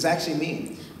gentille. It's actually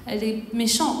mean. Elle est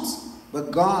méchante.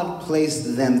 But God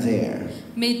placed them there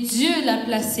Mais Dieu l'a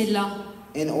placée là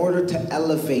in order to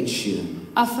elevate you.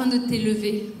 afin de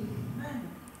t'élever.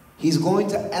 He's going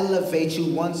to elevate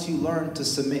you once you learn to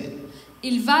submit.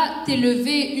 Il va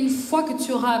t'élever une fois que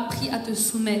tu auras appris à te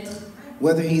soumettre.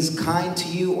 Whether He's kind to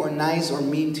you or nice or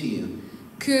mean to you.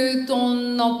 Que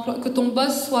ton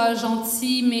boss soit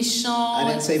gentil, méchant. I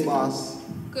didn't say boss.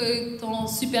 Que ton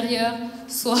supérieur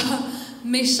soit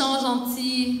méchant,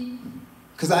 gentil.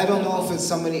 Because I don't know if it's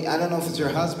somebody, I don't know if it's your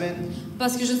husband.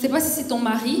 Parce que je ne sais pas si c'est ton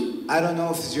mari. I don't know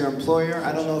if it's your employer.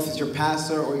 I don't know if it's your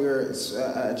pastor or your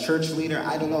church leader.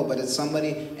 I don't know, but it's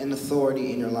somebody in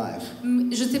authority in your life.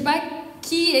 Je ne sais pas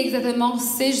qui exactement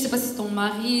c'est. Je ne sais pas si c'est ton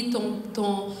mari,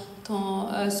 ton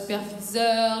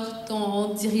superviseur,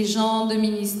 ton dirigeant de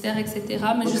ministère, etc.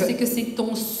 Mais je sais que c'est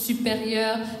ton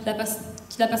supérieur, la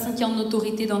personne qui est en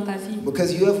autorité dans ta vie.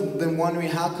 Because you have been wondering,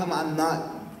 how come I'm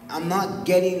not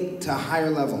getting to a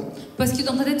higher level? Parce que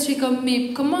dans ta tête, tu es comme,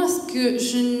 mais comment est-ce que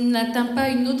je n'atteins pas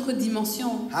une autre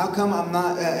dimension? How come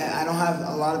I don't have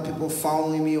a lot of people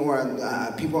following me or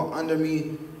people under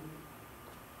me?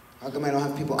 How come I don't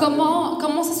have people under me?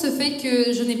 Comment ça se fait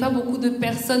que je n'ai pas beaucoup de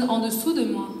personnes en dessous de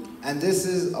moi? And this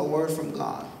is a word from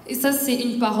God. Et ça, c'est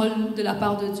une parole de la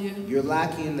part de Dieu. You're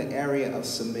lacking in the area of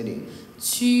submitting.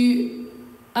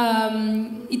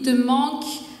 Il te manque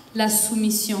la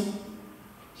soumission.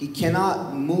 He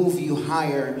cannot move you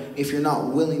higher if you're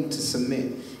not willing to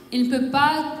submit. Il ne peut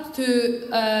pas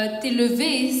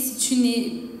t'élever si tu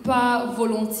n'es pas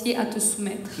volontiers à te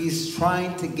soumettre. He's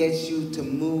trying to get you to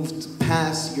move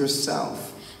past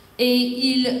yourself.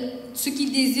 Et ce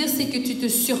qu'il désire, c'est que tu te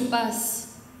surpasses.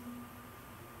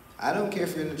 I don't care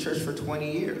if you're in the church for 20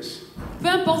 years. Peu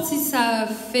importe si ça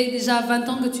fait déjà 20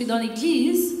 ans que tu es dans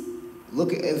l'église.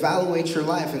 Evaluate your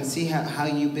life and see how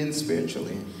you've been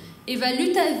spiritually.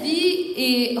 Évalue ta vie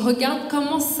et regarde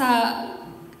comment ça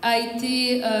a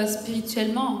été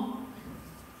spirituellement.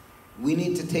 We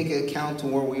need to take account to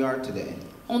where we are today.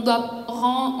 On doit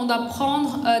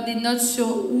prendre des notes sur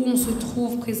où on se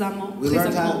trouve présentement. We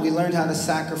learned how to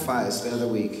sacrifice the other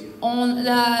week.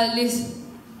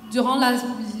 Durant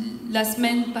la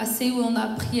semaine passée où on a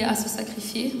appris à se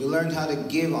sacrifier, We learned how to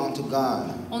give unto God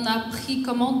on a appris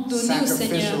comment donner au Seigneur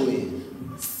sacrificially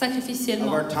of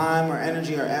sacrificiellement our time, our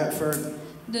energy, our effort,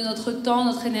 de notre temps,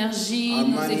 notre énergie, our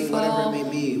nos money, whatever efforts, it may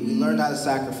be. We learned how to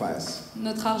sacrifice.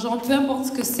 notre argent, peu importe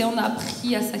ce que c'est, on a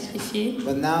appris à sacrifier.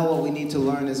 But now what we need to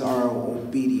learn is our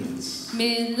obedience.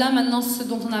 Mais là maintenant, ce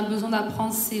dont on a besoin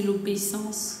d'apprendre, c'est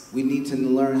l'obéissance. We need to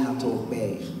learn how to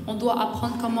obey. On doit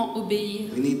apprendre comment obéir.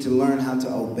 We need to learn how to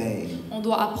obey. On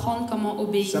doit apprendre comment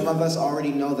obéir. Some of us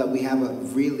already know that we have a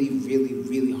really, really,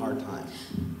 really hard time.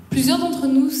 Plusieurs d'entre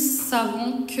nous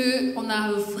savons qu'on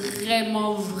a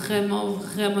vraiment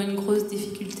une grosse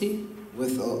difficulté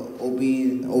With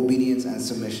obedience and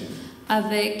submission.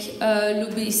 avec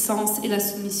l'obéissance et la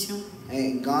soumission.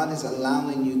 And God is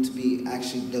allowing you to be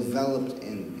actually developed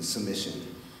in submission.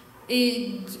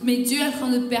 Mais Dieu est en train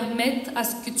de permettre à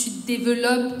ce que tu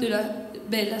développes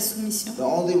la soumission. The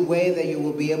only way that you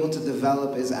will be able to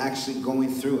develop is actually going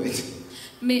through it.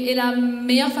 Et la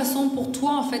meilleure façon pour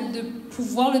toi, en fait, de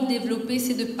pouvoir le développer,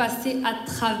 c'est de passer à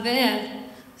travers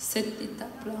cette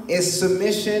étape-là. Is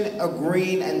submission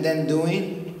agreeing and then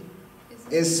doing?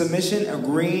 Is submission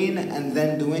agreeing and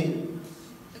then doing?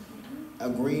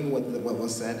 Agreeing with what was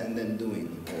said and then doing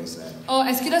what was said. Oh,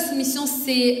 est-ce que la soumission,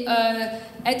 c'est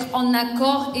être en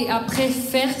accord et après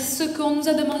faire ce qu'on nous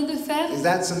a demandé de faire? Is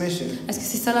that submission? Est-ce que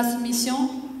c'est ça la soumission?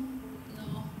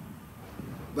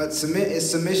 But is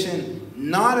submission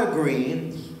not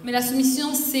agreeing Mais la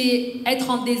soumission, c'est être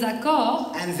en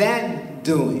désaccord, and then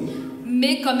doing?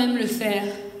 mais quand même le faire.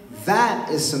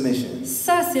 That is submission.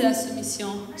 Ça, c'est la soumission.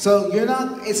 So you're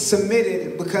not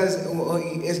submitted because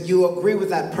you agree with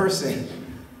that person.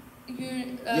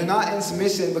 You're not in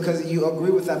submission because you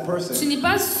agree with that person. Tu n'es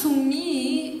pas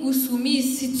soumis ou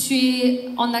soumise si tu es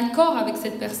en accord avec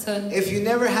cette personne. If you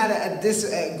never had a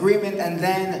disagreement and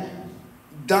then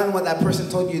done what that person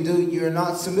told you to do, you're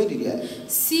not submitted yet.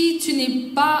 Si tu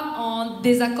n'es pas en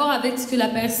désaccord avec ce que la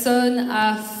personne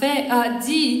a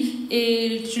dit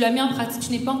et tu l'as mis en pratique,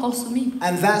 tu n'es pas encore soumis.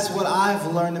 And that's what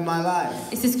I've learned in my life.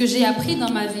 Et c'est ce que j'ai appris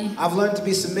dans ma vie. I've learned to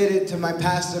be submitted to my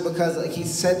pastor because he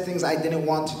said things I didn't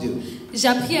want to do. J'ai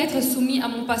appris à être soumis à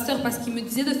mon pasteur parce qu'il me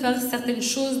disait de faire certaines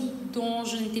choses dont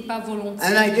je n'étais pas volontaire.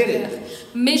 And I did it.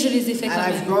 Mais je les ai fait And quand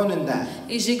I've même. grown in that.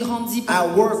 Et j'ai grandi.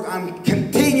 At work, I'm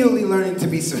continually learning to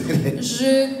be submitted.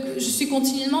 Je suis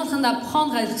continuellement en train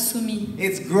d'apprendre à être soumis.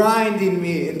 It's grinding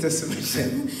me into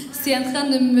submission. C'est en train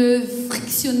de me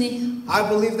frictionner. I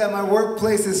believe that my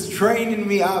workplace is training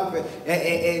me up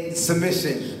in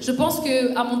submission. Je pense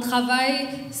que à mon travail,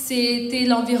 c'était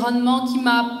l'environnement qui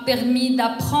m'a permis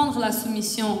d'apprendre la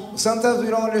soumission. Sometimes we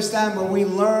don't understand, but we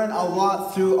learn a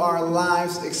lot through our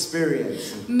life's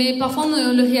experience. Mais parfois on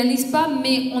ne le réalise pas,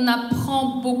 mais on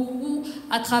apprend beaucoup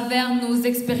à travers nos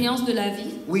expériences de la vie.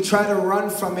 We try to run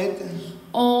from it.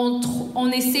 On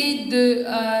essaie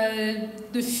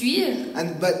de fuir.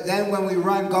 But then when we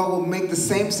run, God will make the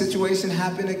same situation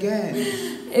happen again.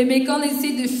 Mais quand on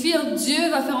essaie de fuir, Dieu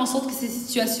va faire en sorte que ces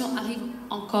situations arrivent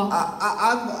encore.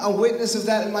 I'm a witness of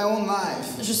that in my own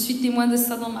life. Je suis témoin de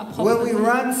ça dans ma propre When we vie.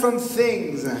 run from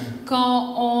things,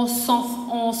 Quand on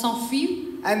s'enfuit,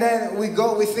 and then we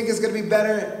think it's going to be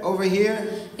better over here,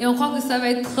 et on croit que ça va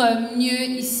être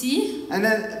mieux ici, and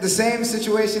then the same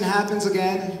situation happens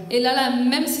again, et là la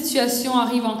même situation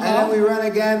arrive and then encore, we run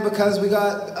again because we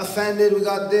got offended, we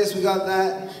got this, we got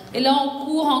that. et là on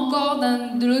court encore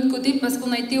de l'autre côté parce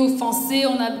qu'on a été offensé,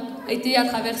 on a été à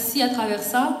travers ci, à travers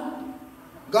ça.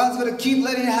 God's going to keep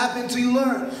letting it happen until you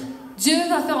learn. Dieu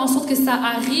va faire en sorte que ça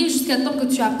arrive jusqu'à temps que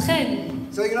tu apprennes.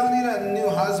 So you don't need a new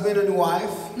husband or new wife.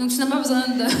 Donc tu n'as pas besoin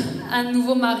d'un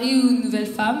nouveau mari ou une nouvelle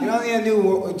femme. You don't need a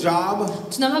new job.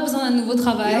 Tu n'as pas besoin d'un nouveau You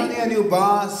travail. don't need a new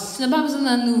boss. Tu n'as pas besoin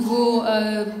d'un nouveau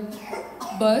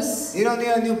boss. You don't need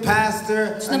a new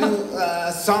pastor, a new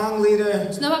song leader.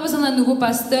 Tu n'as pas besoin d'un nouveau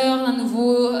pasteur, d'un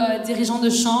nouveau dirigeant de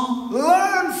chant.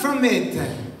 Learn from it.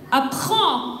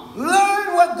 Apprends.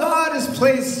 Learn what God has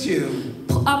placed you.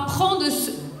 Apprends de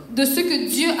ce que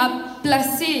Dieu a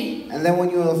placé. And then when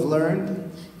you have learned,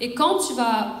 Et quand tu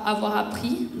vas avoir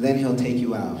appris, then He'll take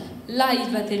you out. là,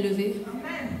 il va t'élever.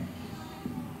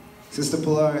 Sister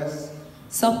Polaris,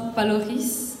 Sœur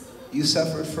Paloris, you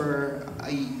suffered for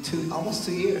almost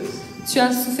 2 years tu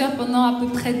as souffert pendant à peu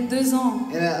près 2 ans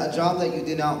in a job that you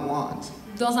did not want,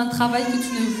 dans un travail que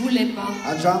tu ne voulais pas.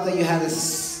 a job that you had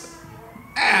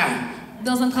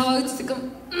dans un travail où tu sais comme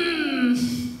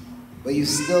but you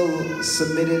still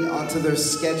submitted onto their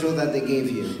schedule that they gave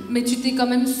you. mais tu t'es quand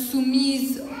même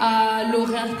soumise à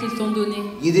l'horaire qu'ils t'ont donné.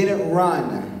 You didn't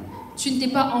run. Tu ne t'es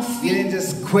pas You enfui. didn't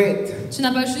just quit, Tu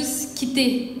n'as pas juste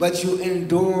quitté, but you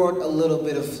endured a little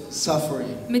bit of suffering.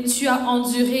 mais tu as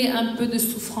enduré un peu de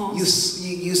souffrance.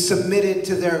 You submitted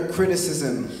to their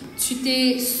criticism. Tu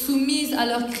t'es soumise à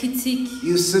leurs critiques.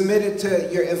 You submitted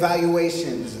to your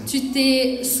evaluations. Tu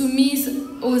t'es soumise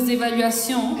aux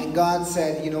évaluations. And God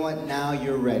said, you know what, now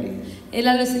you're ready. Et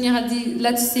là, le Seigneur a dit,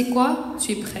 là, tu sais quoi?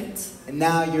 Tu es prête. And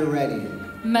now you're ready.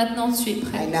 Maintenant, tu es And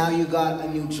prête. now you got a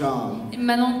new job. Et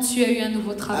maintenant, tu as eu un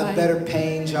nouveau A travail. better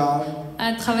paying job.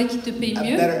 Un travail qui te paye A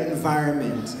mieux. better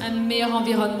environment. Un meilleur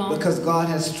environnement. Because God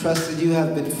has trusted you,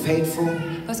 have been faithful.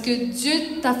 Parce que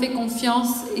Dieu t'a fait confiance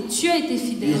et tu as été You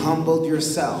fidèle. humbled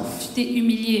yourself. Tu t'es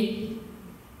humilié.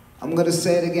 I'm going to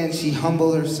say it again. She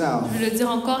humbled herself. Je vais le dire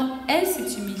encore, elle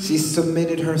s'est humiliée. She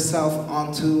submitted herself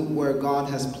onto where God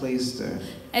has placed her.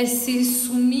 Elle s'est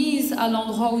soumise à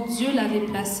l'endroit où Dieu l'avait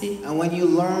placée. And when you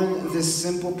learn this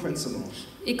simple principle,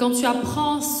 Et quand tu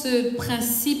apprends ce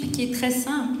principe qui est très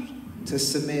simple, to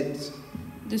submit,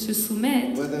 de se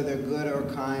soumettre, whether they're good or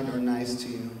kind or nice to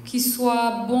you, qu'il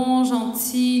soit bon,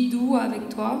 gentil, doux avec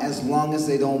toi, as long as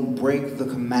they don't break the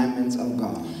commandments of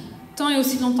God, tant et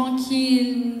aussi longtemps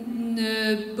qu'il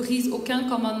ne brise aucun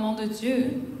commandement de Dieu,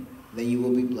 then you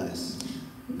will be blessed.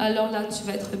 alors là, tu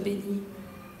vas être béni.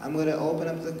 I'm going to open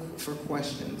up for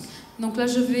questions. Donc là,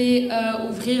 je vais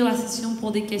ouvrir la session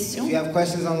pour des questions. If you have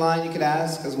questions online, you could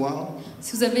ask as well.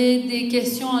 Si vous avez des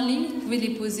questions en ligne, vous pouvez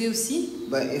les poser aussi.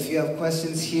 But if you have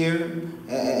questions here,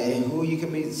 who you can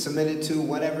be submitted to,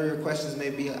 whatever your questions may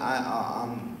be,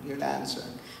 I'm here to answer.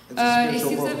 It's a Et si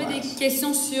spiritual vous world avez des class.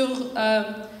 questions sur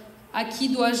à qui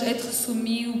dois-je être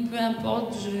soumis ou peu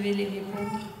importe, je vais les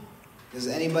répondre. Does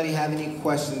anybody have any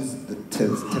questions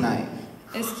tonight?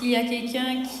 Est-ce qu'il y a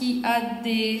quelqu'un qui a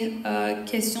des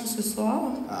questions ce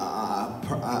soir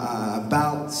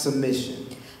About submission?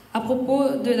 à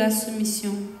propos de la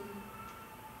soumission?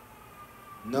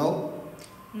 No?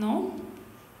 Non?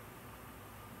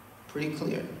 Pretty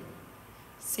clear.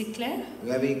 C'est clair? Do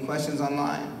you have any questions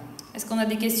online? Est-ce qu'on a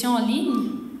des questions en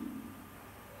ligne?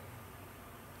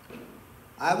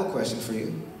 I have a question for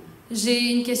you.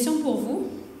 J'ai une question pour vous.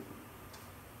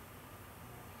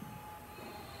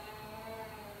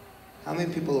 How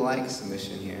many people like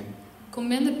submission here?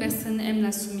 Combien de personnes aiment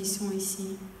la soumission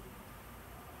ici?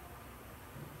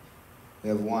 We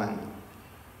have one.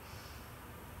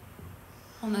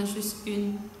 On a juste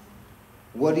une.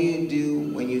 What do you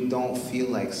do when you don't feel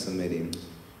like submitting?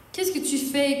 Qu'est-ce que tu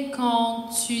fais quand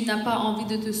tu n'as pas envie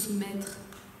de te soumettre?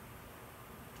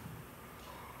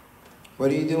 What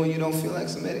do you do when you don't feel like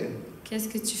submitting? Qu'est-ce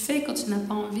que tu fais quand tu n'as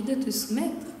pas envie de te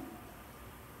soumettre?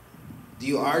 Do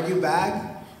you argue back?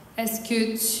 Est-ce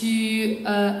que tu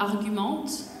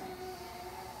argumentes?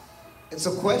 It's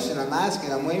a question I'm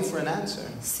asking. I'm waiting for an answer.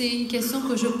 C'est une question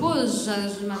que je pose.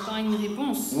 Je m'attends à une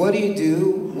réponse. What do you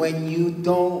do when you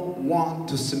don't want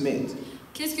to submit?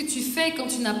 Qu'est-ce que tu fais quand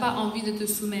tu n'as pas envie de te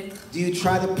soumettre? Do you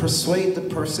try to persuade the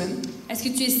person? Est-ce que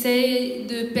tu essaies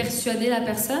de persuader la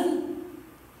personne?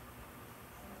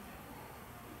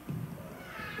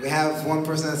 We have one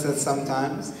person that says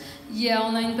sometimes.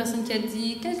 On a une personne qui a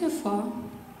dit quelquefois.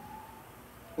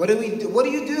 What do we do? What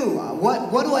do you do?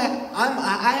 What do I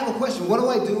have a question. What do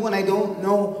I do when I don't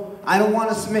know? I don't want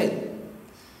to submit.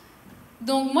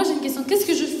 Donc moi j'ai une question. Qu'est-ce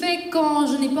que je fais quand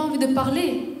je n'ai pas envie de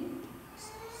parler?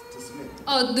 To submit.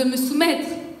 Oh, de me soumettre.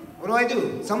 What do I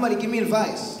do? Somebody give me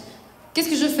advice. Qu'est-ce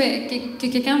que je fais? Que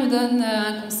quelqu'un me donne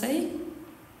un conseil?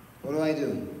 What do I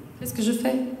do? Qu'est-ce que je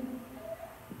fais?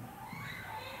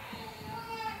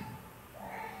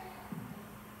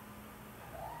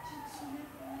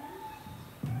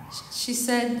 She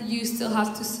said, you still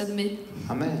have to submit.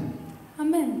 Amen.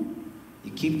 Amen.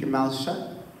 You keep your mouth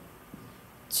shut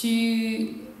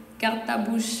Tu gardes ta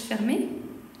bouche fermée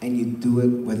and you do it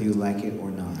whether you like it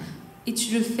or not. et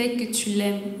tu le fais que tu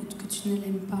l'aimes ou que tu ne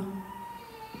l'aimes pas.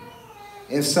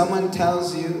 If someone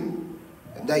tells you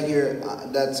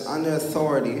that that's under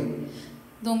authority,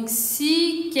 Donc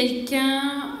si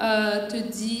quelqu'un te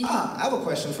dit... I have a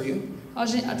question for you. Oh,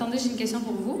 attendez, j'ai une question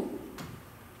pour vous.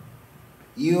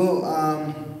 You,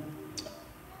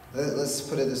 let's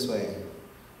put it this way.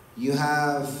 You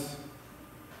have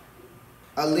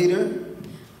a leader.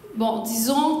 Bon,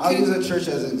 disons I'll use que... a church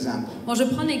as an example. Bon, je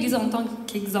prends l'Église en tant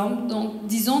qu'exemple. Donc,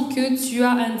 disons que tu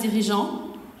as un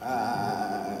dirigeant,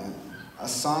 A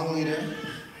song leader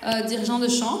dirigeant de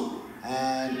chant,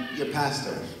 and your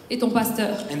pastor. et ton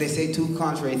pasteur. And they say two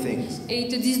contrary things. Et ils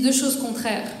te disent deux choses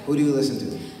contraires. Who do you listen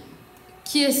to?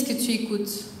 Qui est-ce que tu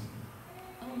écoutes?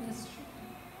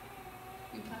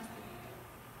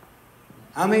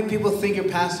 How many people think your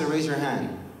pastor? Raise your hand.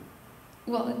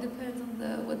 Well, it depends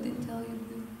on what they tell you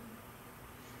to do.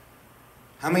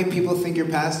 How many people think your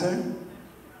pastor?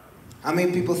 How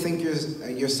many people think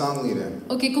your song leader?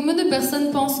 Ok, combien de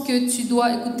personnes pensent que tu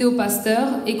dois écouter au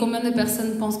pasteur et combien de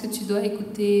personnes pensent que tu dois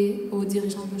écouter au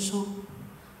dirigeant de chant?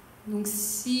 Donc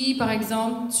si par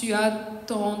exemple tu as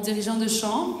ton dirigeant de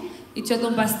chant et tu as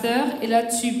ton pasteur et là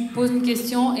tu poses une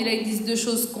question et là ils disent deux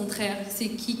choses contraires, c'est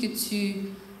qui que tu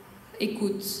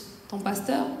écoutes? Ton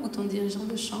pasteur ou ton dirigeant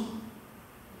de chant?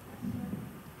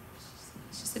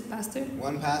 Je sais pasteur.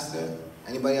 One pastor?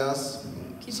 Anybody else?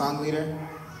 Song leader?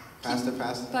 Pastor.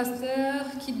 Pasteur,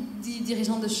 qui dit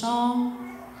dirigeant de chant?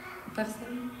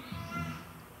 Personne.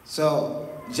 So,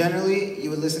 generally,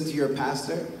 you would listen to your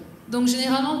pastor. Donc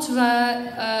généralement tu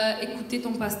vas écouter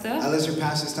ton pasteur. Unless your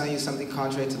pastor is telling you something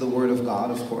contrary to the word of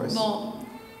God, of course. Bon,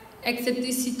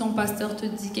 excepté si ton pasteur te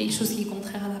dit quelque chose qui est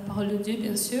contraire à la parole de Dieu,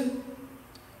 bien sûr.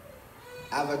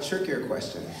 I have a trickier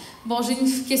question. Bon, j'ai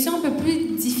une question un peu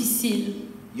plus difficile.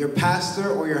 Your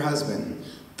pastor or your husband?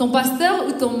 Ton pasteur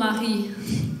ou ton mari?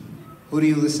 Who do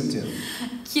you listen to?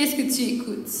 Qui est-ce que tu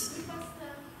écoutes?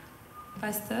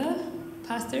 Pasteur?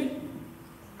 Pasteur?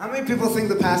 How many people think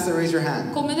the pastor? Raise your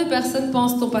hand. Combien de personnes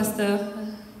pensent ton pasteur?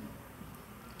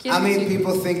 Qui est-ce How que tu many écoutes?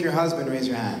 people think your husband? Raise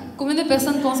your hand. Combien de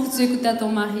personnes pensent que tu écoutes à ton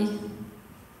mari?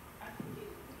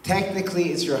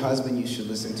 Technically, it's your husband you should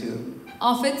listen to.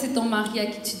 En fait, c'est ton mari à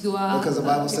qui tu dois Because the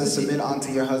Bible says, écouter. submit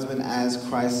unto your husband as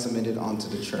Christ submitted unto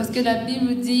the church. Parce que la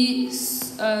Bible dit,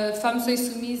 femmes, soyez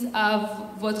soumises à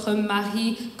votre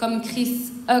mari comme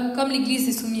Christ, comme l'Église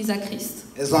est soumise à Christ.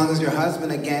 As long as your husband,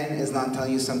 again, is not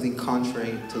telling you something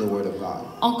contrary to the word of God.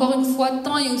 Encore une fois,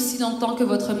 tant et aussi longtemps que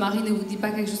votre mari ne vous dit pas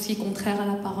quelque chose qui est contraire à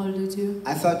la parole de Dieu.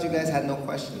 I thought you guys had no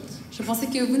questions. Je pensais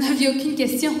que vous n'aviez aucune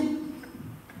question.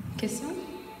 Question?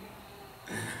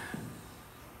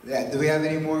 Yeah, do we have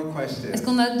any more Est-ce questions?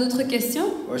 qu'on a d'autres questions?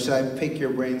 Or should I pick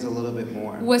your brains a little bit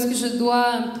more? Ou est-ce que je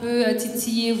dois un peu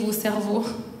titiller vos cerveaux?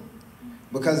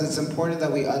 Because it's important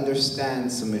that we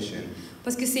understand submission.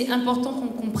 Parce que c'est important qu'on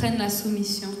comprenne la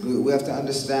soumission. We have to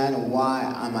understand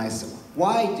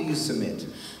why do you submit?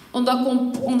 On doit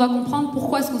comprendre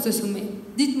pourquoi est-ce qu'on se soumet.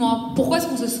 Dites-moi, pourquoi est-ce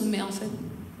qu'on se soumet en fait?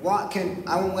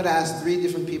 I'm going to ask 3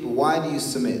 different people. Why do you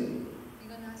submit?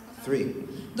 3.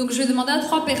 Donc je vais demander à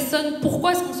 3 personnes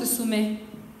pourquoi est-ce qu'on se soumet.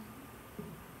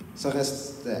 Sœur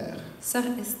Esther, Sœur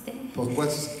Esther. pourquoi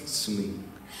tu te soumets?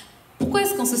 Pourquoi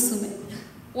est-ce qu'on se soumet?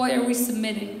 Why are we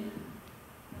submitting?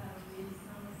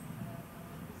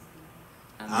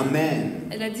 Amen.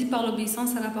 Elle a dit par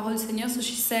l'obéissance à la parole du Seigneur. So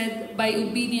she said by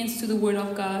obedience to the word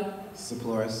of God. Sister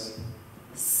Ploris.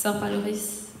 Sœur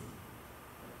Paloris.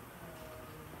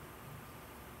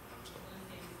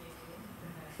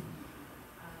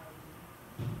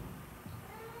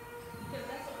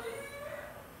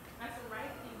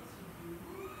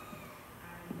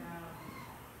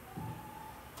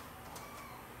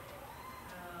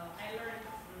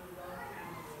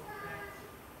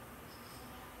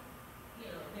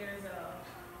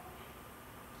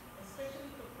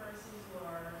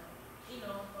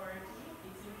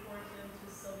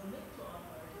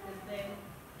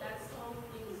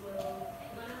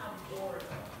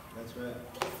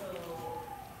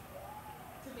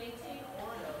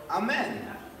 Amen.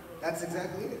 That's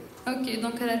exactly it. Ok,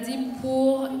 donc elle a dit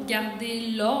pour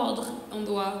garder l'ordre, on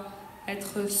doit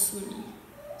être soumis.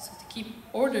 So to keep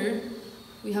order,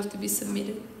 we have to be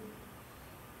submitted.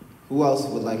 Who else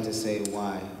would like to say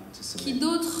why to Qui submit?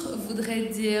 d'autre voudrait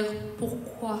dire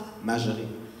pourquoi? Marjorie.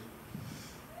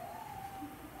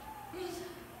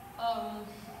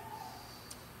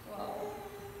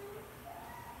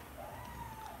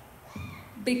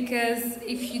 Because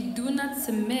if you do not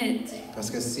submit, Parce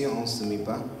que si on ne se soumet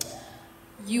pas,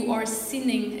 you are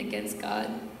sinning against God.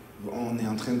 on est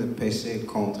en train de pécher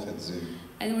contre Dieu.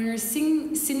 And when you're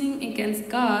sinning against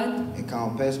God, Et quand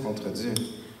on pêche contre Dieu,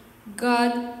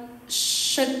 God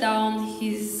shut down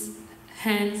his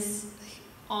hands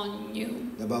on you.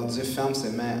 d'abord Dieu ferme ses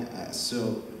mains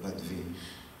sur votre vie.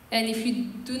 And if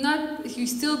you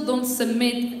still don't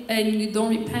submit and you don't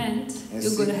repent,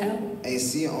 you'll go to hell. Et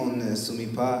si on ne soumet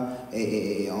pas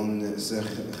et on ne se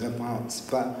repent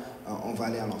pas, on va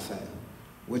aller en enfer.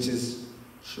 Which is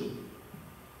true.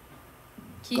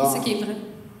 Ce qui est vrai.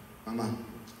 Maman.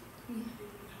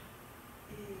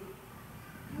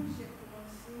 Quand j'ai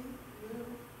commencé,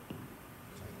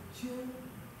 Dieu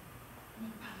me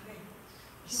parlait.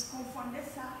 Je confondais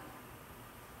ça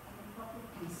à mon propre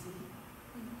pensée.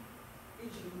 Et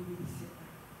je ne m'obéissais pas.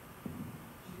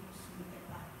 Je ne me soumettais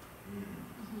pas.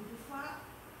 Des fois, fois,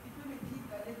 il peut me dire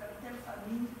d'aller dans telle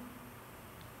famille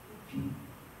et puis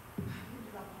parler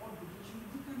de la parole de Dieu. Je me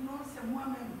dis que non, c'est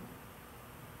moi-même.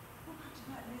 Pourquoi tu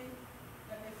vas aller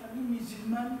dans les familles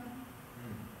musulmanes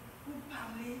pour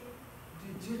parler de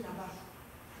Dieu là-bas?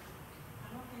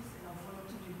 Alors que c'est la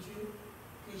volonté de Dieu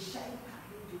que j'aille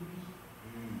parler de lui.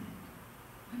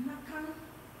 Maintenant, quand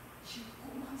j'ai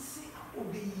commencé à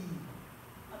obéir,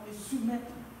 à me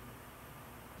soumettre,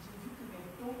 j'ai vu que mes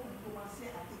dons ont commencé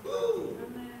à éclater.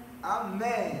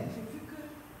 Amen. J'ai vu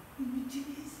qu'il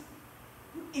m'utilise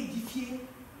pour édifier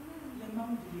les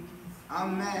membres de l'église.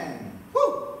 Amen.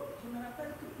 Je me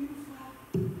rappelle qu'une fois,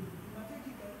 il m'avait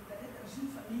dit d'aller dans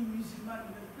une famille musulmane.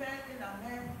 Le père et la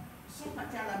mère sont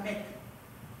partis à la Mecque.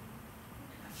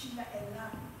 La fille là,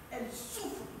 elle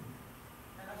souffre.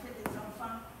 Elle a fait des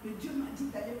enfants. Mais Dieu m'a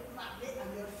dit d'aller parler à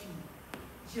leur fille.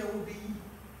 J'ai obéi.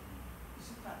 Je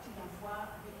suis partie la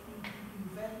voir avec une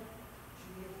nouvelle. Je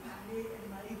lui ai parlé, elle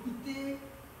m'a écouté,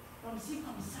 comme ci,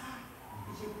 comme ça.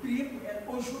 J'ai prié pour elle.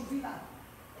 Aujourd'hui là,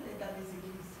 elle est dans les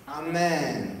églises.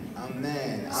 Amen.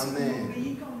 Amen. Si on Amen.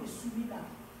 obéit quand on est soumis là,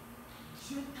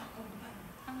 Dieu t'accompagne.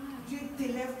 Dieu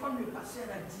t'élève comme le pasteur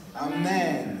a dit.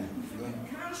 Amen. Il fait de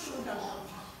grandes choses dans la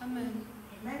vie. Amen.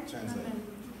 Amen. Translate.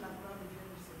 Toute la gloire devient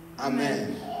du Seigneur.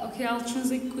 Amen. Okay, I'll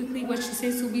translate quickly what she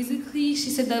said. So basically, she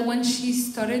said that when she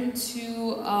started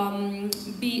to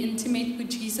be intimate with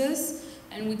Jesus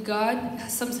and with God,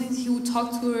 sometimes he would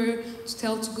talk to her to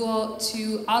tell to go out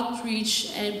to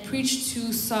outreach and preach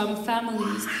to some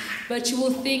families, but she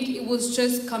will think it was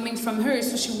just coming from her,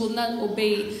 so she will not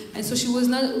obey. And so she was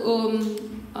not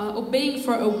obeying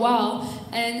for a while,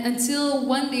 and until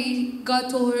one day God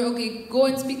told her, okay, go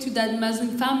and speak to that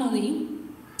Muslim family.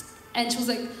 And she was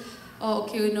like, oh,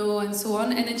 okay, no, and so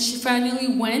on. And then she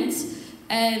finally went,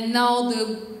 and now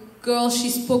the girl she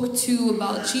spoke to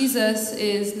about Jesus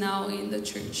is now in the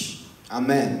church.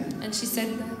 Amen. And she said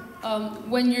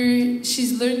that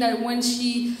she's learned that when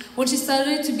she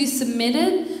started to be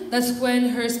submitted, that's when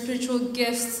her spiritual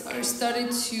gifts are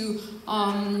started to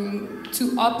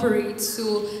operate.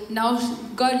 So now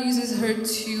God uses her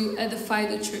to edify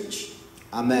the church.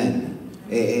 Amen.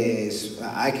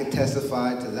 I can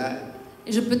testify to that.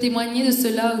 Et je peux témoigner de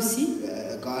cela aussi.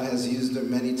 God has used her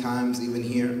many times, even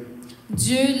here.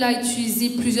 Dieu l'a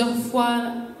utilisé plusieurs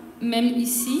fois, même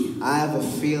ici. I have a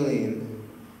feeling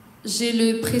J'ai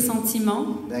le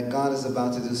pressentiment that God is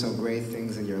about to do some great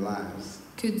things in your lives.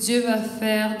 que Dieu va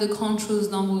faire de grandes choses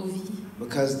dans vos vies.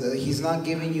 Because He's not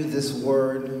giving you this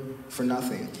word for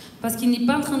nothing. Parce qu'il n'est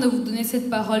pas en train de vous donner cette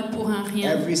parole pour un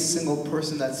rien. Every single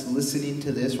person that's listening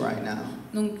to this right now,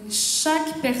 Donc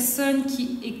chaque personne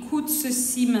qui écoute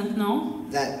ceci maintenant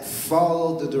that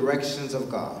follow the directions of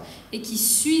God. et qui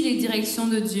suit les directions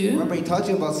de Dieu. Remember, He taught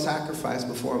you about sacrifice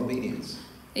before obedience.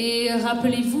 Et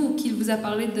rappelez-vous qu'il vous a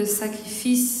parlé de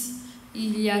sacrifice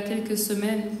il y a quelques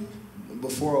semaines,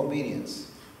 Before obedience.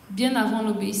 bien avant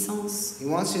l'obéissance. He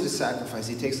wants you to sacrifice.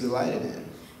 He takes delight in it.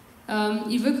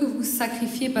 Il veut que vous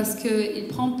sacrifiez parce qu'il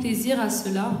prend plaisir à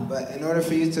cela. But in order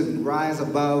for you to rise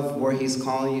above where He's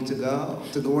calling you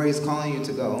to where He's calling you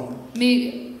to go,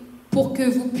 Mais pour que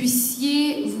vous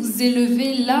puissiez vous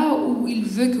élever là où il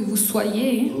veut que vous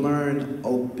soyez, learn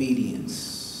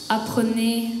obedience.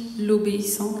 apprenez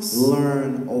l'obéissance.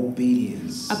 Learn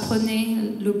obedience. Apprenez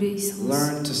l'obéissance.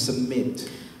 Learn to submit.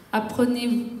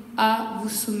 Apprenez à vous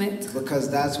soumettre. Because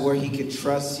that's where He can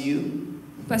trust you.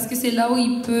 Parce que c'est là où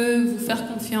il peut vous faire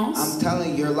confiance. I'm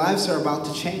telling you, your lives are about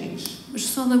to change. Je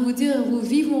suis en train de vous dire, vos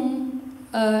vies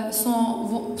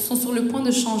sont sur le point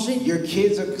de changer. Your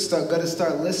kids are going to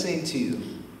start listening to you.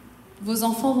 Vos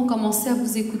enfants vont commencer à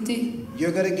vous écouter.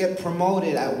 You're going to get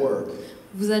promoted at work.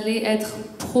 Vous allez être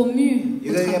promu au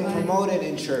You're going to get travail. promoted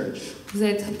in church. Vous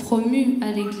allez être promu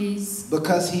à l'église.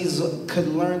 Because He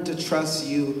could learn to trust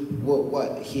you with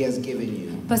what He has given you.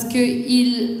 Parce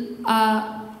qu'il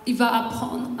va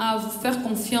apprendre à vous faire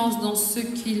confiance dans ce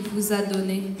qu'il vous a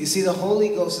donné. You see, the Holy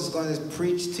Ghost is going to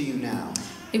preach to you now.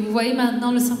 Et vous voyez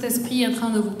maintenant, le Saint-Esprit est en train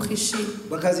de vous prêcher.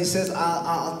 Because He says,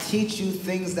 I'll teach you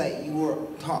things that you were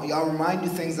taught. I'll remind you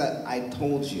things that I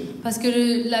told you. Parce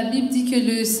que la Bible dit que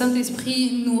le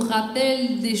Saint-Esprit nous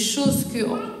rappelle des choses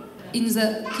qui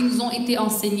nous ont été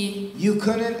enseignées. You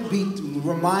couldn't be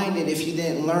reminded if you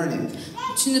didn't learn it.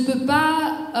 On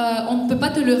ne peut pas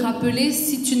te le rappeler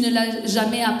si tu ne l'as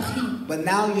jamais appris. But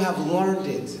now you have learned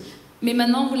it. Mais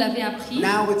maintenant, vous l'avez appris.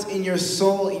 Now it's in your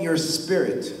soul, in your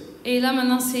spirit. Et là,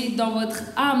 maintenant, c'est dans votre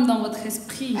âme, dans votre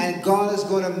esprit. And God is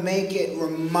going to make it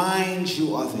remind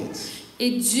you of it.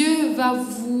 Et Dieu va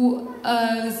vous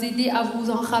aider à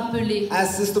vous en rappeler.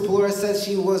 As Sister Palora said,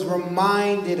 she was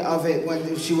reminded of it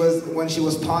when she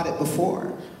was taught it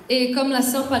before. Et comme la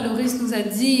sœur Paloris nous a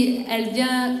dit, elle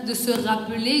vient de se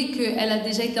rappeler qu'elle a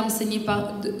déjà été enseignée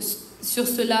sur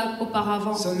cela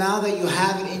auparavant. So now that you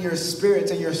have it in your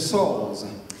spirits and your souls,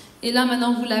 Et là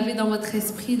maintenant vous l'avez dans votre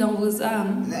esprit, dans vos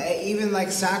âmes. even like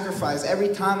sacrifice, every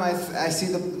time I see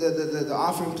the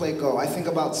offering plate go, I think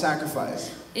about sacrifice.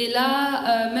 Et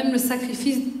là, même le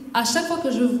sacrifice, à chaque fois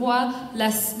que je vois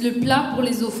le plat pour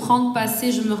les offrandes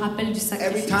passer, je me rappelle du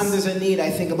Every sacrifice. time there's a need, I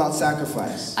think about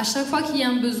sacrifice. À chaque fois qu'il y a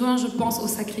un besoin, je pense au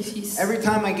sacrifice. Every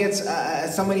time I get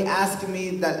somebody asking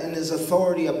me that in his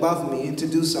authority above me to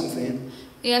do something,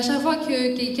 Et à chaque fois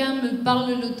que quelqu'un me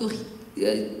parle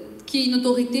qui est une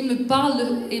autorité me parle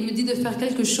et me dit de faire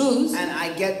quelque chose, and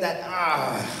I get that,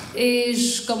 et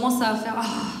je commence à faire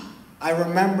I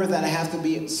remember that I have to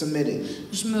be submitted.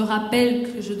 je me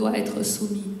rappelle que je dois être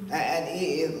soumis.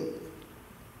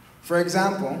 For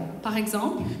example, Par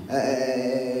exemple,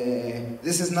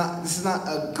 this is not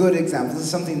a good example. This is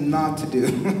something not to do.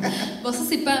 bon, ça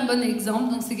c'est pas un bon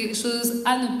exemple, donc c'est quelque chose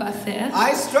à ne pas faire.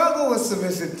 I struggle with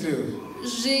submission too.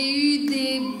 J'ai eu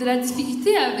de la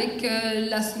difficulté avec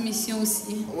la soumission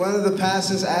aussi. One of the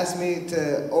pastors asked me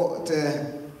to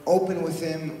open with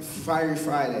him Fiery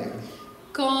Friday.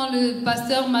 Quand le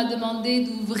pasteur m'a demandé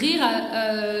d'ouvrir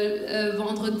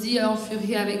vendredi en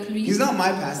furie avec lui, He's not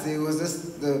my pastor. It was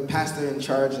just the pastor in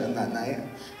charge on that night.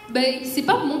 ben, c'est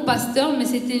pas mon pasteur, mais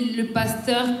c'était le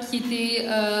pasteur qui était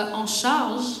en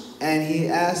charge. And he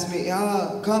asked me,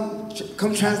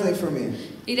 come translate for me.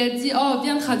 Il a dit, oh,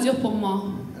 viens traduire pour moi.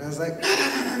 And I was like,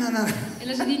 no. Et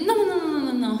là, j'ai dit, non.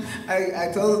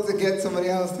 I told him to get somebody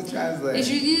else to Et translate.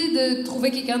 je lui ai dit de trouver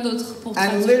quelqu'un d'autre pour And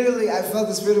traduire. literally, I felt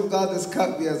the Spirit of God just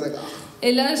cut me. I was like,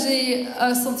 Et là, j'ai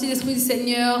senti l'Esprit du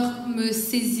Seigneur me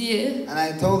saisir. and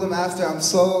I told him after, I'm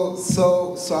so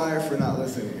sorry for not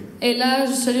listening. Et là,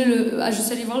 je suis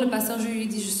allée voir le pasteur, je lui ai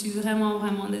dit, je suis vraiment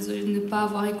désolée de ne pas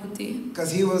avoir écouté.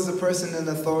 Because he was the person in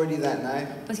authority that night.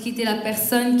 Parce qu'il était la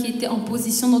personne qui était en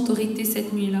position d'autorité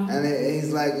cette nuit-là. And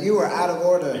he's like, you were out of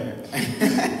order.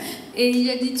 Et il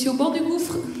a dit, tu es au bord du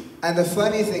gouffre. And the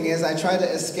funny thing is, I tried to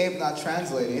escape not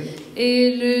translating.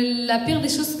 Et la pire des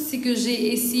choses, c'est que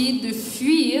j'ai essayé de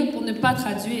fuir pour ne pas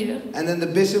traduire. And then the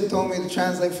bishop told me to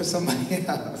translate for somebody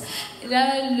else. Et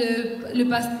là,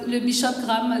 le bishop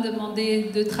Graham m'a demandé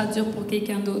de traduire pour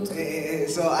quelqu'un d'autre.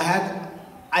 So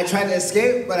I tried to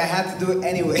escape, but I had to do it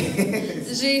anyway.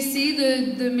 J'ai essayé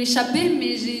de m'échapper,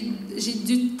 mais j'ai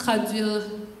dû traduire.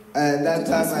 And that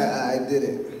time I did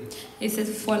it. Et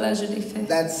cette fois-là, je l'ai fait.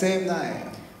 That same night.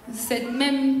 Cette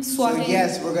même So soirée.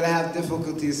 yes, we're going to have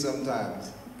difficulties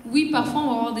sometimes. Oui, parfois on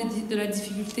va avoir de la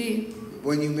difficulté.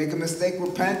 When you make a mistake,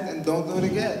 repent and don't do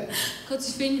it again. Quand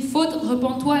tu fais une faute,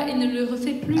 repens-toi et ne le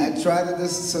refais plus. I try to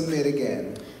just submit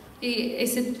again. Et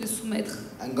essaie de te soumettre.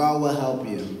 And God will help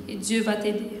you. Et Dieu va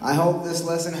t'aider. I hope this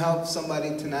lesson helps somebody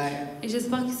tonight. Et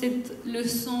j'espère que cette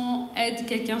leçon aide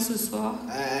quelqu'un ce soir.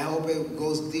 I hope it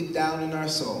goes deep down in our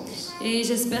souls. Et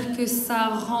j'espère que ça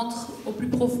rentre au plus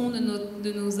profond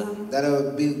de nos âmes. That it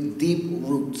would be deep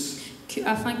roots.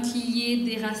 Afin qu'il y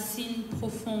ait des racines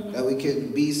profondes. That we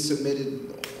can be submitted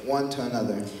one to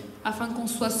another. Afin qu'on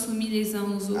soit soumis les uns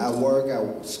aux At autres. work,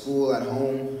 at school, at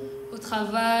home. Au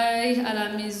travail, à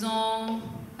la maison,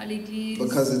 à l'église.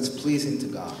 Because it's pleasing to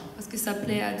God. Parce que ça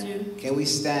plaît à Dieu. Can we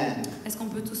stand? Est-ce qu'on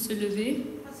peut tous se lever?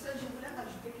 Pasteur, je voulais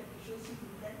rajouter quelque chose, s'il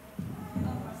vous plaît,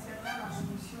 concernant la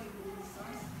soumission et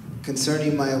l'obéissance.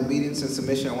 Concerning my obedience and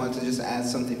submission, I want to just add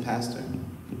something, Pastor.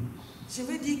 Je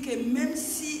veux dire que même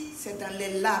si c'est dans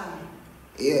les larmes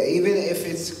Yeah, even if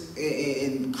it's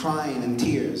in crying and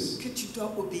tears, que tu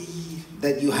dois obéir,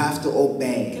 that you have to que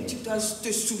obey, tu dois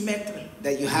te soumettre,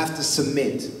 that you have to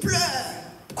submit. pleure,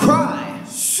 Cry.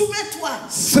 soumets-toi.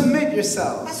 Submit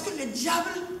yourself. Parce que le diable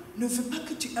ne veut pas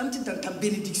que tu entres dans ta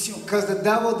bénédiction. Because the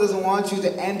devil doesn't want you to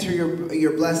enter your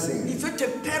Il blessing. veut te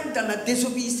perdre dans la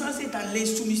désobéissance et dans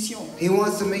l'insoumission. He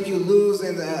wants to make you lose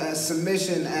in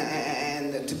submission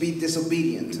and to be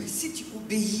disobedient. Mais si tu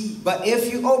obéis But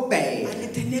if you obey à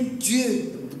l'éternel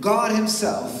Dieu, God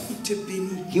himself, il te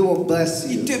bénit. he will bless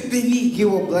Il you. te bénit. He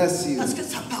will bless you. Parce que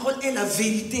sa parole est la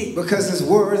vérité. Because his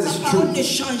word Sa is parole ne true.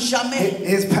 change jamais.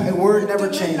 His word never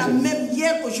Demeure la changes. même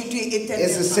hier, aujourd'hui et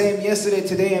It's the éternellement. same yesterday,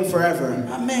 today, and forever.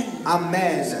 Amen. C'est ce que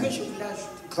Amen. je voulais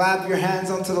ajouter. Clap your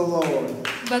hands unto the Lord.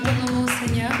 Bâtons-nous au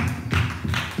Seigneur.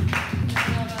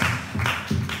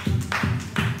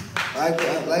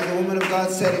 Like the woman of God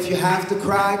said, if you have to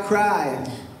cry, cry.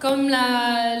 Comme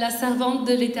la servante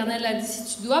de l'Éternel a dit,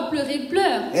 si tu dois pleurer,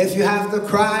 pleure. If you have to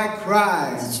cry,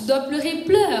 cry. Si tu dois pleurer,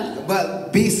 pleure.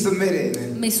 But be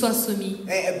submitted. Mais sois soumis.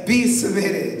 Be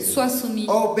submitted. Sois soumis.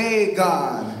 Obey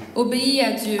God. Obéis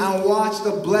à Dieu and watch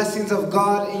the blessings of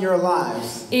God in your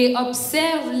lives. et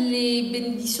observe les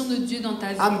bénédictions de Dieu dans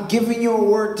ta vie. I'm giving you a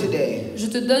word today. Je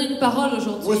te donne une parole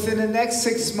aujourd'hui. Within the next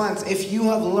 6 months, if you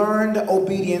have learned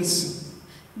obedience,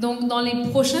 Donc, dans les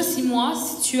prochains 6 mois,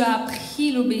 si tu as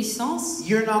appris l'obéissance,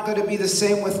 you're not going to be the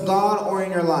same with God or in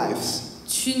your lives.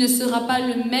 tu ne seras pas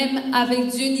le même avec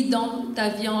Dieu ni dans ta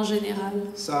vie en général.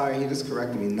 Sorry, he just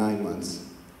corrected me 9 months.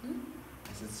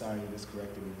 I said, sorry, he just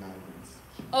corrected me 9 months.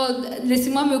 Oh,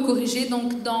 laissez-moi me corriger.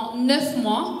 Donc, dans 9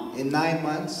 mois, In 9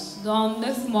 months,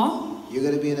 you're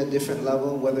going to be in a different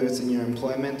level, whether it's in your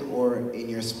employment or in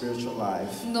your spiritual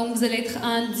life. donc vous allez être à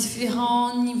un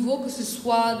différent niveau, que ce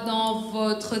soit dans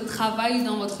votre travail ou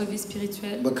dans votre vie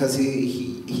spirituelle. Because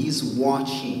he's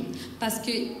watching. Parce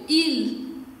que il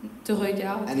te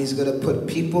regarde. And he's going to put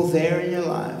people there in your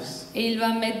lives. Et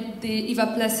il va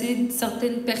placer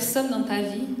certaines personnes dans ta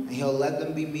vie. And he'll let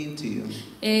them be mean to you.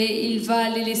 Et il va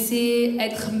les laisser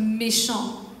être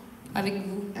méchants avec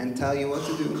vous. And tell you what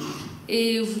to do.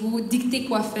 Et vous dicter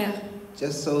quoi faire.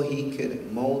 Just so he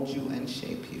could mold you and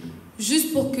shape you.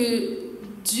 Juste pour que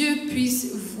Dieu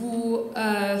puisse vous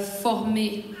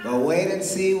former. But wait and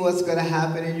see what's going to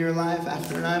happen in your life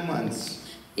after 9 months.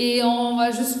 Et on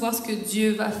va juste voir ce que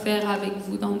Dieu va faire avec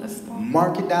vous dans 9 mois.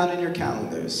 Mark it down in your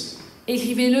calendars.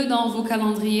 Écrivez-le dans vos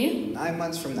calendriers. 9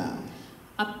 months from now,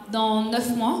 Dans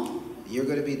 9 mois, you're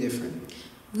going to be different.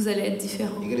 vous allez être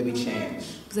différent. You're going to be changed.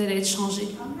 Vous allez être changé.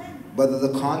 But the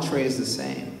contrary is the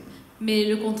same. Mais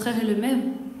le contraire est le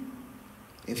même.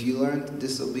 If you learn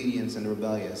disobedience and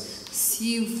rebellious,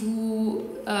 Si vous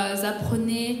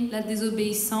apprenez la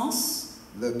désobéissance,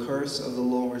 the curse of the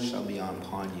Lord shall be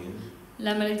upon you.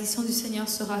 la malédiction du Seigneur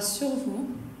sera sur vous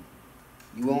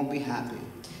You won't be happy.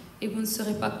 et vous ne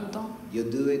serez pas content. You'll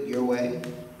do it your way,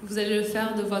 Vous allez le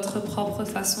faire de votre propre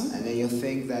façon and then you'll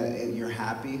think that you're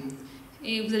happy,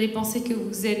 et vous allez penser que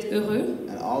vous êtes heureux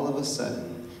and all of a sudden,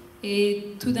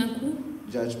 et tout d'un coup,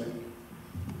 judgment.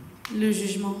 le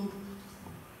jugement.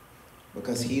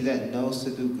 Because he that knows to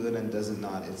do good and does it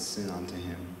not, it's sin unto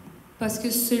him. Parce que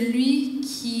celui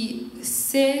qui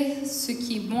sait ce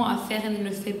qui est bon à faire et ne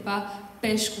le fait pas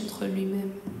pêche contre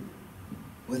lui-même.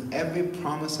 With every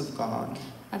promise of God,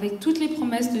 Avec toutes les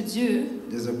promesses de Dieu,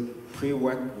 there's a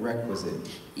prerequisite.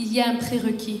 il y a un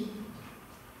prérequis.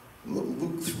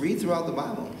 Read throughout the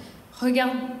Bible.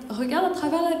 Regarde à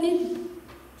travers la Bible.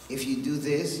 If you do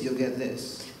this, you'll get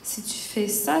this. Si tu fais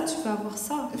ça, tu vas avoir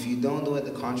ça. If you don't do it,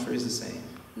 the contrary is the same.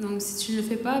 Donc si tu ne le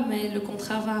fais pas, mais le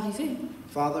contraire va arriver.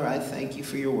 Father, I thank you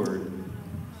for your word.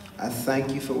 I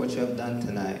thank you for what you have done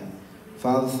tonight.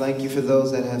 Father, thank you for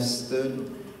those that have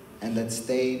stood and that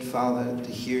stayed, Father,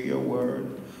 to hear your word.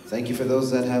 Thank you for those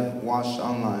that have watched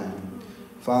online.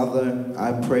 Father,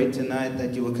 I pray tonight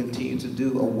that you will continue to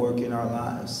do a work in our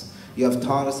lives. You have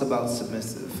taught us about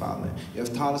submissive, Father. You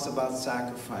have taught us about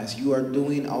sacrifice. You are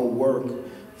doing a work,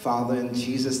 Father. In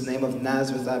Jesus' name of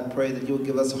Nazareth, I pray that you will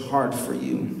give us a heart for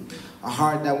you. A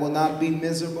heart that will not be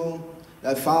miserable.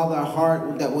 That, Father, a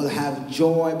heart that will have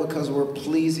joy because we're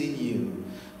pleasing you.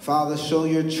 Father, show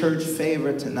your church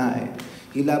favor tonight.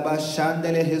 I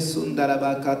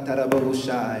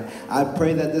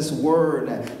pray that this word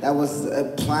that was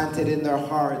planted in their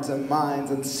hearts and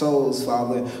minds and souls,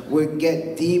 Father, will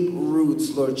get deep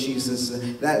roots, Lord Jesus,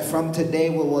 that from today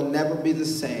we will never be the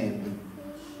same.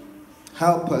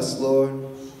 Help us, Lord.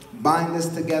 Bind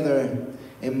us together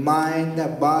in mind,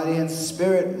 body, and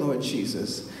spirit, Lord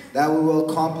Jesus, that we will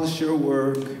accomplish your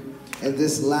work in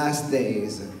this last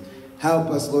days.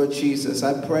 Help us, Lord Jesus.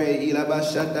 I pray,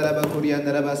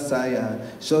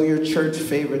 show your church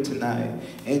favor tonight.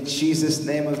 In Jesus'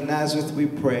 name of Nazareth we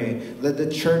pray. Let the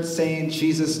church say in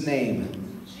Jesus' name.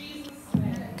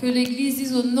 Que l'Église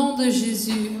dise au nom de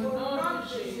Jésus.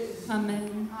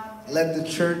 Amen. Let the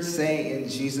church say in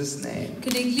Jesus' name. Que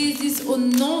l'Église dise au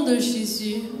nom de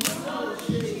Jésus.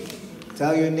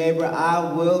 Tell your neighbor,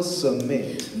 I will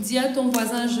submit. Dis à ton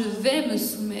voisin, je vais me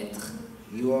soumettre.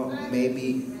 You may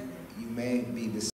be the